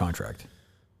current contract?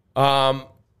 No,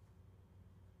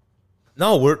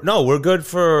 we're good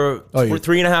for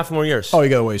 3.5 more years. Oh, you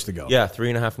got a ways to go. Yeah,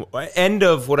 3.5 more. End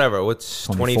of whatever. What's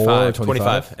 25?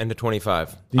 25. End of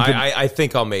 25. I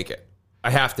think I'll make it.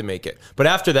 I have to make it. But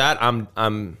after that,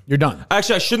 I'm You're done.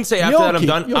 Actually, I shouldn't say after that I'm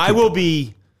done. I will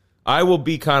be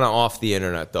kind of off the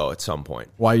internet though at some point.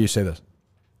 Why do you say this?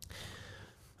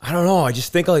 I don't know. I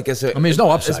just think like there's no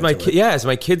upside. As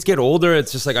my kids get older,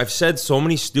 it's just like I've said so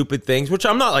many stupid things, which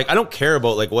I'm not like. I don't care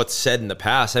about like what's said in the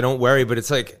past. I don't worry, but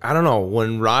it's like I don't know.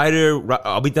 When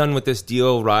I'll be done with this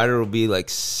deal. Ryder will be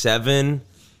like 7.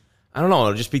 I don't know.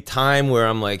 It'll just be time where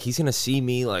I'm like, he's gonna see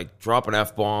me like dropping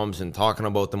F-bombs and talking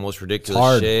about the most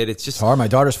ridiculous shit. It's just hard. My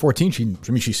daughter's 14.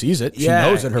 She sees it. She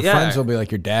knows it. Her friends will be like,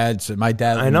 your dad said, my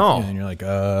dad. I know. And you're like,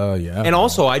 yeah. And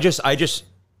also, I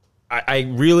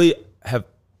really have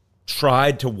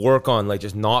tried to work on like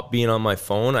just not being on my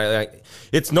phone.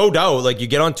 It's no doubt like you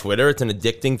get on Twitter, it's an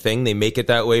addicting thing. They make it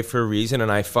that way for a reason, and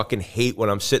I fucking hate when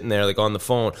I'm sitting there like on the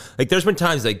phone. Like there's been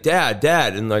times like dad,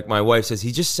 and like my wife says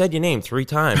he just said your name 3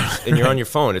 times and you're on your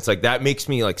phone. It's like that makes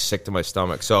me like sick to my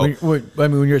stomach. So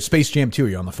when you're at Space Jam 2, are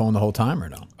you on the phone the whole time or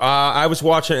no? I was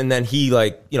watching, and then he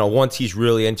like once he's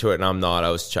really into it and I'm not, I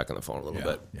was checking the phone a little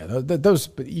bit. Yeah, those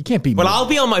but you can't be. But I'll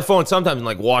be on my phone sometimes and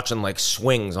like watching like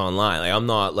swings online. Like I'm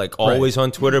not like always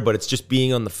on Twitter, but it's just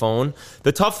being on the phone.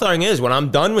 The tough thing is when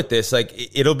I'm done with this, like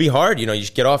it'll be hard. You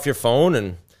just get off your phone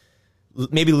and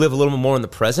maybe live a little more in the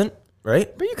present,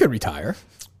 right? But you could retire.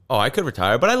 Oh, I could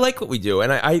retire, but I like what we do,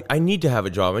 and I need to have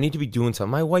a job. I need to be doing something.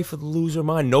 My wife would lose her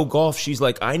mind. No golf. She's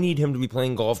like, I need him to be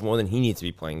playing golf more than he needs to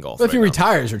be playing golf. But if he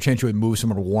retires, is there a chance you would move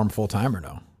somewhere warm full time or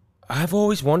no? I've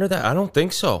always wondered that. I don't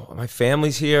think so. My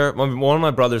family's here. One of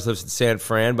my brothers lives in San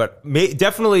Fran, but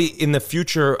definitely in the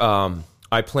future,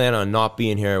 I plan on not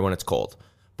being here when it's cold.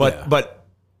 But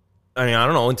I mean, I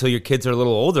don't know. Until your kids are a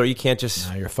little older, you can't just.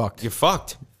 Nah, you're fucked. You're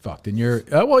fucked. And you're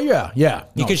yeah.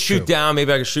 You can shoot down.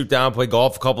 Maybe I can shoot down, play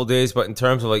golf a couple of days. But in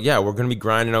terms of like, we're going to be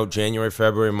grinding out January,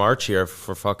 February, March here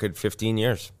for fucking 15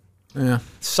 years. Yeah,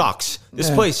 sucks. This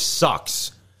place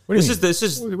sucks. This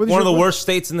is one of the worst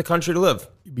states in the country to live.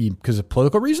 Because of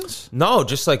political reasons? No,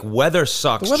 just like weather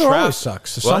sucks. The weather always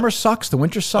sucks. The summer sucks. The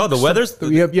winter sucks. Oh, the weather's.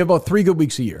 You have about 3 good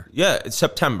weeks a year. Yeah, it's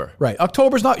September. Right.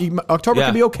 October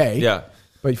can be okay. Yeah.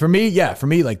 But for me,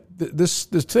 like this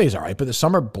today's all right, but the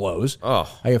summer blows. Oh.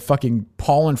 I have fucking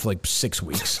pollen for like 6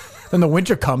 weeks. Then the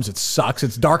winter comes, it sucks.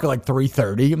 It's dark at like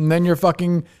 3:30, and then you're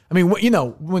fucking. I mean,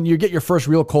 when you get your first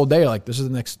real cold day, like this is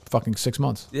the next fucking 6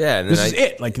 months. Yeah, and this is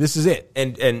it. Like this is it.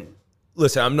 And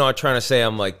listen, I'm not trying to say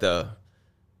I'm like the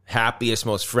happiest,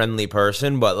 most friendly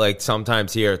person, but like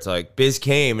sometimes here it's like Biz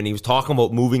came and he was talking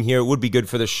about moving here. It would be good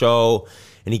for the show.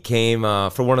 And he came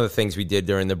for one of the things we did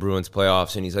during the Bruins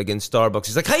playoffs, and he's like in Starbucks.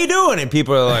 He's like, "How you doing?" And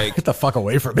people are like, "Get the fuck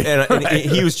away from me!" And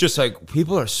he was just like,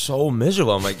 "People are so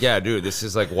miserable." I'm like, "Yeah, dude, this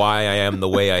is like why I am the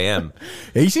way I am."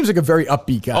 Yeah, he seems like a very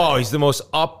upbeat guy. Oh, he's the most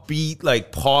upbeat,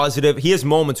 like positive. He has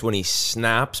moments when he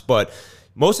snaps, but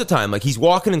most of the time, like he's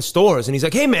walking in stores and he's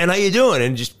like, "Hey man, how you doing?"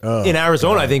 And just in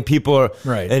Arizona, I think people are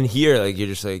right. And here, like you're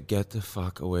just like, "Get the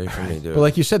fuck away from me, dude." But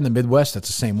like you said, in the Midwest, that's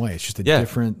the same way. It's just a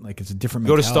different, like it's a different.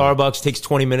 Go to mentality. Starbucks, takes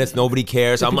 20 minutes, nobody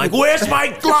cares. I'm like, "Where's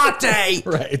my latte?"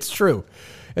 Right, it's true.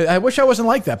 I wish I wasn't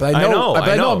like that, but I know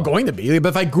I'm going to be. But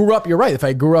if I grew up, you're right. If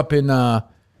I grew up in,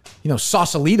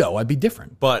 Sausalito, I'd be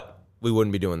different. But we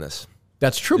wouldn't be doing this.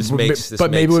 That's true. This makes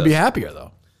maybe we'd be us happier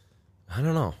though. I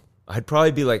don't know. I'd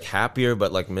probably be like happier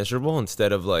but like miserable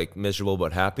instead of like miserable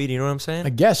but happy. Do you know what I'm saying? I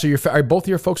guess. Are both of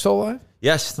your folks still alive?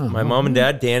 Yes, my mom and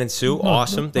dad, Dan and Sue,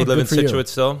 awesome. They live in Scituate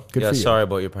still. Good yeah, for you. Sorry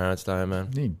about your parents dying, man.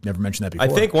 You never mentioned that before. I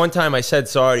think one time I said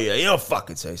sorry to you. You don't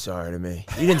fucking say sorry to me.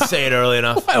 You didn't say it early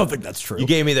enough. I don't think that's true. You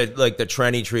gave me the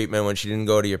Trenny treatment when she didn't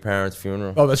go to your parents'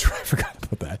 funeral. Oh, that's right. I forgot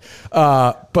about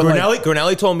that. But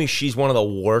Grinelli told me she's one of the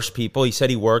worst people. He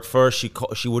said he worked for her.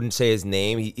 She wouldn't say his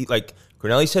name.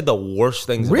 Grinelli said the worst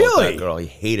things about that girl. He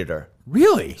hated her.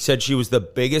 Really? He said she was the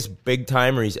biggest big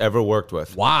timer he's ever worked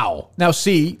with. Wow. Now,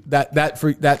 see, that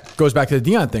goes back to the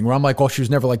Dion thing where I'm like, well, she was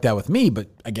never like that with me, but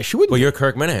I guess she wouldn't. Well, you're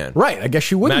Kirk Minahan. Right. I guess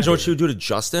she wouldn't. Imagine what she would do to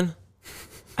Justin.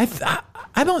 I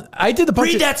did the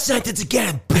bunch Read that sentence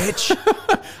again, bitch.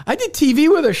 I did TV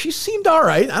with her. She seemed all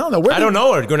right. I don't know. I don't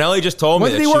know her. Grinelli just told me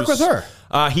when that did he work with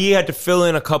her? He had to fill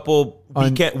in a couple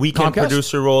weekend Comcast?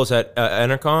 producer roles at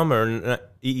Entercom or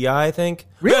EEI, I think.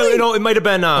 Really? It might have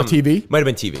been TV. Might have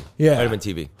been TV. Yeah, might have been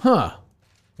TV. Huh?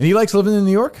 And he likes living in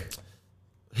New York.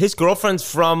 His girlfriend's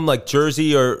from like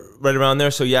Jersey or right around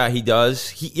there, so yeah, he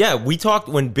does. We talked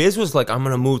when Biz was like, "I'm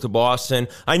gonna move to Boston."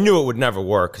 I knew it would never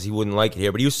work because he wouldn't like it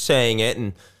here, but he was saying it,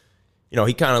 and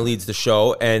he kind of leads the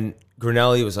show. And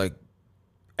Grinelli was like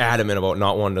adamant about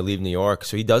not wanting to leave New York,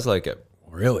 so he does like it.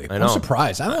 Really? I know. I'm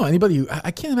surprised. I don't know anybody who.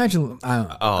 I can't imagine. I don't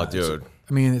know. Oh, dude.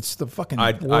 I mean, it's the fucking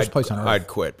worst place on earth. I'd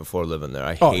quit before living there.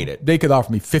 I hate it. They could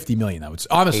offer me $50 million. I would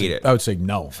honestly. Hate it. I would say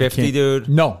no. 50, dude.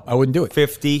 No, I wouldn't do it.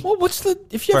 50. Well, what's the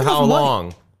if you for have how enough money,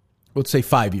 long? Let's say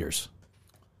 5 years.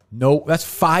 No, that's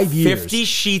 5 years. 50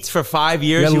 sheets for 5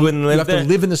 years. You wouldn't live there. You have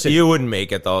to live in the city. You wouldn't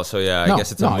make it though. So yeah, I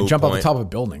guess it's a moot I jump point. off the top of a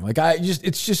building. Like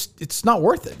it's not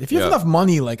worth it. If you have enough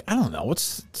money, like I don't know,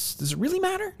 does it really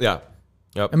matter? Yeah.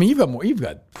 Yep. I mean, you've got more. You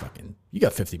got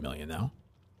 $50 million now.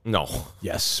 No.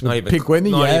 Yes. Not even. Pink Whitney.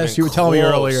 Yes. You were telling me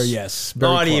earlier. Yes.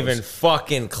 Very not close. even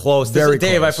fucking close. Very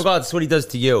Dave, close. I forgot. That's what he does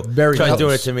to you. Very Tries close.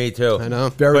 doing it to me too. I know.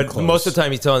 Very but close. most of the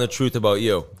time, he's telling the truth about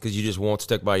you because you just won't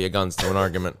stick by your guns to an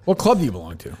argument. What club do you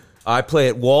belong to? I play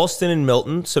at Walston and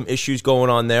Milton. Some issues going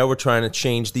on there. We're trying to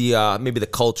change the maybe the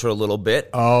culture a little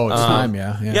bit. Oh, it's time.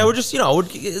 Yeah. Yeah, we're just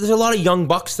there's a lot of young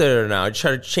bucks there now. I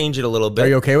try to change it a little bit. Are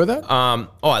you okay with that? Oh,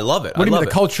 I love it. What do you mean the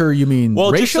culture? You mean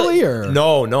racially or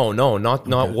no,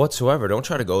 not whatsoever. Don't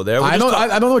try to go there. I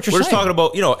don't know what you're saying. We're just talking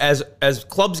about as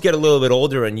clubs get a little bit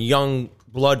older and young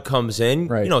blood comes in.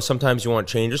 Right. Sometimes you want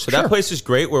changes. So that place is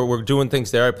great. We're doing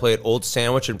things there. I play at Old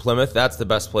Sandwich in Plymouth. That's the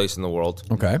best place in the world.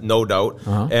 Okay, no doubt.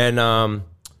 And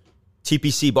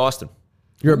TPC Boston.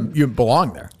 You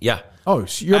belong there. Yeah. Oh,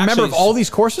 so you're a member of all these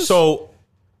courses? So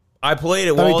I played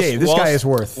at Dave, this guy is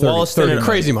worth 30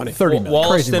 crazy money. 30 million.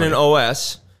 Walston and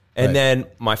OS. And then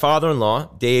my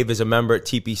father-in-law, Dave, is a member at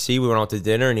TPC. We went out to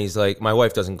dinner, and he's like, my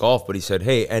wife doesn't golf, but he said,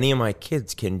 hey, any of my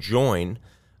kids can join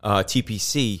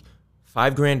TPC,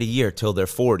 $5,000 a year till they're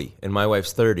 40, and my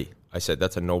wife's 30. I said,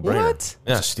 that's a no-brainer. What?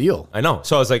 Yeah. That's a steal. I know.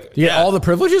 So I was like, do you get all the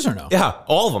privileges or no? Yeah,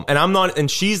 all of them. And I'm not, and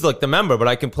she's like the member, but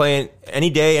I can play any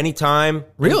day, anytime,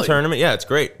 really? Any tournament. Yeah, it's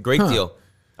great. Great deal.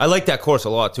 I like that course a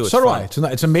lot too. It's so do fun.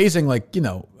 I. It's amazing. Like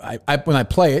I when I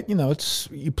play it,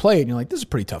 you play it, and you're like, this is a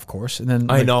pretty tough course. And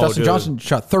then I know Dustin Johnson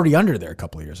shot 30 under there a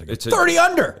couple of years ago. 30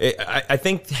 under. I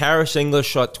think Harris English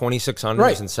shot 26 under.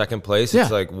 He's in second place. It's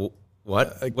like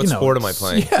what? What sport am I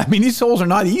playing? Yeah, I mean these holes are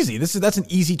not easy. That's an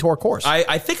easy tour course.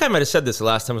 I think I might have said this the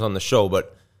last time I was on the show,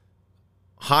 but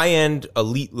high-end,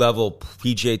 elite-level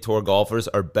PGA Tour golfers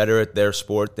are better at their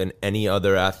sport than any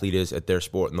other athlete is at their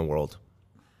sport in the world.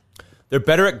 They're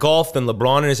better at golf than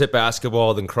LeBron is at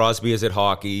basketball, than Crosby is at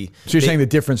hockey. So you're saying the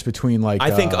difference between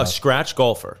I think a scratch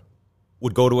golfer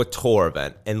would go to a tour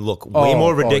event and look way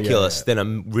more ridiculous than a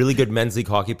really good men's league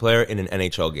hockey player in an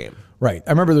NHL game. Right. I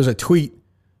remember there was a tweet.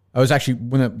 I was actually,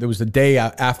 there was the day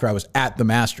after I was at the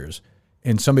Masters,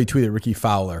 and somebody tweeted Ricky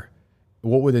Fowler,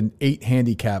 what would an 8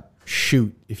 handicap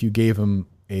shoot if you gave him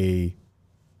a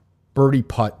birdie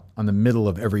putt on the middle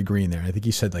of every green there? I think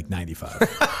he said like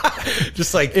 95.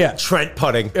 Just like Trent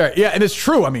putting. Yeah, and it's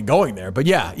true. I mean, going there. But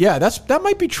yeah, that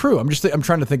might be true. I'm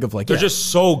trying to think of like... They're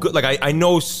just so good. Like I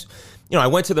know... I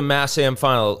went to the Mass Am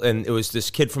final, and it was this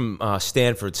kid from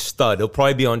Stanford, stud. He'll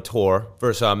probably be on tour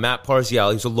versus Matt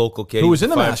Parziale. He's a local kid. Who was in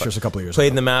the Masters a couple of years ago. Played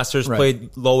in the Masters,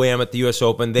 played low am at the U.S.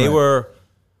 Open. They were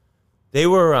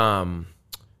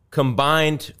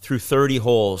combined through 30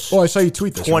 holes. Oh, I saw you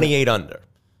tweet this. 28 under.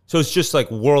 So it's just like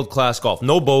world-class golf.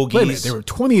 No bogeys. Wait a minute, they were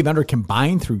 28 under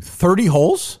combined through 30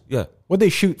 holes? Yeah. What'd they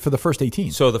shoot for the first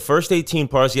 18? So the first 18,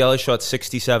 Parziale shot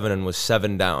 67 and was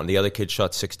 7 down. The other kid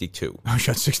shot 62. Oh,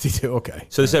 shot 62, okay.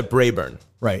 So this is at Brayburn.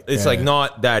 Right. It's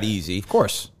not that easy. Of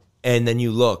course. And then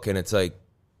you look, and it's like,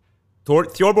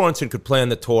 Thorbjornsen could play on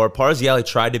the tour. Parziale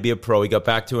tried to be a pro. He got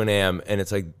back to an AM, and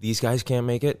it's like, these guys can't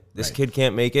make it. This kid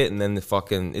can't make it, and then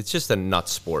it's just a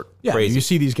nuts sport. Yeah, Crazy. you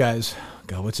see these guys.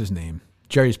 God, what's his name?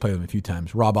 Jerry's played with him a few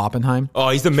times. Rob Oppenheim. Oh,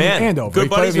 he's the man. Andover. Good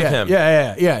buddies with him.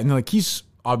 Yeah. And like he's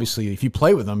obviously, if you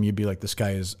play with him, you'd be like, this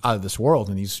guy is out of this world,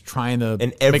 and he's trying to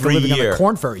make a living on the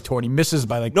Corn Ferry Tour, and he misses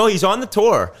by like. No, he's on the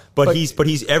tour, but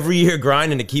he's every year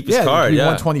grinding to keep his card. Yeah,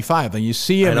 125, and you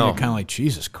see him, and you're kind of like,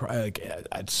 Jesus Christ, like,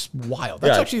 it's wild.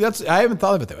 That's I haven't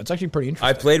thought of it though. It's actually pretty interesting.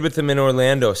 I played with him in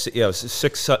Orlando.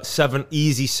 6-7,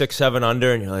 easy 6-7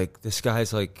 under, and you're like, this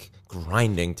guy's like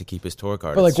grinding to keep his tour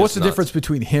card. But like, what's the difference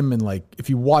between him and like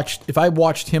if I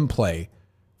watched him play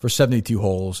for 72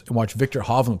 holes and watch Victor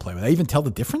Hovland play, would I even tell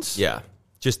the difference? Yeah.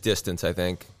 Just distance, I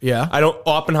think. Yeah.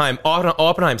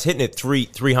 Oppenheim's hitting it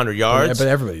 300 yards. But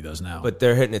everybody does now. But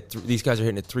they're hitting it, these guys are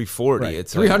hitting it 340. Right.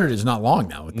 It's 300 is not long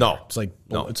now. No. It's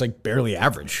like barely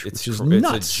average, which is It's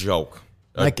nuts. a joke.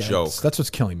 Joke. That's what's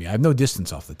killing me. I have no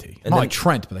distance off the tee. I'm like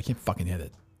Trent, but I can't fucking hit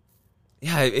it.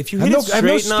 Yeah, if you hit it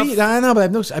straight enough. Speed. I know,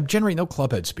 but I generate no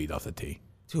clubhead speed off the tee.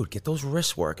 Dude, get those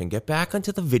wrists working. Get back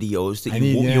onto the videos that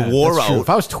you wore out. If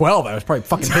I was 12, I was probably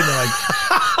fucking hitting it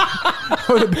like.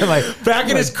 Would have been like back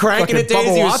in his cranking it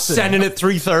days. He was sending it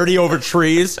 330 over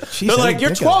trees. They're like,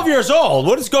 "You're 12 years old.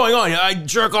 What is going on?" I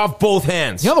jerk off both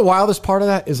hands. You know the wildest part of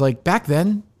that is like back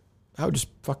then, I would just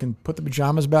fucking put the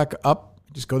pajamas back up,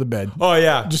 just go to bed. Oh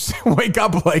yeah, just wake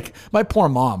up like my poor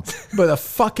mom, but a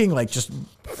fucking like just.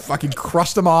 Fucking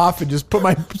crust them off and just put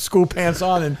my school pants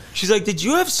on, and she's like, "Did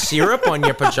you have syrup on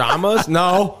your pajamas?"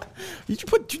 No. Did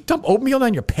you dump oatmeal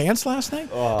on your pants last night?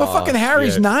 But fucking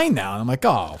Harry's 9 now, and I'm like,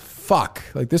 oh fuck,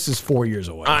 like this is 4 years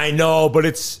away. I know, but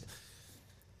it's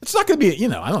not going to be,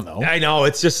 I don't know. I know,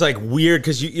 it's just like weird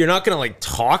because you're not going to like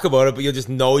talk about it, but you'll just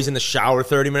know he's in the shower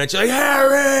 30 minutes. You're like,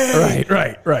 Harry!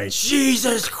 Right.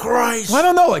 Jesus Christ. Well, I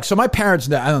don't know. Like, so my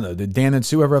parents, I don't know, did Dan and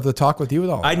Sue ever have to talk with you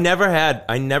at all? I never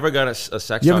got a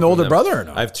sex. You have an older brother or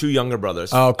no? I have 2 younger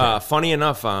brothers. Oh, okay. Funny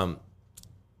enough,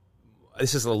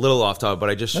 this is a little off topic,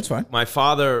 but That's fine. My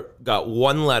father got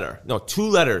 2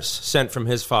 letters sent from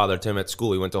his father to him at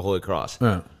school. He went to Holy Cross.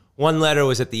 Yeah. One letter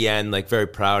was at the end, like, very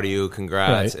proud of you,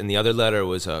 congrats. Right. And the other letter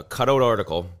was a cutout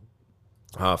article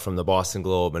from the Boston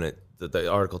Globe, and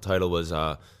the article title was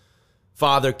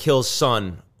 "Father Kills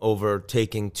Son Over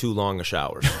Taking Too Long a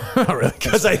Shower." Really?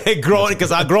 Because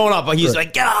growing up, he's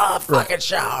like, "Get out of the fucking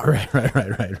shower."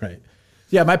 Right.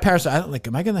 Yeah, my parents. I don't like.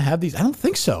 Am I going to have these? I don't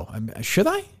think so. Should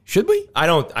I? Should we? I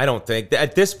don't think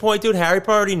at this point, dude. Harry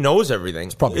already knows everything.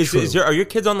 It's probably true. Are your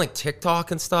kids on like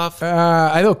TikTok and stuff?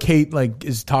 I know Kate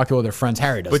is talking with her friends.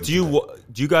 Harry doesn't. But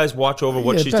do you guys watch over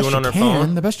what she's doing on her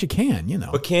phone? The best you can,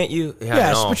 But can't you? Yeah,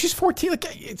 yes, but she's 14.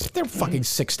 Like they're fucking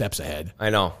 6 steps ahead. I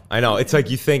know. It's like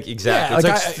you think exactly.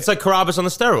 Yeah, it's like Carabas on the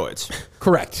steroids.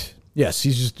 Correct. Yes,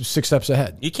 he's just 6 steps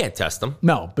ahead. You can't test him.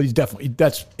 No, but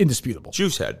that's indisputable.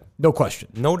 Juice head. No question.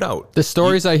 No doubt. The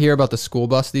stories I hear about the school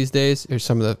bus these days are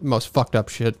some of the most fucked up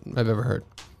shit I've ever heard.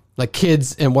 Like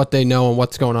kids and what they know and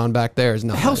what's going on back there is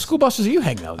not. The hell school buses are you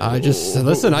hanging out with?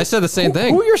 I said the same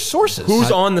thing. Who are your sources? Who's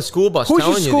on the school bus? Who's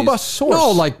your school bus source?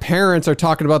 No, like parents are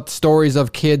talking about the stories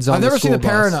of kids on. I've the never school seen a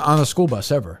parent bus. on a school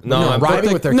bus ever. No,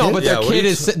 riding with their kids. No, but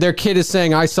their kid is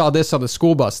saying, "I saw this on the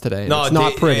school bus today." And it's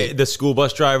not pretty. The school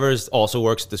bus driver also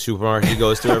works at the supermarket he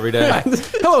goes to every day.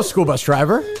 Hello, school bus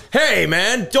driver. Hey,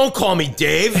 man, don't call me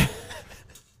Dave.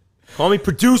 Call me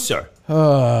producer.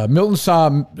 Milton's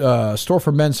store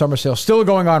for men summer sale still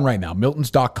going on right now.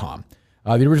 Miltons.com.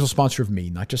 The original sponsor of me,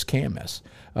 not just KMS.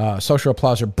 Social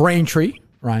Plaza, Braintree.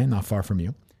 Ryan, not far from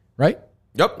you. Right?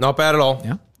 Yep, not bad at all.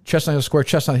 Yeah. Chestnut Hill Square,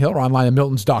 Chestnut Hill, or online at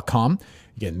Miltons.com.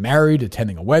 You're getting married,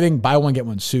 attending a wedding, buy one, get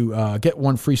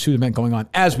one free suit event going on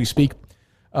as we speak.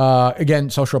 Again,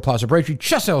 Social Plaza, Braintree,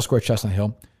 Chestnut Hill Square, Chestnut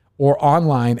Hill, or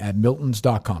online at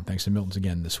Miltons.com. Thanks to Miltons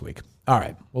again this week. All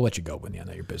right, we'll let you go, Whitney. I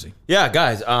know you're busy. Yeah,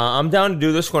 guys, I'm down to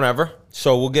do this whenever,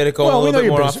 so we'll get it going a little bit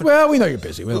more often. Well, we know you're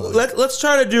busy. Let's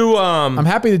try to do... I'm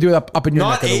happy to do it up in your not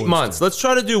neck of the 8 woods, months. too. Let's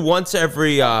try to do once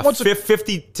every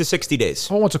 50 to 60 days.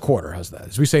 Well, once a quarter, how's that?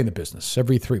 As we say in the business,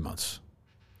 every 3 months.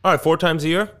 All right, 4 times a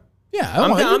year? Yeah.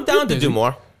 I'm down to do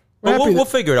more. But we'll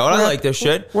figure it out. I like this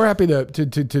shit. We're happy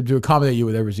to accommodate you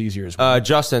whatever's easier as well.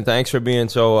 Justin, thanks for being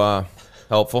so...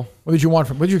 helpful. What did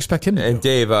you expect him to do? And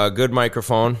Dave, good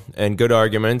microphone and good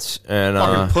arguments and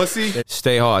Fucking pussy.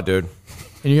 Stay hard, dude.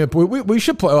 And we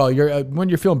should play. Well, when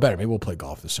you're feeling better, maybe we'll play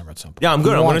golf this summer at some point. Yeah, I'm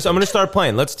good. I'm gonna start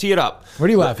playing. Let's tee it up. What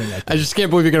are you laughing at? I just can't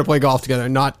believe you're going to play golf together.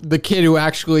 Not the kid who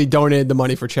actually donated the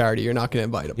money for charity. You're not going to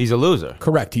invite him. He's a loser.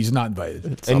 Correct. He's not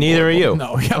invited. And neither are you.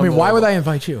 No. I mean, why would I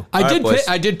invite you? I did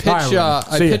pitch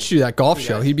Right, you that golf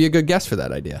show. He'd be a good guest for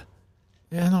that idea.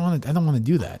 Yeah, I don't want to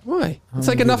do that. Why? It's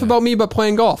like enough about me, but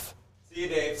playing golf. See you,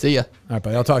 Dave. See ya. All right,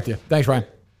 buddy. I'll talk to you. Thanks, Ryan.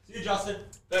 See you, Justin.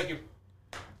 Thank you.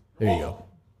 There you go.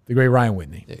 The great Ryan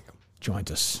Whitney. There you go.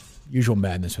 Joins us. Usual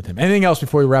madness with him. Anything else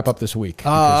before we wrap up this week?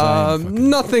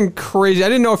 Nothing crazy. I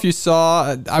didn't know if you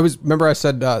saw. Remember I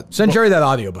said send Jerry that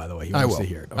audio, by the way. He I wants will. to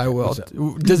hear it. I will.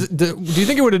 Do you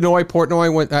think it would annoy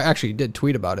Portnoy when actually he did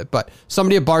tweet about it? But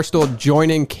somebody at Barstool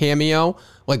joining Cameo,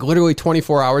 like literally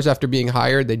 24 hours after being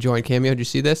hired, they joined Cameo. Did you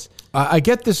see this? I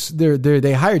get this.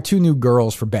 They hired 2 new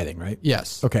girls for betting, right?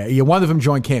 Yes. Okay. Yeah, one of them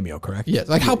joined Cameo, correct? Yes.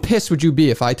 Like, how pissed would you be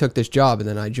if I took this job and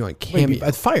then I joined Cameo?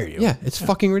 I'd fire you. Yeah, it's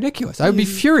fucking ridiculous. I would be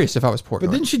furious if I was Portnoy.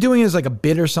 But didn't she doing it as like a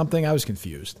bid or something? I was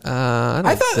confused.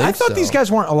 I thought these guys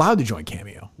weren't allowed to join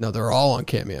Cameo. No, they're all on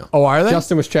Cameo. Oh, are they?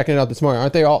 Justin was checking it out this morning.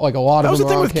 Aren't they all, like, a lot of them? That was the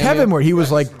thing with Cameo? Kevin where he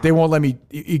was like, they won't let me.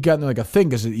 He got in like a thing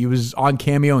because he was on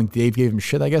Cameo and Dave gave him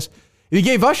shit, I guess. He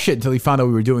gave us shit until he found out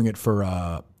we were doing it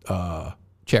for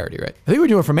charity, right? I think we were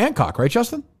doing it for Mancock, right,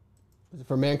 Justin? Was it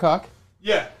for Mancock?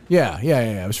 Yeah. Yeah.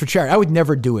 It was for charity. I would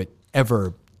never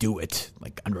ever do it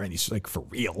like under any, like for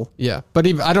real. Yeah. But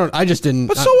even, I just didn't.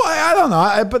 But I don't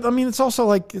know. But I mean, it's also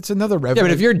like, it's another revenue. Yeah,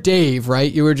 but if you're Dave,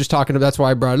 right, you were just talking about, that's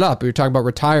why I brought it up. You were talking about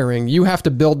retiring. You have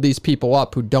to build these people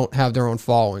up who don't have their own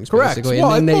followings, correct. basically.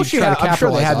 Well, and then they try to capitalize I'm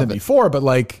sure they had them off it. before, but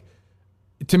like,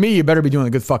 to me, you better be doing a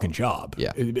good fucking job.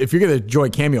 Yeah. If you're going to join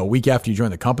Cameo a week after you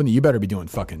join the company, you better be doing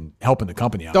fucking helping the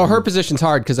company out. Though her position's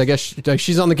hard because I guess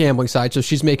she's on the gambling side, so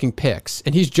she's making picks,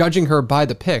 and he's judging her by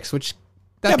the picks, which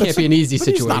can't be an easy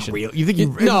situation. He's not real. You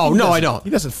think No, I don't. He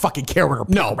doesn't fucking care what her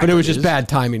pick No, but it was just is. bad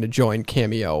timing to join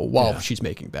Cameo while she's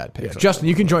making bad picks. Yeah. Justin,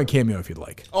 you can join Cameo if you'd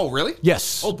like. Oh, really?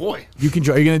 Yes. Oh, boy. You can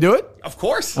join. Are you going to do it? Of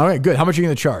course. All right, good. How much are you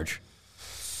going to charge?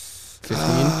 15?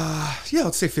 Yeah,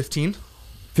 let's say 15.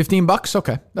 $15?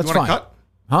 Okay, that's You fine. want a cut?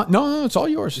 Huh? No, it's all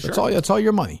yours. Sure? It's all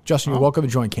your money. Justin, you're welcome to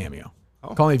join Cameo.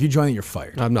 Colin, if you join it, you're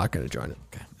fired. I'm not going to join it.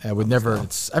 Okay. I would never.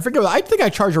 I forget. I think I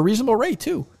charge a reasonable rate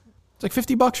too. It's like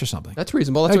 $50 or something. That's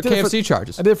reasonable. That's what KFC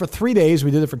charges. I did it for 3 days.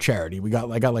 We did it for charity.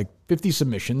 I got like 50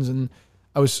 submissions, and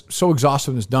I was so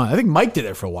exhausted when it was done. I think Mike did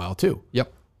it for a while too.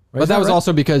 Yep. Right? But that was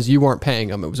also because you weren't paying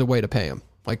them. It was a way to pay them.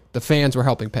 Like the fans were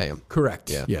helping pay them. Correct.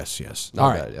 Yeah. Yes. Not All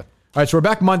a right. bad idea. All right. So we're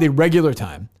back Monday, regular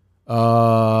time.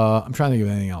 I'm trying to think of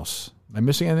anything else. Am I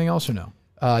missing anything else or no?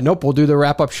 Nope. We'll do the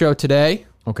wrap up show today.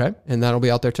 Okay. And that'll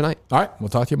be out there tonight. All right. We'll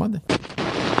talk to you Monday.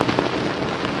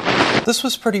 This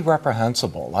was pretty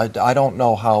reprehensible. I don't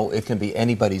know how it can be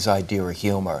anybody's idea of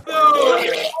humor.